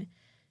 and then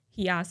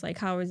he asked like,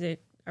 how is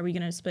it? Are we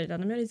going to split it down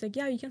the middle? He's like,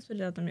 yeah, you can split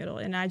it down the middle.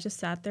 And I just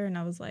sat there and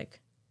I was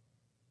like,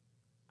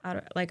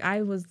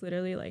 I was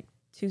literally like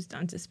too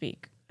stunned to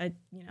speak,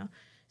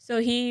 So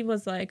he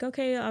was like,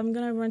 okay, I'm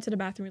going to run to the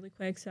bathroom really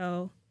quick.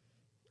 So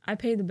I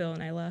paid the bill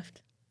and I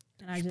left.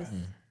 And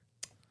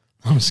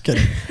I'm just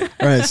kidding.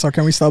 All right, so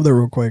can we stop there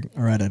real quick?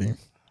 All right, Eddie.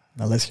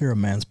 Now let's hear a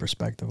man's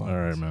perspective on All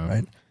right, this, man.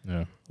 Right?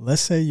 Yeah.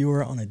 Let's say you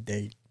were on a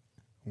date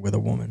with a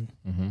woman,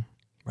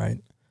 right?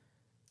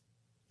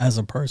 As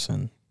a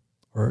person,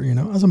 or,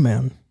 as a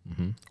man,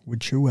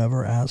 would you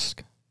ever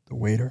ask the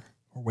waiter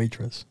or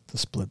waitress to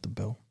split the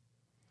bill?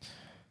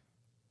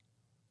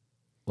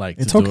 Like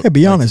it's okay.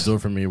 Be honest. To do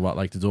it for me,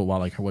 to do it while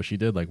like what she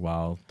did, like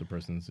while the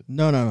person's.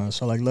 No.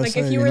 So like, let's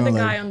say if you were the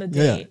guy on the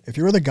date. Yeah, if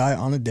you were the guy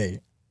on a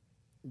date,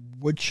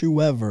 would you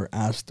ever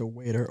ask the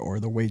waiter or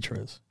the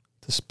waitress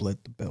to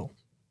split the bill?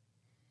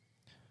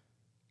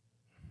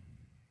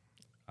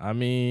 I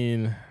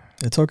mean,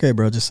 it's okay,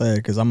 bro. Just say it,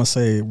 because I'm gonna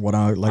say what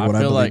I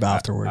believe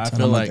afterwards. I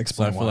feel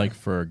like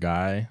for a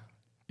guy,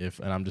 and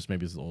I'm just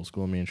maybe it's old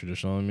school in me and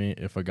traditional in me.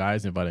 If a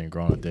guy's inviting a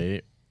girl on a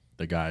date,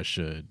 the guy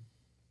should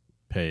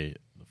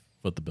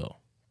foot the bill.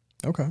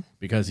 Okay.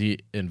 Because he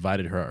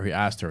invited her, or he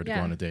asked her to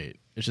go on a date.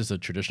 It's just a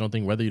traditional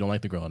thing, whether you don't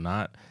like the girl or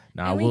not.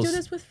 Now we do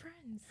this with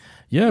friends.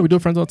 Yeah, we do it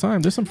with friends all the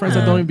time. There's some friends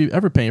that don't even be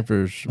ever paying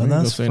for.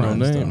 That's say no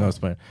name. No, it's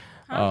fine.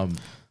 I'm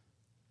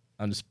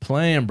just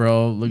playing,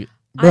 bro. Look.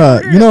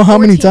 Bruh, you know how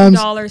many times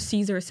 $14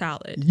 Caesar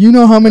salad. You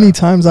know how many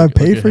times I've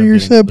paid for your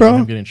shit, bro? Look at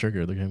him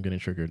getting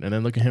triggered. And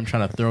then look at him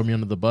trying to throw me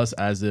under the bus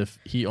as if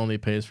he only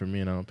pays for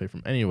me and I don't pay for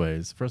him.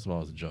 Anyways, first of all,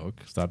 it's a joke.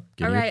 Stop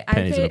getting your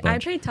pennies in a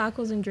bunch. I paid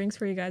tacos and drinks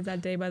for you guys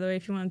that day, by the way,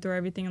 if you want to throw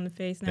everything in the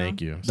face now.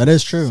 Thank you. That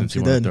is true. Since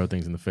you want to throw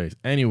things in the face.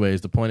 Anyways,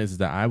 the point is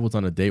that I was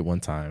on a date one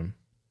time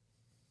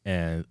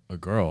and a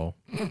girl,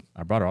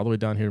 I brought her all the way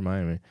down here to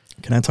Miami.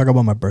 Can I talk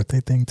about my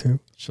birthday thing too?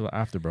 Chill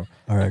after, bro.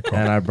 All right, cool.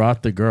 And I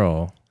brought the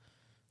girl.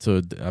 So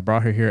I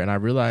brought her here, and I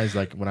realized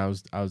like when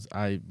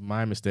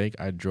my mistake.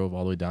 I drove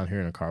all the way down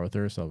here in a car with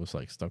her, so I was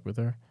like stuck with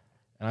her,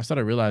 and I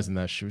started realizing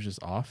that she was just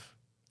off.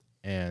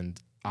 And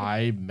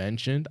I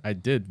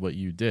did what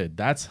you did.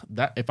 That's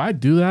that. If I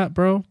do that,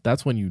 bro,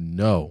 that's when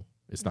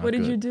it's not. What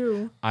did good. You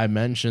do? I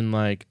mentioned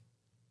like,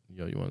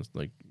 yo, you want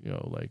like,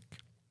 like,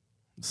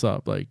 what's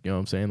up? Like, you know what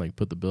I'm saying? Like,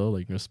 put the bill,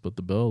 like, split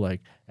the bill,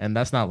 like, and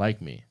that's not like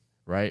me,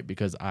 right?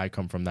 Because I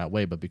come from that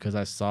way, but because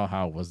I saw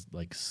how it was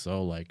like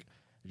so like.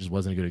 It just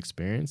wasn't a good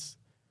experience.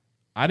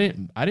 I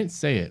didn't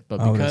say it, but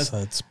because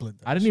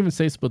I didn't even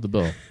say split the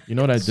bill. You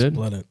know what I did?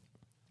 Split it.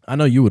 I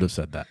know you would have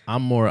said that.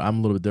 I'm a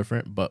little bit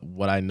different, but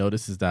what I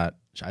noticed is that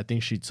I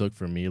think she took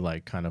for me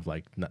like kind of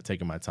like not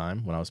taking my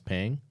time when I was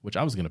paying, which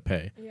I was gonna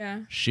pay.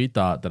 Yeah. She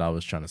thought that I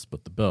was trying to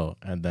split the bill,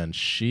 and then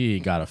she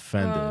got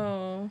offended.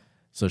 Oh.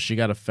 So she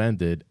got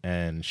offended,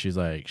 and she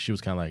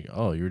was kind of like,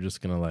 oh, you're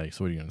just gonna like,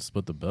 so what, are you gonna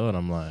split the bill? And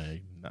I'm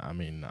like, I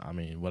mean,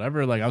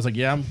 whatever. Like, I was like,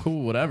 yeah, I'm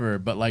cool, whatever.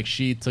 But like,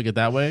 she took it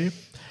that way.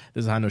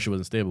 This is how I know she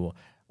wasn't stable.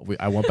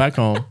 I went back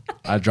home.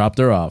 I dropped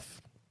her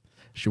off.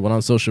 She went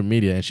on social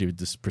media and she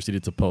just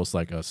proceeded to post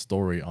like a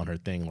story on her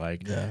thing.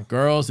 Like,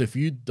 girls, if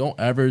you don't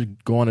ever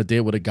go on a date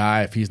with a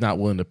guy, if he's not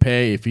willing to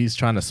pay, if he's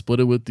trying to split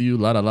it with you,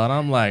 la la la.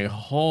 I'm like,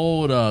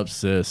 hold up,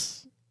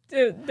 sis.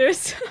 Dude,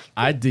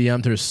 I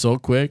DM'd her so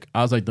quick.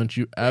 I was like, don't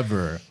you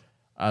ever.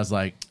 I was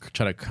like,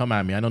 try to come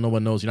at me. I know no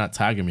one knows you're not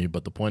tagging me,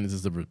 but the point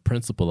is the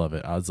principle of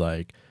it. I was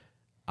like,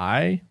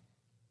 I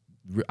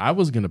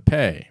was going to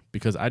pay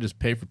because I just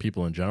pay for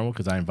people in general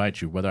because I invite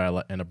you, whether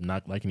I end up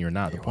not liking you or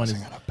not.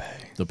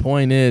 The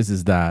point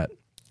is that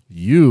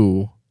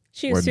you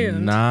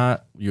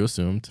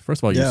assumed. First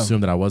of all, you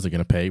assumed that I wasn't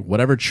going to pay.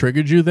 Whatever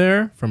triggered you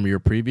there from your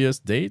previous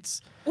dates,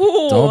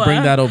 don't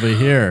bring that over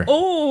here.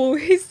 Oh,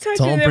 he's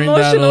touching Don't bring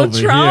that over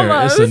here.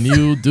 It's a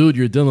new dude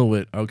you're dealing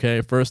with,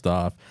 okay? First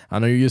off, I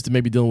know you're used to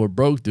maybe dealing with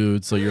broke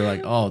dudes, so you're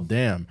like, oh,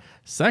 damn.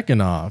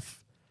 Second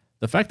off,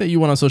 the fact that you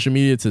went on social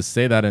media to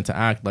say that and to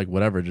act like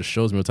whatever just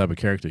shows me what type of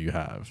character you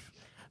have.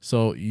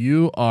 So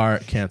you are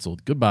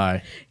canceled.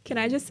 Goodbye. Can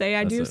I just say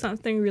I do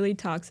something really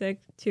toxic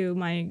to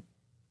my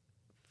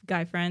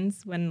guy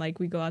friends when like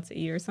we go out to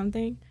eat or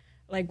something?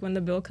 Like when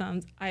the bill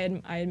comes, I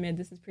admit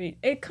this is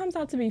it comes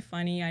out to be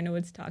funny. I know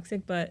it's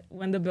toxic, but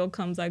when the bill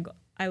comes,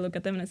 I look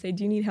at them and I say,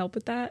 do you need help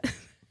with that?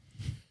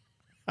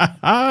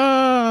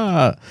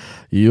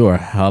 You are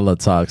hella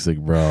toxic,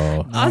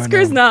 bro. No,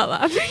 Oscar's not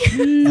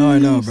laughing. No, I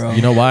know, bro.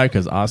 You know why?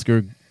 Because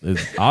Oscar,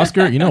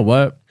 you know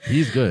what?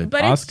 He's good.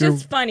 But Oscar, it's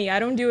just funny. I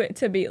don't do it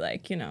to be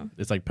like,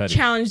 it's like petty.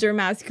 Challenge their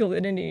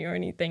masculinity or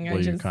anything.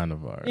 Well, you kind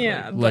of are.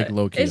 Yeah. Like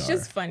low key. It's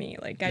just funny.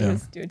 Like, I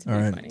just do it to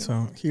be funny.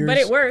 So but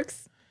it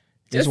works.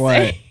 Here's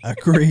why I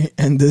agree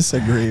and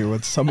disagree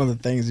with some of the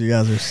things you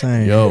guys are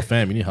saying. Yo,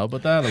 fam, you need help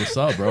with that? Like, what's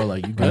up, bro?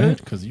 Like, you good?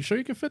 Because you sure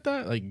you can fit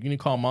that? Like, you need to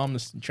call mom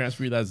to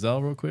transfer you that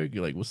Zelle real quick?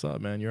 You're like, what's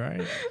up, man? You all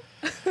right?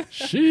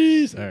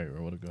 Jeez. All right,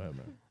 bro. Go ahead,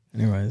 man.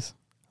 Anyways,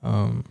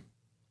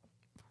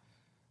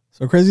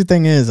 so crazy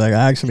thing is, like,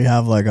 I actually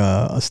have like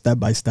a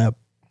step-by-step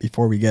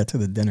before we get to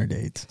the dinner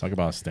dates. Talk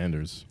about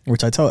standards.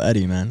 Which I tell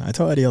Eddie, man. I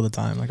tell Eddie all the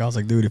time. Like, I was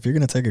like, dude, if you're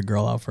going to take a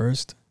girl out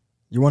first,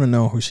 you want to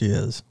know who she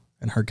is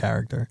and her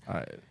character. All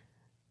right.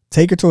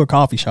 Take her to a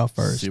coffee shop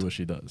first. See what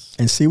she does.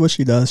 And see what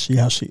she does,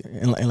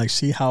 and like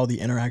see how the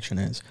interaction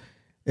is.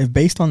 If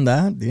based on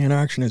that, the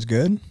interaction is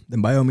good,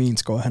 then by all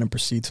means, go ahead and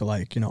proceed to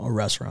like, a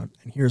restaurant.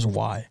 And here's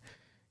why.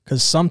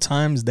 Because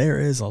sometimes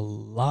there is a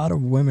lot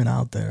of women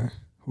out there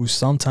who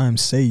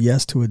sometimes say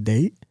yes to a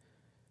date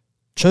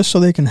just so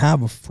they can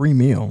have a free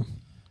meal.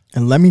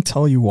 And let me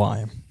tell you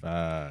why.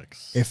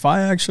 Facts. If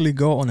I actually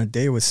go on a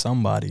date with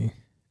somebody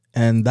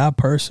and that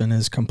person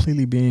is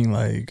completely being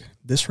like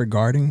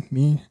disregarding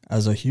me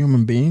as a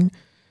human being,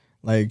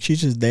 like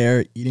she's just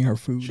there eating her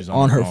food. She's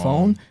on her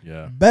phone.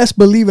 Yeah. Best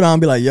believe it, I'll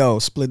be like, yo,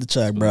 split the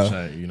check, bro.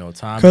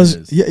 Time. Because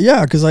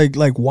because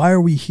like why are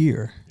we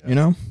here?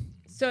 Yeah.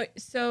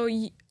 So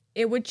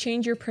it would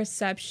change your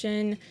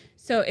perception.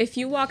 So if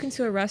you walk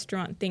into a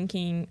restaurant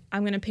thinking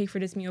I'm gonna pay for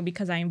this meal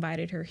because I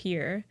invited her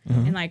here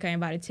and like I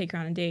invited to take her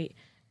on a date,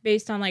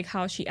 based on like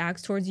how she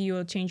acts towards you,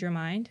 will change your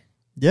mind.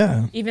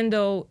 Yeah. Even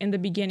though in the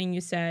beginning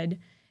you said,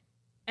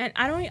 and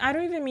I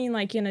don't even mean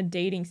like in a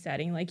dating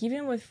setting, like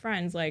even with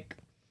friends, like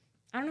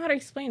I don't know how to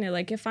explain it.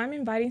 Like if I'm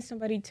inviting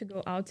somebody to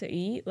go out to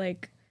eat,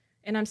 like,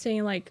 and I'm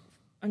saying like,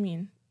 I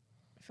mean,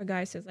 if a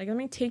guy says like, let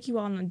me take you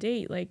out on a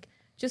date, like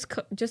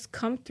just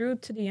come through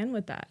to the end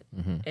with that.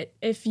 Mm-hmm.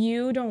 If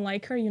you don't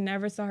like her, you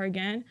never saw her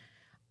again,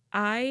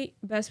 I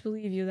best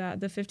believe you that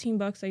the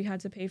 $15 that you had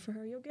to pay for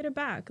her, you'll get it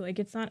back. Like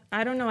it's not,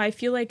 I don't know. I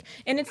feel like,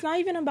 and it's not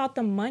even about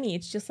the money.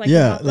 It's just like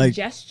about the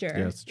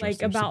gesture,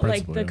 like about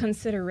like the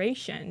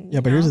consideration.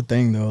 Yeah, but here's the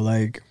thing though.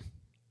 Like,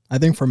 I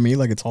think for me,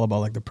 like it's all about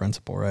like the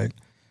principle, right?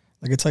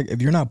 Like it's like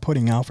if you're not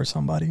putting out for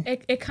somebody,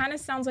 it kind of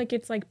sounds like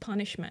it's like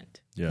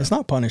punishment. Yeah, it's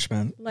not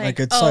punishment. Like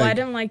it's I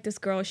didn't like this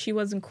girl. She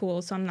wasn't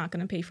cool, so I'm not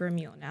gonna pay for a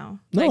meal now.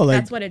 No, like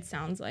that's what it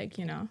sounds like,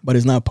 But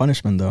it's not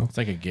punishment though. It's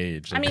like a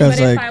gauge. I mean, but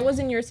if I was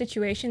in your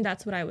situation,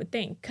 that's what I would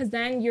think. Because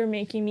then you're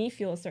making me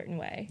feel a certain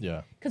way.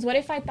 Yeah. Because what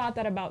if I thought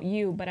that about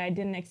you, but I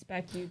didn't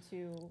expect you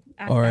to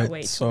act that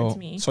way towards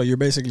me? So you're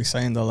basically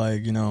saying that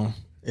like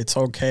it's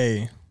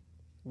okay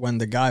when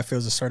the guy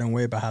feels a certain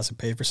way but has to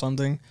pay for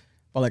something.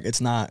 But like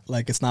it's not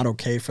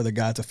okay for the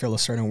guy to feel a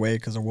certain way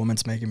because a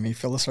woman's making me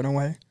feel a certain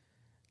way.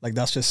 Like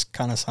that's just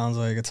kind of sounds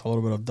like it's a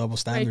little bit of double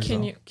standards.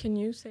 Can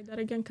you say that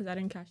again? Because I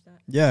didn't catch that.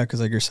 Yeah,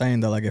 because like you're saying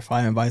that like if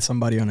I invite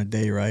somebody on a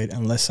date, right,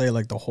 and let's say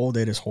like the whole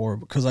date is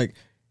horrible, because like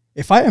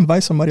if I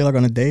invite somebody like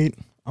on a date,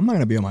 I'm not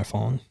gonna be on my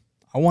phone.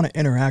 I want to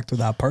interact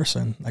with that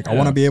person. Like I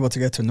want to be able to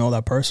get to know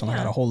that person like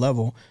at a whole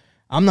level.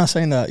 I'm not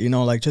saying that,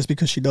 like just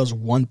because she does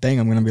one thing,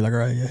 I'm gonna be like, all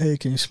right, hey,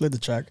 can you split the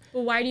check?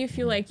 But why do you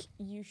feel like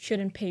you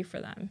shouldn't pay for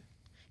them?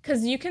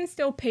 Because you can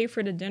still pay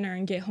for the dinner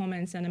and get home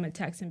and send them a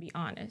text and be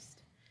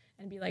honest.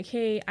 And be like,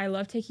 hey, I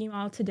love taking you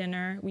out to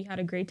dinner. We had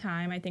a great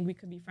time. I think we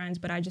could be friends,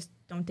 but I just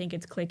don't think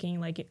it's clicking.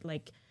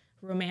 Like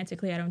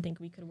romantically, I don't think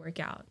we could work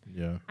out.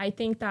 Yeah. I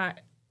think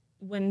that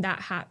when that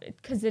happens,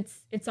 because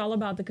it's all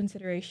about the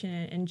consideration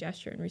and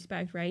gesture and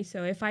respect, right?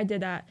 So if I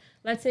did that,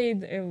 let's say,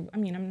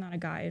 I'm not a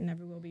guy, it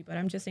never will be, but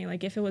I'm just saying,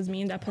 like, if it was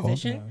me in that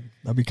position.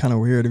 That'd be kind of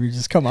weird if you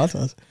just come out to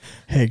us.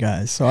 Hey,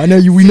 guys, so I know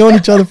we've known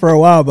each other for a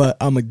while, but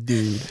I'm a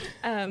dude.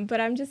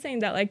 But I'm just saying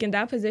that, like, in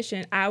that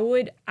position, I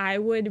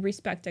would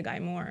respect a guy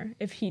more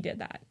if he did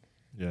that.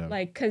 Yeah.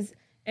 Like, because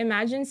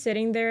imagine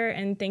sitting there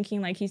and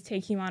thinking, like, he's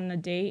taking you on a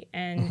date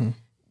and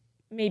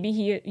maybe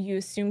you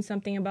assume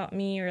something about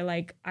me, or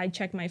like I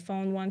checked my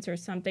phone once or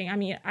something. I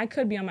mean, I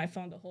could be on my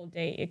phone the whole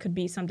day. It could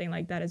be something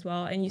like that as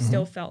well. And you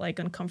still felt like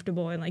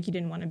uncomfortable and like you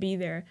didn't want to be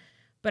there.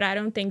 But I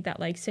don't think that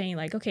like saying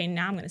like, okay,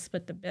 now I'm going to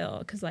split the bill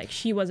because like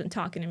she wasn't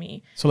talking to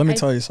me. So let me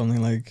tell you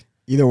something, like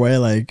either way,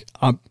 like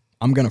I'm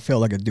going to feel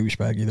like a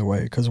douchebag either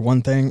way. Because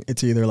one thing,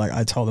 it's either like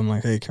I tell them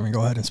like, hey, can we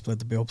go ahead and split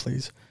the bill,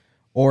 please?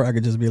 Or I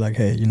could just be like,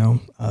 hey,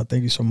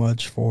 thank you so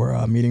much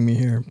for meeting me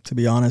here. To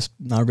be honest,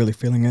 not really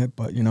feeling it,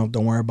 but,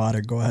 don't worry about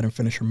it. Go ahead and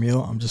finish your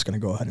meal. I'm just going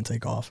to go ahead and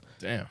take off.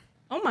 Damn.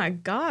 Oh my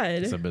God.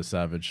 It's a bit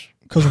savage.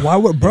 Because why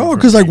would, bro?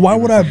 Because like, why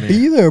would I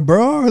be there,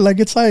 bro? Like,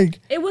 it's like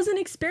it was an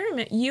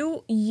experiment.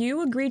 You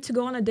agreed to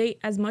go on a date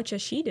as much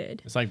as she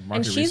did. It's like market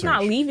and she's research.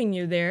 not leaving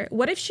you there.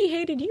 What if she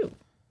hated you?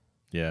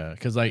 Yeah,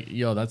 because like,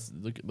 yo, that's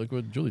look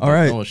what Julie did. All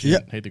right. No, she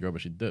didn't hate the girl,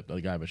 but she dipped.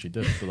 The guy, but she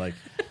did. So like,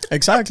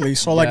 exactly.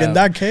 So like in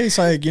that case,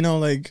 like, you know,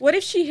 like, what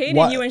if she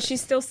hated you and she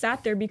still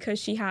sat there because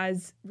she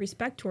has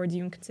respect towards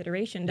you and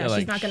consideration that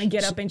she's not gonna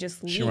get up and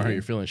just leave? She won't hurt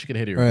your feelings. She could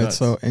hate your right. guts.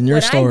 So in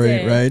your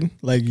story, right,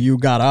 like you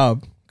got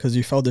up because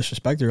you felt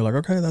disrespected. You're like,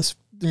 okay, that's,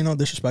 you know,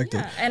 disrespected.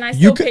 Yeah, and I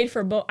still paid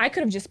for both. I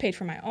could have just paid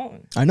for my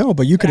own. I know,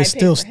 but you could have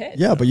still,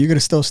 but you could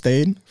have still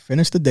stayed,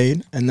 finished the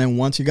date, and then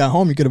once you got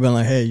home, you could have been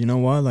like, hey, you know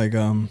what, like,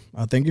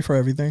 I thank you for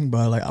everything,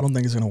 but like, I don't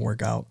think it's gonna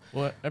work out.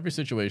 Well, every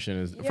situation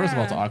is first of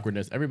all, it's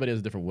awkwardness. Everybody has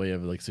a different way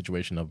of like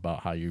situation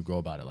about how you go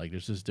about it. Like,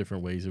 there's just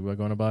different ways of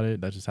going about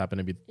it. That just happened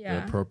to be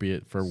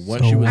appropriate for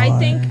what she was. I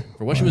think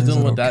for what she was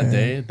dealing with that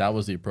day, that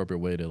was the appropriate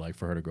way to like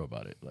for her to go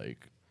about it.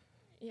 Like.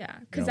 Yeah,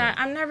 because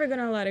I'm never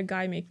gonna let a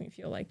guy make me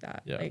feel like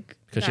that. Yeah. Like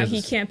that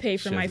he can't pay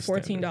for my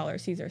 $14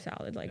 Caesar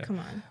salad. Like, come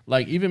on.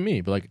 Like even me,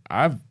 but like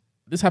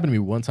this happened to me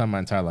one time in my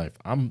entire life.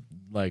 I'm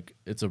like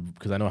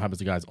because I know it happens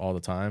to guys all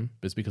the time.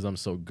 But it's because I'm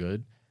so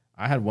good.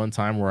 I had one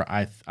time where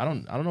I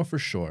don't know for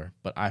sure,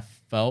 but I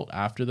felt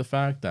after the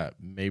fact that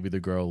maybe the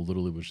girl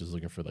literally was just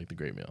looking for like the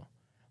great meal.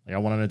 Like I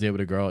went on a date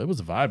with a girl. It was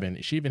a vibe,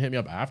 and she even hit me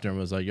up after and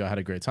was like, "Yo, I had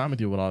a great time with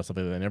you," with all that stuff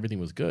like that, and everything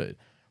was good.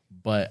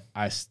 But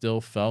I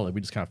still felt like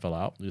we just kind of fell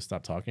out. We just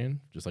stopped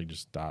talking, just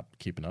stopped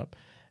keeping up.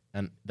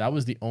 And that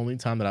was the only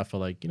time that I felt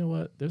like, you know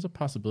what, there's a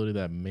possibility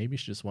that maybe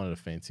she just wanted a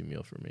fancy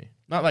meal for me.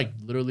 Not like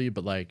literally,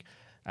 but like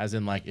as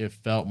in like it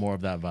felt more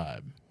of that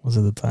vibe. Was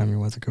it the time you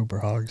went to Cooper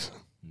Hogs?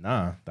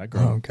 Nah, that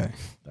girl. Oh, okay.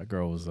 That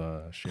girl was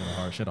she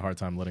had a hard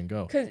time letting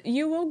go. Because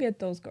you will get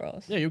those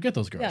girls. Yeah, you'll get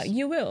those girls. Yeah,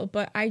 you will.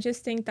 But I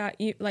just think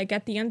that you like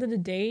at the end of the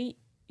day,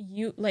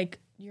 you like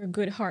your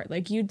good heart.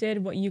 Like you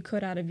did what you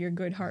could out of your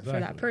good heart for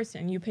that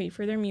person. You paid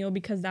for their meal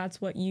because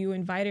that's what you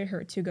invited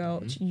her to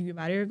go. Mm-hmm. You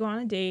invited her to go on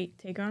a date,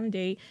 take her on a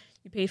date.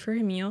 You paid for her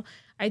meal.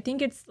 I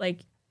think it's like,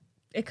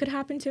 it could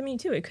happen to me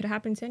too. It could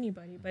happen to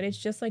anybody, but it's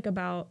just like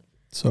about.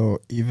 So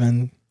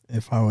even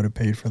if I would have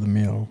paid for the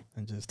meal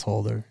and just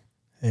told her,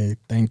 hey,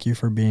 thank you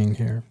for being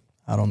here.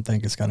 I don't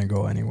think it's going to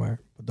go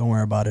anywhere, but don't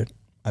worry about it.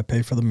 I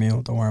paid for the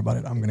meal. Don't worry about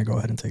it. I'm going to go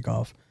ahead and take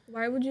off.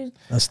 Why would you?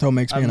 That still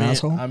makes me an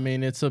asshole? I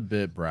mean, it's a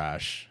bit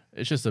brash.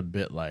 It's just a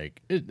bit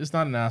like it's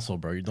not an asshole,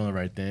 bro. You're doing the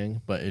right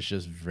thing, but it's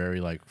just very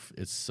like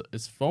it's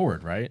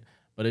forward, right?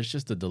 But it's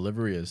just the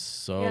delivery is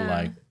so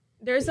like.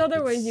 There's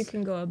other ways you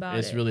can go about it.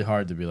 It's really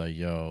hard to be like,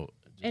 yo.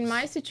 In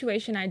my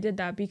situation, I did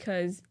that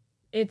because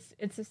it's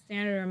a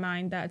standard of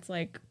mine that's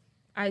like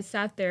I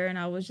sat there and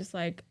I was just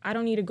like, I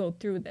don't need to go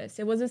through this.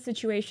 It was a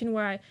situation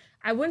where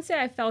I wouldn't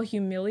say I felt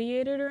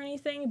humiliated or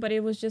anything, but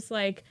it was just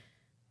like.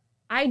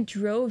 I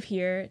drove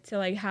here to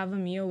like have a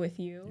meal with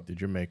you. You did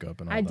your makeup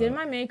and all I did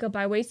my makeup.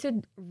 I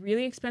wasted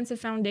really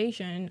expensive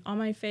foundation on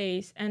my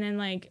face. And then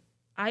like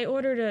I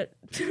ordered a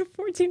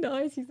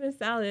 $14 Caesar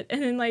salad.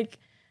 And then like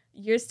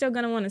you're still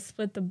going to want to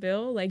split the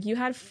bill. Like you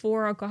had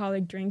 4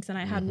 alcoholic drinks and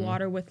I had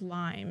water with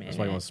lime. That's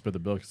why you want to split the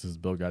bill because his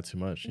bill got too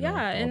much. You know,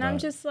 and I'm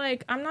just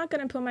like, I'm not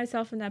going to put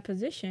myself in that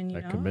position. You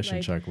know, commission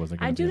like, check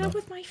wasn't going to be enough. I do that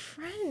with my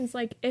friends.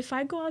 Like if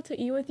I go out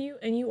to eat with you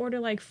and you order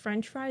like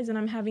French fries and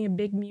I'm having a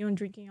big meal and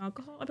drinking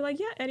alcohol, I'll be like,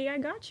 yeah, Eddie, I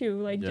got you.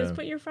 Like just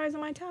put your fries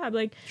on my tab.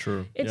 Like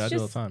true. It's I just,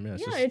 do all the time.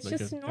 Yeah, it's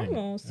just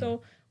normal.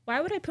 So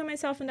why would I put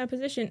myself in that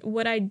position?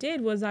 What I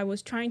did was I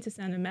was trying to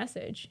send a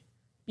message.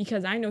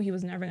 Because I know he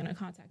was never going to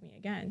contact me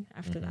again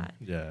after that.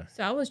 Yeah.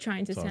 So I was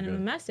trying to send him a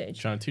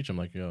message. Trying to teach him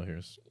like, yo,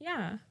 here's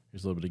a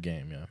little bit of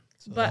game, yeah.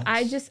 So but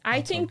I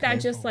think that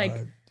just like.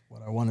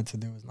 What I wanted to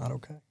do is not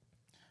okay.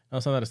 No,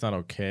 it's not that it's not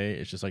okay.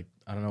 It's just like,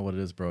 I don't know what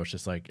it is, bro. It's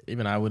just like,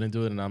 even I wouldn't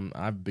do it. And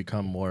I've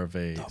become more of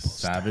a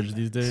savage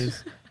these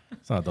days.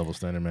 It's not a double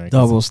standard, man.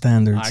 Double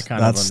standards.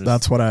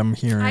 That's what I'm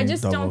hearing. I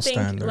just don't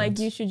think like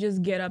you should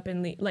just get up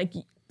and leave, like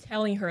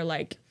telling her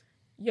like,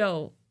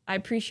 yo, I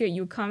appreciate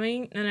you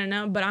coming,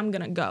 but I'm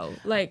gonna go.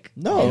 Like,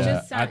 no,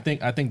 I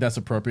think that's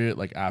appropriate.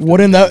 Like, after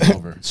wouldn't that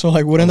over. So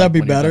like, wouldn't that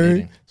be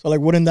better? So like,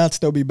 wouldn't that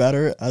still be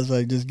better as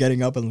like just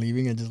getting up and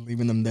leaving and just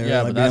leaving them there?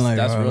 Yeah, like, but being like,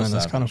 that's real savage.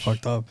 That's kind of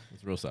fucked up.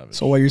 It's real savage.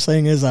 So what you're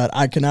saying is that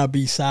I cannot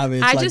be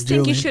savage. I just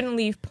think you shouldn't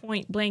leave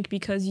point blank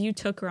because you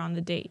took her on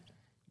the date.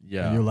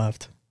 Yeah, and you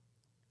left.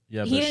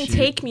 Yeah, he didn't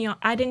take me on.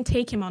 I didn't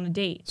take him on a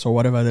date. So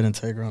what if I didn't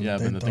take her on the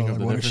date? But the thing of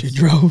the what if she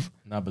drove?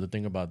 No, but the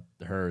thing about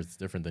her is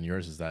different than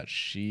yours is that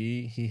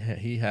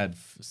he had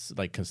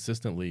like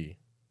consistently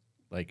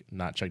like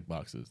not checked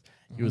boxes.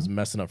 He was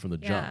messing up from the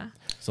jump.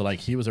 So like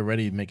he was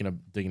already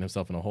digging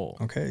himself in a hole.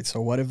 Okay,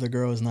 so what if the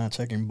girl is not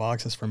checking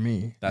boxes for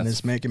me? And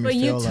it's making me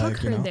feel like,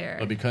 her there.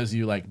 But because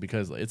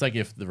it's like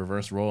if the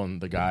reverse role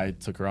and the guy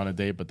took her on a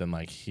date, but then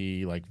like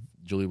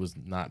Julie was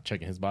not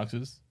checking his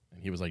boxes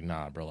and he was like,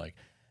 nah, bro, like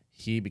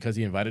because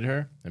he invited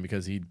her and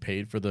because he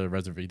paid for the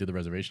reservation, he did the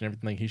reservation and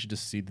everything, he should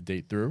just see the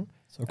date through.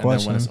 So and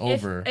then when it's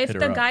over, if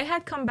the guy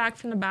had come back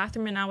from the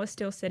bathroom and I was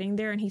still sitting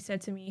there and he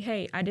said to me,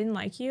 hey, I didn't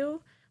like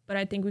you, but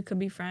I think we could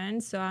be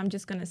friends. So I'm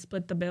just going to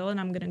split the bill and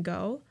I'm going to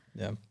go.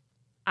 Yeah.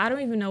 I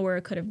don't even know where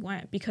it could have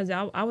went because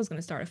I was going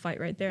to start a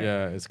fight right there.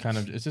 Yeah, it's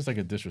just like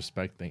a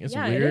disrespect thing. It's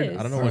weird. It is.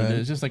 I don't know what it is.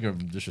 It's just like a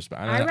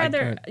disrespect.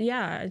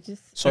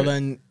 So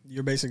then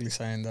you're basically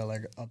saying that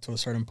like up to a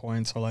certain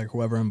point, so like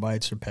whoever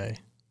invites should pay.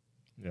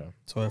 Yeah.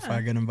 So if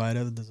I get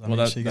invited, does that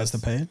mean she gets to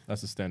pay?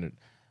 That's the standard.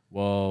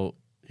 Well,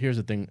 here's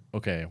the thing.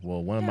 Okay,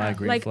 well, one of my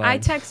green flags. I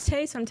text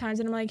Tay sometimes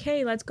and I'm like,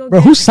 hey, let's go.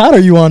 Bro, whose side are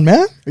you on,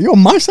 man? Are you on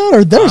my side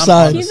or their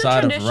side? He's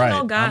a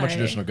traditional guy. I'm a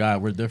traditional guy.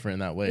 We're different in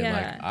that way.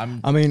 Yeah.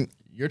 Like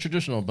you're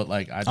traditional, but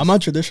like I'm a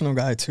traditional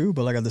guy too.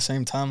 But like at the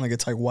same time, like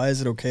it's like, why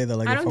is it okay that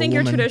like I don't think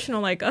you're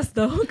traditional like us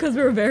though, because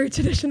we're very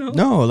traditional.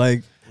 No,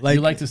 like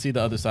you like to see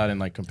the other side and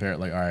like compare it.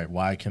 Like, all right,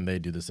 why can they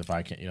do this if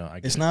I can't?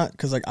 It's not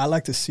because like I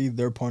like to see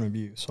their point of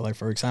view. So like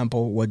for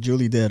example, what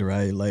Julie did,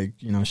 right? Like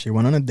she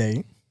went on a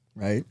date,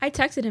 right? I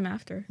texted him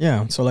after.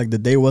 Yeah, so like the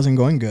date wasn't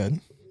going good,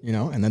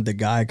 and then the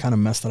guy kind of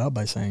messed it up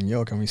by saying,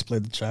 "Yo, can we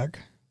split the check?"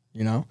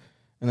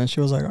 And then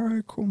she was like, all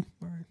right, cool.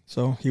 All right.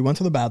 So he went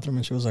to the bathroom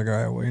and she was like, all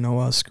right, well, you know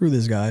what? Screw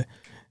this guy.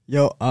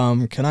 Yo,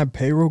 can I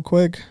pay real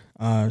quick?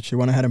 She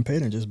went ahead and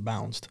paid and just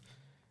bounced.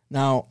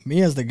 Now,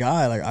 me as the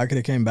guy, like I could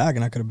have came back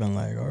and I could have been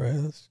like, all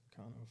right, that's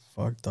kind of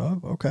fucked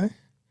up. Okay.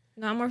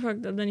 No, I'm more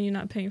fucked up than you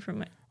not paying for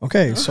it.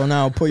 Okay. So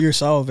now put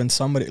yourself in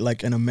somebody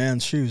like in a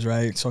man's shoes,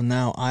 right? So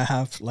now I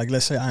have like,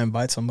 let's say I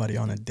invite somebody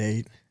on a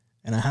date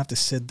and I have to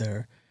sit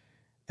there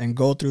and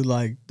go through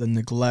like the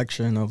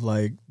neglection of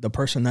like the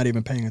person not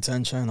even paying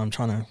attention. I'm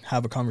trying to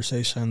have a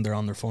conversation. They're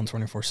on their phone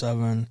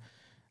 24/7.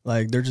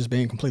 Like they're just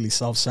being completely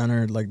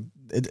self-centered. Like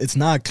it's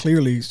not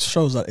clearly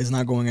shows that it's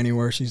not going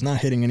anywhere. She's not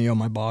hitting any of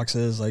my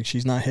boxes. Like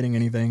she's not hitting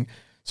anything.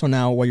 So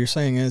now what you're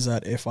saying is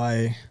that if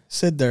I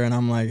sit there and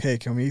I'm like, hey,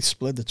 can we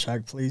split the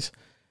check, please?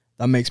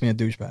 That makes me a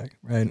douchebag,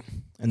 right?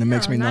 And it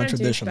makes me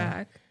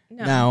non-traditional.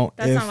 No, now,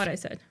 that's not what I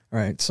said.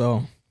 Right.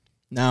 So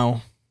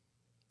now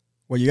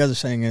what you guys are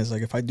saying is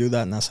like if I do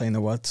that, not saying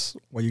that what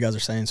you guys are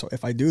saying. So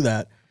if I do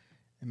that,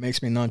 it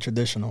makes me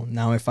non-traditional.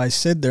 Now, if I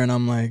sit there and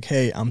I'm like,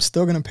 hey, I'm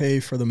still going to pay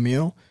for the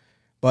meal,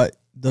 but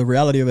the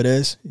reality of it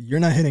is you're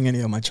not hitting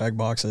any of my check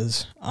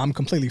boxes. I'm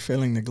completely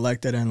feeling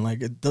neglected and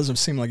like it doesn't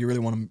seem like you really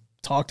want to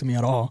talk to me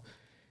at all.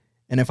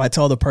 And if I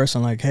tell the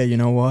person like, hey, you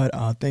know what?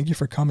 Thank you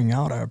for coming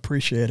out. I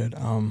appreciate it.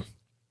 I'm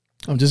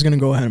just going to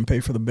go ahead and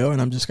pay for the bill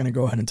and I'm just going to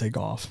go ahead and take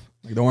off.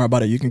 Like, don't worry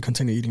about it. You can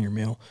continue eating your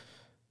meal.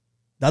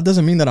 That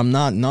doesn't mean that I'm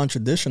not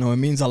non-traditional. It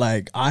means that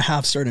like I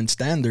have certain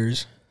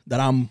standards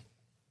that I'm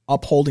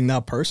upholding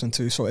that person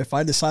to. So if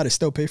I decide to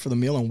still pay for the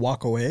meal and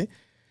walk away,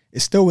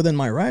 it's still within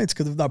my rights.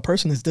 Because if that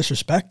person is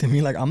disrespecting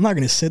me, like I'm not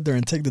going to sit there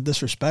and take the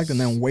disrespect and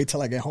then wait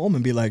till I get home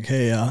and be like,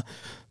 hey,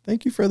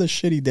 thank you for the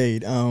shitty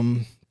date.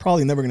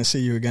 Probably never going to see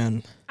you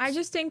again. I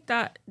just think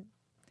that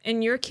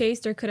in your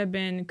case, there could have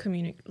been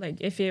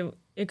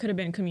it could have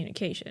been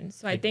communication.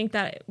 So I think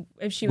that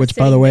if she was Which,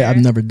 by the way, I've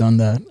never done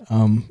that.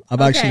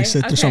 I've actually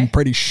sit through some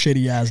pretty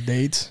shitty ass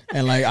dates.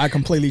 And like, I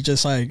completely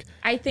just like.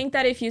 I think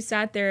that if you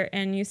sat there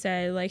and you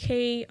said like,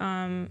 hey,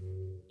 I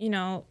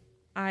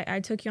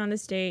took you on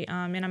this date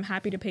and I'm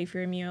happy to pay for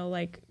your meal.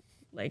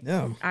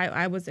 That's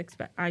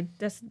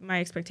my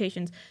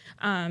expectations.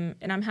 And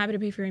I'm happy to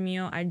pay for your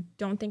meal. I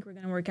don't think we're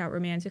going to work out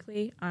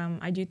romantically.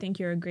 I do think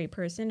you're a great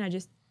person. I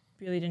just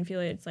really didn't feel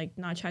it's like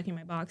not checking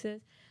my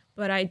boxes.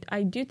 But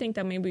I do think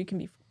that maybe we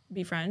can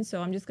be friends. So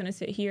I'm just going to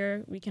sit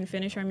here. We can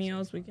finish our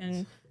meals.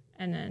 And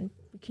then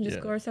we can just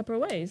go our separate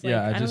ways. Like,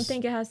 I don't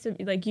think it has to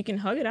be like you can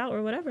hug it out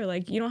or whatever.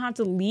 Like you don't have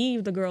to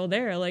leave the girl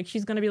there. Like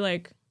she's going to be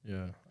like.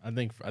 Yeah, I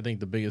think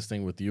the biggest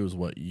thing with you is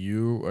what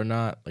you are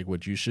not like.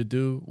 What you should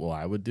do, what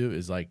I would do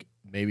is like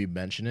maybe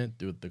mention it,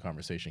 do the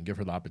conversation, give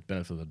her the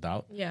benefit of the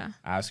doubt. Yeah.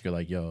 Ask her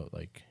like, yo,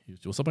 like,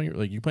 what's up on your,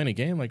 like, you playing a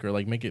game, like, or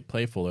like make it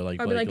playful, or like,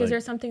 or be like, is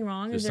there something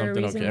wrong? Is there a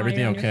reason okay? Why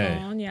Everything you're on okay?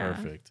 Your phone? Yeah.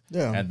 Perfect.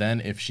 Yeah. And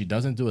then if she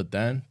doesn't do it,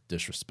 then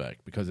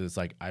disrespect, because it's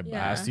like I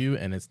asked you,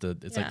 and it's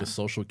like the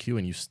social cue,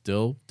 and you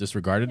still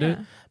disregarded it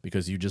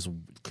because you just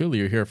clearly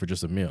you're here for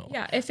just a meal.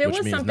 Yeah. If it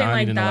was something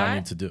like that, I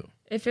need to do.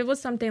 If it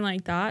was something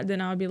like that,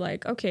 then I would be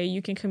like, okay,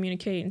 you can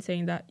communicate and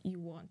saying that you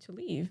want to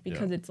leave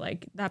because it's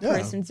like that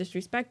person's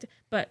disrespect.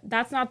 But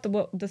that's not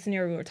the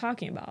scenario we were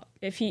talking about.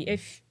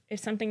 If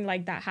something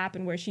like that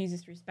happened where she's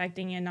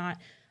disrespecting and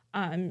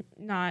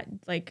not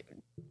like,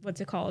 what's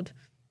it called?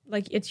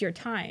 Like it's your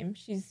time.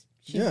 She's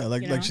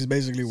like she's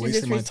basically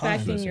wasting my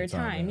time. Disrespecting your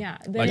time. Yeah.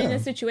 Then in a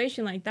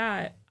situation like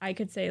that, I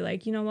could say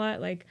like, you know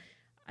what? Like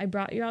I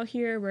brought you out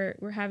here.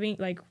 We're having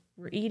like.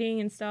 We're eating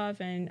and stuff,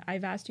 and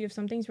I've asked you if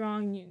something's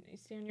wrong. You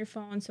stay on your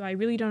phone, so I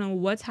really don't know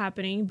what's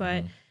happening.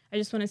 But I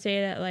just want to say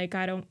that, like,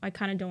 I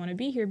kind of don't want to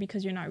be here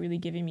because you're not really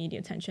giving me the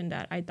attention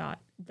that I thought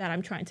that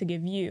I'm trying to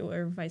give you,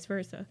 or vice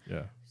versa.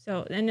 Yeah.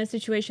 So in a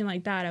situation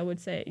like that, I would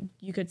say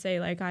you could say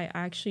like, I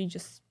actually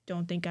just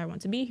don't think I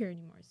want to be here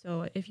anymore.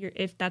 So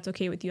if that's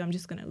okay with you, I'm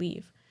just gonna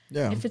leave.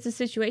 Yeah. If it's a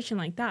situation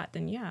like that,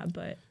 then yeah,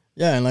 but.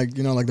 Yeah, and like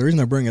like the reason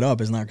I bring it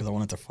up is not because I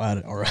wanted to fight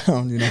it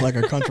around like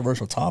a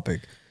controversial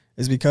topic.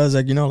 Is because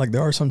like like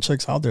there are some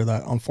chicks out there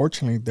that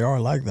unfortunately they are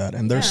like that,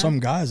 and there's some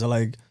guys that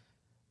like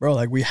bro,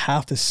 like we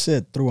have to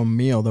sit through a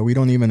meal that we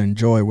don't even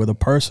enjoy with a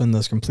person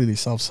that's completely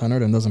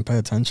self-centered and doesn't pay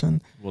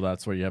attention. Well,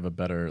 that's where you have a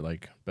better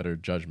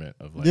judgment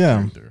of like yeah.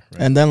 character.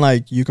 Right? And then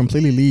like you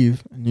completely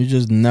leave and you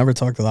just never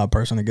talk to that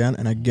person again.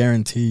 And I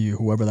guarantee you,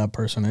 whoever that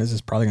person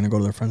is probably gonna go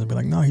to their friends and be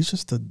like, no, he's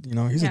just a, you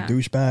know, he's a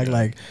douchebag. Yeah.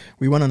 Like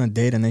we went on a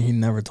date and then he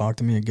never talked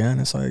to me again.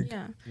 It's like,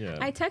 yeah.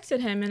 I texted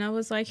him and I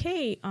was like,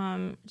 hey,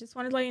 just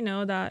wanted to let you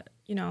know that,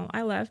 you know,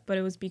 I left, but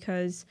it was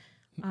because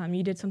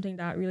you did something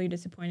that really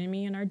disappointed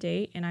me in our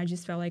date, and I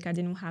just felt like I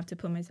didn't have to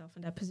put myself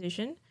in that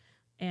position,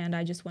 and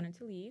I just wanted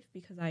to leave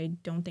because I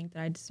don't think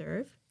that I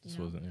deserve. This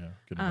wasn't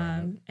good.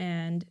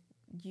 And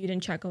you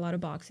didn't check a lot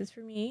of boxes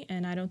for me,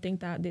 and I don't think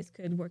that this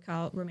could work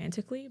out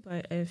romantically.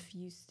 But if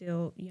you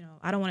still, you know,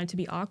 I don't want it to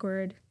be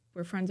awkward.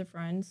 We're friends of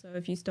friends, so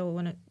if you still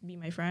want to be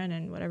my friend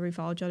and whatever, we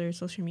follow each other's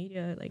social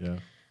media, like. Yeah.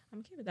 I'm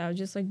okay with that.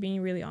 Just like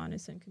being really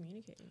honest and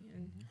communicating.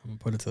 And I'm gonna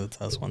put it to the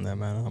test one day,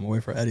 man. I'm gonna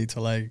wait for Eddie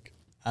to like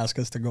ask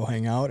us to go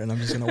hang out, and I'm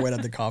just gonna wait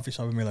at the coffee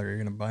shop and be like, "Are you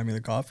gonna buy me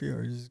the coffee, or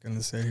are you just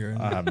gonna sit here?" And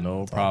I have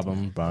no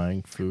problem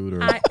buying food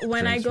or.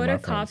 When I go to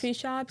coffee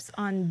shops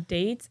on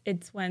dates,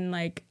 it's when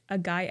like a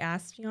guy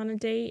asks me on a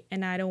date,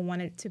 and I don't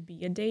want it to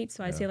be a date,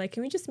 so I say like,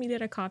 "Can we just meet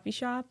at a coffee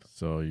shop?"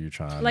 So you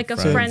trying like a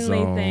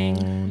friendly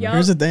thing. Yep.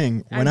 Here's the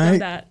thing: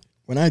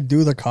 when I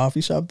do the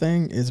coffee shop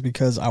thing, is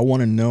because I want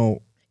to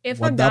know. If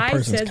what a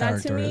guy says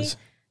that to me,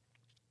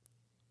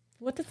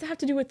 what does that have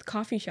to do with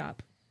coffee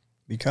shop?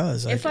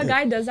 Because if a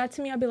guy does that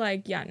to me, I'll be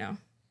like, yeah, no.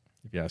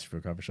 If you ask for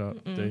a coffee shop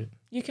date,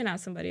 you can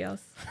ask somebody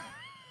else.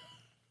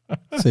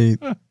 See,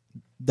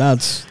 I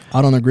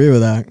don't agree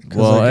with that.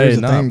 Well, like, here's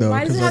the thing, though.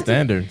 Why does it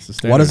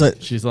standards? What is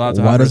it? She's allowed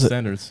to have her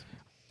standards.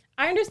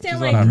 I understand.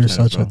 You're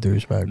such a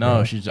douchebag.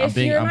 No,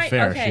 I'm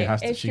fair.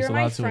 Okay, she's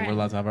allowed to. We're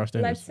allowed to have our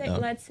standards.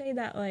 Let's say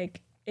that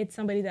like it's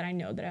somebody that I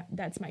know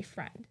that's my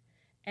friend.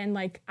 And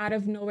like out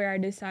of nowhere, I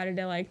decided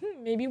to like,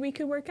 maybe we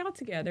could work out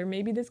together.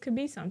 Maybe this could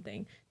be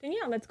something. Then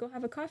yeah, let's go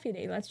have a coffee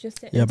date. Let's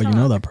just sit. Yeah, but talk. You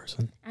know that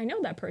person. I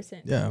know that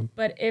person. Yeah.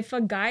 But if a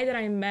guy that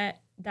I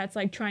met that's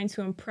like trying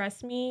to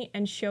impress me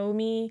and show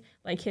me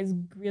like his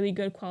really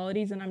good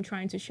qualities, and I'm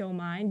trying to show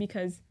mine,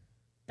 because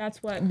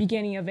that's what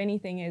beginning of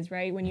anything is,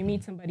 right? When you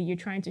meet somebody, you're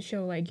trying to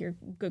show like your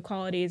good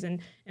qualities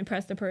and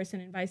impress the person,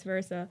 and vice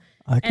versa.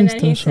 I can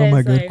still show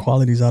my good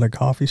qualities at a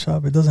coffee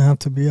shop. It doesn't have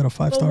to be at a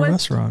 5-star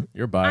restaurant.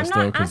 You're biased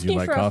though because you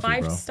like coffee, bro. I'm not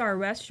asking for a 5-star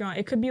restaurant.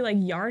 It could be like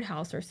Yard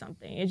House or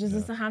something. It just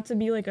doesn't have to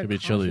be like a coffee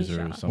Chili's shop.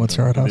 Or something. What's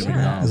Yard House?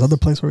 Is that the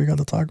place where we got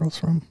the tacos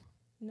from?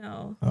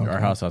 No. Okay. Our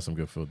house has some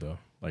good food though.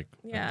 Like,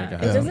 yeah,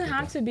 it doesn't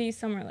have to be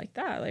somewhere like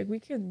that. Like we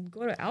could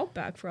go to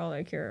Outback for all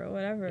I care, or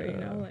whatever, you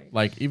know.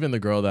 Like even the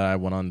girl that I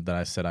went on that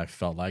I said I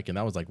felt like, and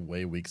that was like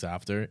way weeks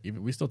after.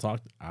 Even we still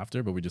talked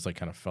after, but we just like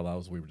kind of fell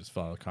out. We were just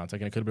fell out of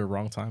contact, and it could have been a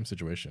wrong time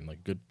situation.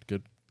 Like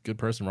good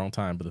person, wrong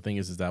time. But the thing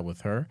is that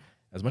with her,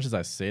 as much as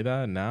I say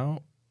that now,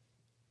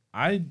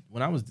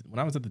 when I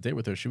was at the date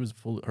with her,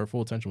 her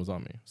full attention was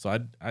on me. So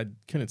I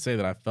couldn't say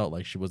that I felt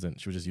like she was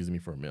just using me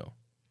for a meal.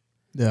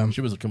 Yeah,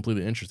 she was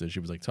completely interested. She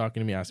was like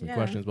talking to me, asking me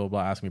questions, blah, blah,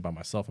 blah, asking me about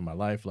myself and my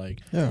life. Like,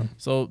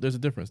 so there's a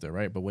difference there,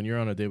 right? But when you're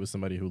on a date with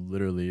somebody who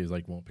literally is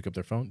like, won't pick up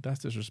their phone, that's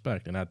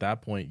disrespect. And at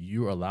that point,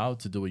 you're allowed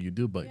to do what you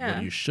do. But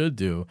what you should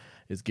do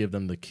is give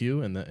them the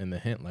cue and the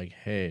hint, like,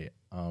 hey,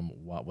 are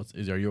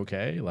you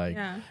okay? Like,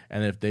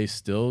 and if they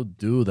still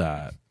do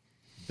that,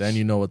 then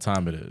you know what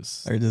time it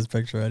is. I just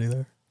picture Eddie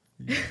there.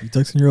 You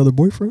texting your other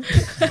boyfriend?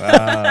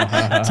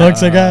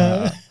 Toxic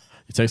guy.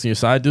 You texting your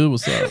side dude?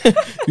 What's up?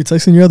 You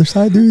texting your other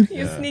side dude?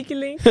 You sneaky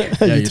link. You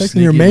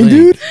texting your main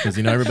dude? Because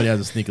everybody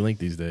has a sneaky link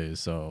these days.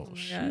 So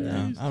I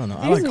don't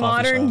know. These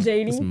modern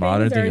dating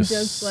things are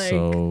just like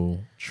so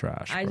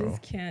trash. I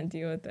just can't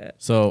deal with it.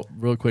 So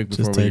real quick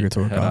before just take her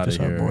to a coffee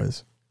shop,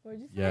 boys.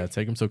 Yeah,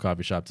 take them to a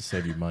coffee shop to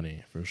save you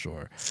money for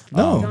sure.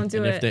 No, don't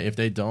do it. If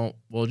they don't,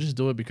 well, just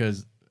do it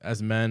because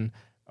as men,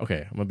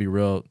 okay, I'm gonna be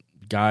real,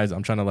 guys.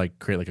 I'm trying to like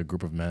create like a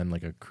group of men,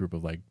 like a group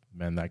of like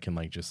men that can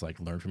like just like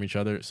learn from each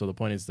other. So the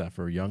point is that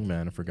for young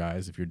men, for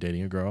guys, if you're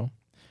dating a girl,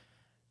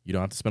 you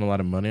don't have to spend a lot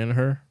of money on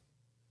her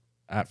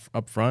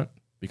up front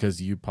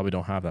because you probably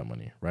don't have that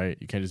money, right?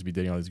 You can't just be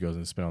dating all these girls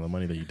and spend all the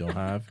money that you don't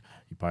have.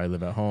 You probably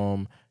live at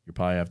home. You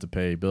probably have to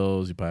pay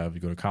bills. You probably have to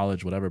go to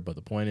college, whatever. But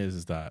the point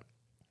is that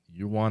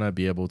you want to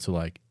be able to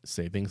like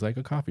say things like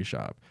a coffee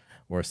shop,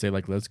 or say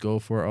like, let's go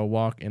for a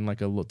walk in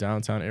like a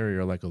downtown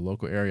area or like a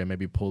local area,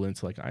 maybe pull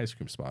into like an ice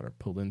cream spot or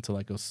pull into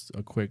like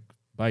a quick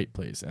bite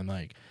place. And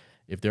like,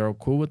 if they're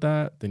cool with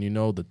that, then you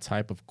know the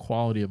type of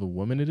quality of a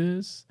woman it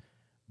is,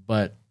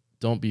 but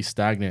don't be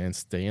stagnant and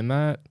stay in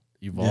that.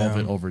 Evolve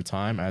it over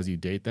time as you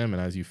date them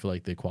and as you feel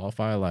like they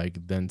qualify,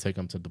 like then take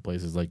them to the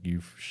places like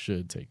you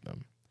should take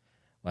them.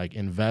 Like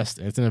invest,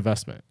 it's an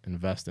investment,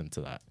 invest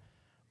into that.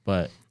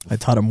 But I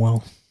taught him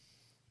well.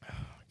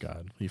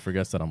 God, he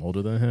forgets that I'm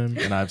older than him,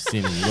 and I've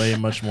seen way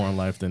much more in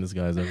life than this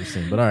guy's ever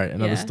seen. But all right,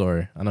 another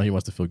story. I know he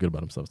wants to feel good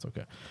about himself. It's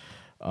okay.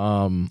 I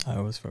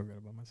always feel good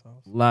about myself.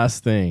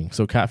 Last thing.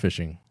 So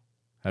catfishing.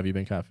 Have you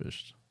been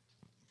catfished?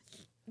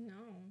 No,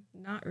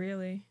 not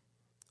really.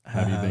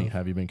 Have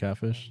you been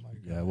catfished?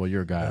 Yeah. Well,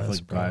 you're a guy. I feel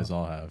like guys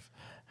all have.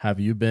 Have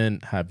you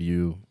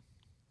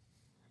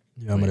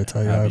You want me to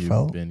tell you how I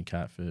felt? Have you been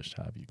catfished?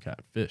 Have you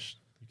catfished?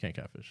 You can't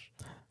catfish.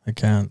 I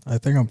can't. I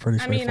think I'm pretty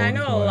sure. I mean, I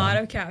know a lot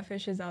of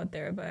catfishes out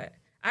there, but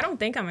I don't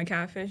think I'm a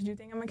catfish. Do you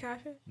think I'm a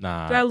catfish?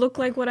 Nah. Do I look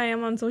like what I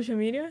am on social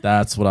media?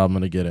 That's what I'm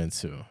going to get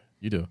into.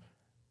 You do.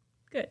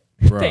 Good.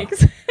 Bruh,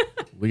 thanks.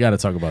 We got to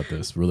talk about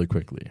this really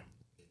quickly.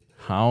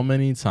 How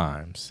many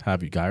times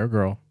have you, guy or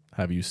girl,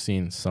 have you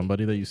seen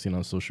somebody that you've seen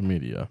on social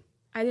media?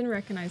 I didn't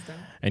recognize them.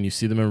 And you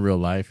see them in real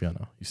life, you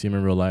see them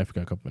in real life,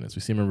 got a couple minutes.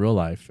 We see them in real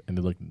life and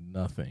they look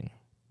nothing.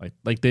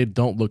 Like they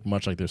don't look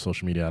much like their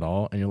social media at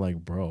all. And you're like,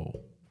 bro,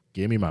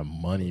 give me my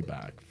money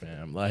back,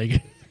 fam.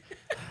 Like,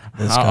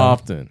 how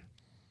often?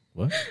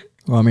 What?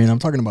 Well, I mean, I'm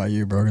talking about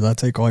you, bro, because I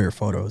take all your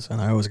photos and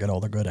I always get all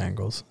the good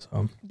angles.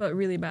 So. But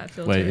really bad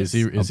filters. Wait, is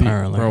he,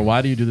 bro,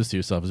 why do you do this to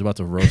yourself? He's about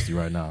to roast you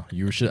right now.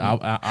 You should,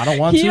 I don't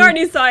want to. He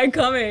already saw it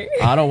coming.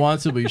 I don't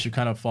want to, but you should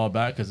kind of fall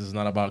back because it's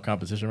not about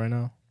competition right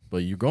now.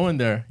 But you go in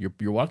there,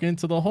 you're walking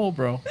into the hole,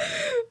 bro.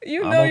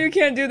 You know you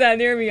can't do that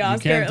near me,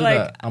 Oscar. You can't do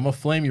that. I'm going to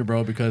flame you,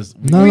 bro, because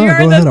we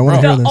are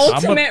the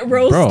ultimate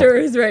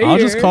roasters right here. I'll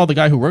just call the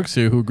guy who works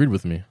here who agreed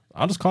with me.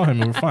 I'll just call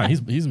him and we're fine.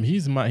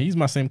 He's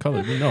my same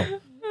color. You know.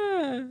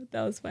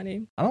 That was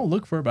funny. I don't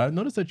look for it, but I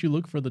noticed that you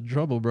look for the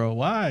trouble, bro.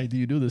 Why do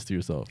you do this to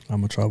yourself?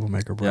 I'm a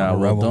troublemaker, bro. Yeah, I'm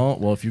a rebel.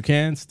 Well, if you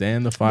can,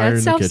 stand the fire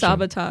in the kitchen.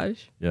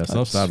 Self-sabotage. Yeah,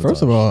 self-sabotage.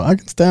 First of all, I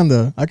can stand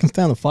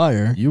the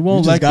fire. You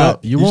won't let go.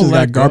 You won't just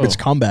let got garbage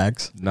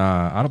comebacks.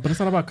 Nah, I don't. But it's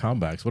not about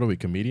comebacks. What are we,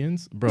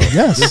 comedians, bro?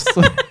 Yes.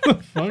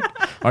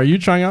 Fuck? Are you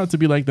trying out to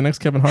be like the next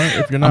Kevin Hart?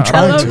 If you're not,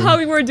 I love how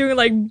we were doing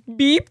like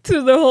beep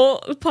to the whole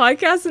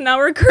podcast, and now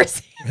we're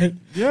cursing.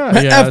 Yeah,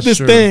 F this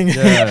thing.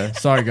 Yeah,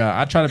 sorry,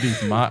 guy. I try to be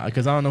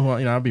because I don't know who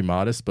I'll be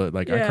modest, but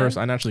like I curse.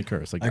 I naturally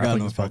curse. Like I got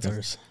no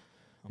filters.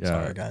 I'm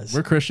sorry, guys.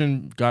 We're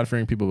Christian,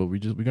 God-fearing people, but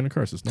we're gonna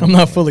curse. I'm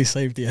not fully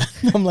saved yet.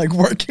 I'm like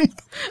working.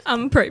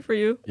 I'm pray for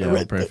you. Yeah,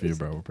 we'll pray for you,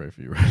 bro. We'll pray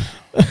for you.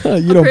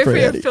 You don't pray for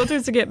your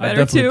filters to get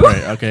better too.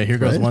 Pray. Okay, here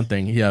goes one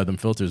thing. Yeah, them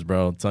filters,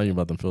 bro. I'll tell you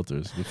about them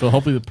filters.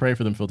 Hopefully, pray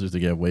for them filters to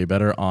get way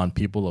better on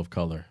people of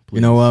color. Please.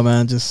 You know what,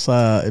 man? Just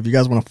if you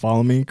guys want to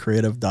follow me,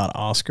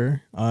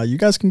 creative.oscar, you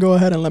guys can go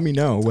ahead and let me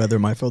know whether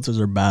my filters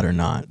are bad or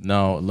not.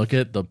 No, look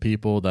at the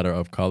people that are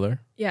of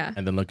color. Yeah.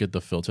 And then look at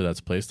the filter that's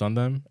placed on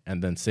them,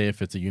 and then say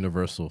if it's a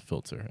universal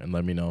filter, and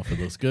let me know if it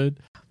looks good.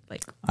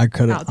 Like I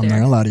could have. I'm not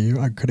gonna lie to you.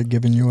 I could have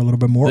given you a little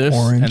bit more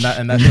orange,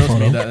 and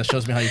that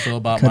shows me how you feel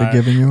about could have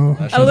given you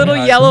a little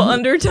yellow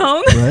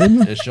undertone.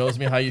 Right? It shows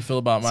me how you feel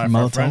about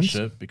my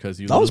friendship because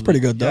you. That was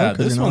pretty good though. Yeah,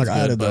 this one's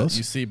I good,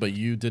 but but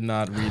you did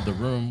not read the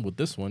room with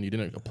this one. You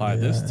didn't apply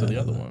this to the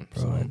other one.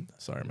 Bro, so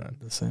sorry, man.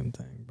 The same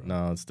thing, bro.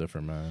 No, it's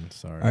different, man.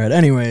 Sorry. All right.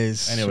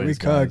 Anyways, should we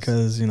cut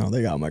because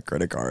they got my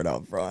credit card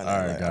out front.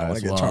 All right, guys. I want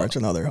to get charged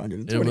another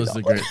 $120. It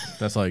was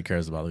that's all he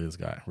cares about. Look at this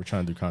guy. We're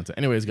trying to do content.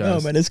 Anyways,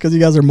 guys. No, man, it's because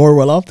you guys are more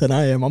well off than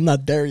I am. I'm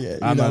not there yet.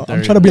 I'm not there.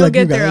 I'm trying to be like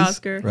you guys. You'll get there,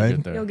 Oscar.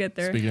 Right? You'll get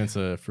there. Speaking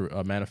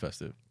into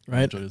manifested.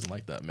 Right. Joey doesn't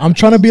like that, man. I'm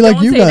trying to be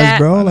like you guys,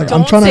 bro. Like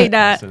I'm trying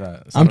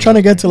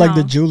to get to like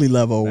the Julie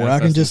level where I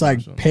can just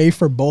like pay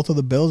for both of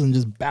the bills and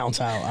just bounce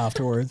out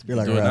afterwards. Be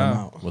like, right, I'm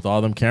out. With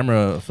all them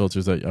camera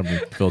filters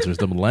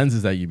the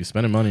lenses that you be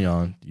spending money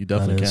on, you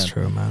definitely can. That's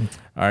true, man.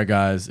 All right,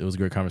 guys, it was a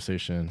great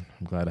conversation.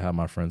 I'm glad to have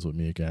my friends with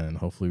me again.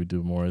 Hopefully, we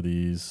do more of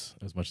these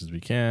as much as we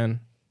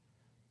can.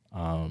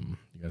 You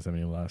guys have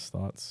any last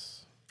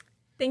thoughts?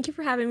 Thank you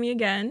for having me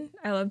again.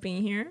 I love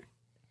being here,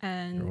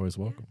 and you're always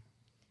welcome.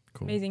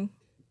 Cool. Amazing.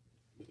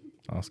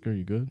 Oscar,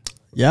 you good?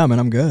 Yeah, man,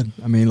 I'm good.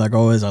 I mean, like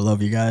always, I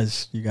love you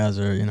guys. You guys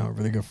are,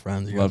 really good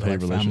friends. You guys are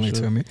like family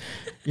to me.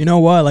 You know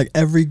what? Like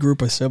every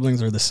group of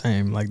siblings are the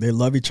same. Like they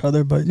love each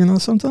other, but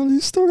sometimes you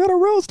still gotta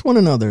roast one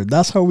another.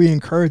 That's how we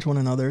encourage one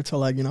another to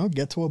like,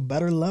 get to a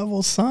better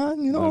level,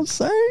 son. You know what I'm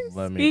saying?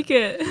 Speak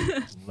it.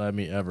 Let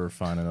me ever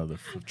find another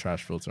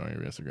trash filter on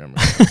your Instagram,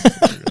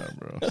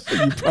 bro.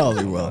 You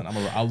probably will.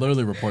 I'll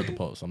literally report the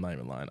post. I'm not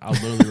even lying. I'll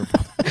literally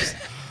report the post.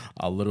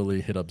 I'll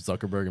literally hit up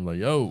Zuckerberg and be like,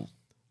 yo.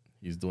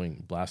 He's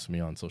doing blasphemy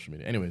on social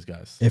media. Anyways,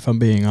 guys. If I'm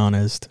being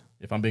honest.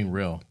 If I'm being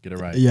real, get it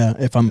right. Yeah,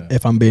 if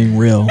I'm being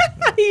real.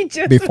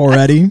 Before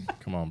Eddie.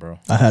 Come on, bro.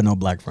 I had no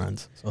black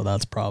friends. So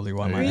that's probably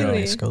why my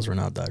internet skills were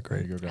not that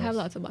great. I have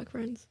lots of black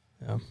friends.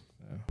 Yeah.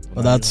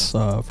 Well, that's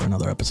for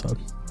another episode.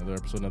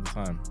 Another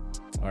time.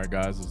 All right,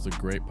 guys. This was a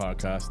great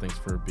podcast. Thanks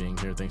for being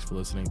here. Thanks for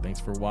listening. Thanks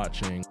for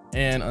watching.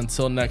 And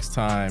until next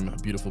time,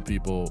 beautiful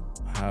people,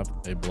 have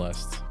a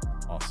blessed,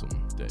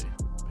 awesome day.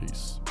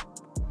 Peace.